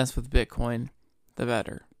that we mess with Bitcoin, the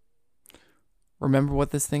better. Remember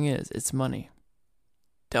what this thing is. It's money.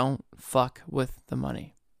 Don't fuck with the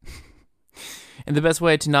money. And the best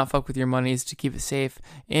way to not fuck with your money is to keep it safe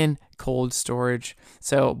in cold storage.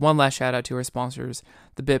 So one last shout out to our sponsors,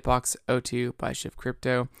 the Bitbox O2 by Shift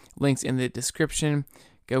Crypto. Links in the description.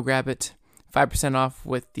 Go grab it. 5% off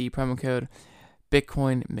with the promo code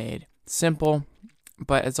Bitcoin Made Simple.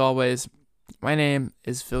 But as always, my name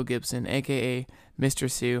is Phil Gibson, aka Mr.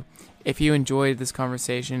 Sue. If you enjoyed this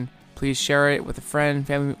conversation, please share it with a friend,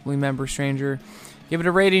 family member, stranger. Give it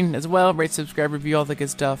a rating as well. Rate, subscribe, review, all the good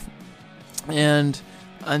stuff. And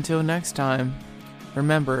until next time,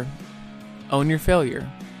 remember, own your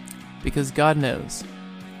failure, because God knows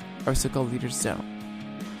our so-called leaders don't.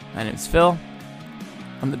 My name is Phil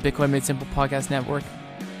on the Bitcoin Made Simple Podcast Network.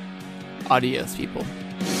 Adios, people.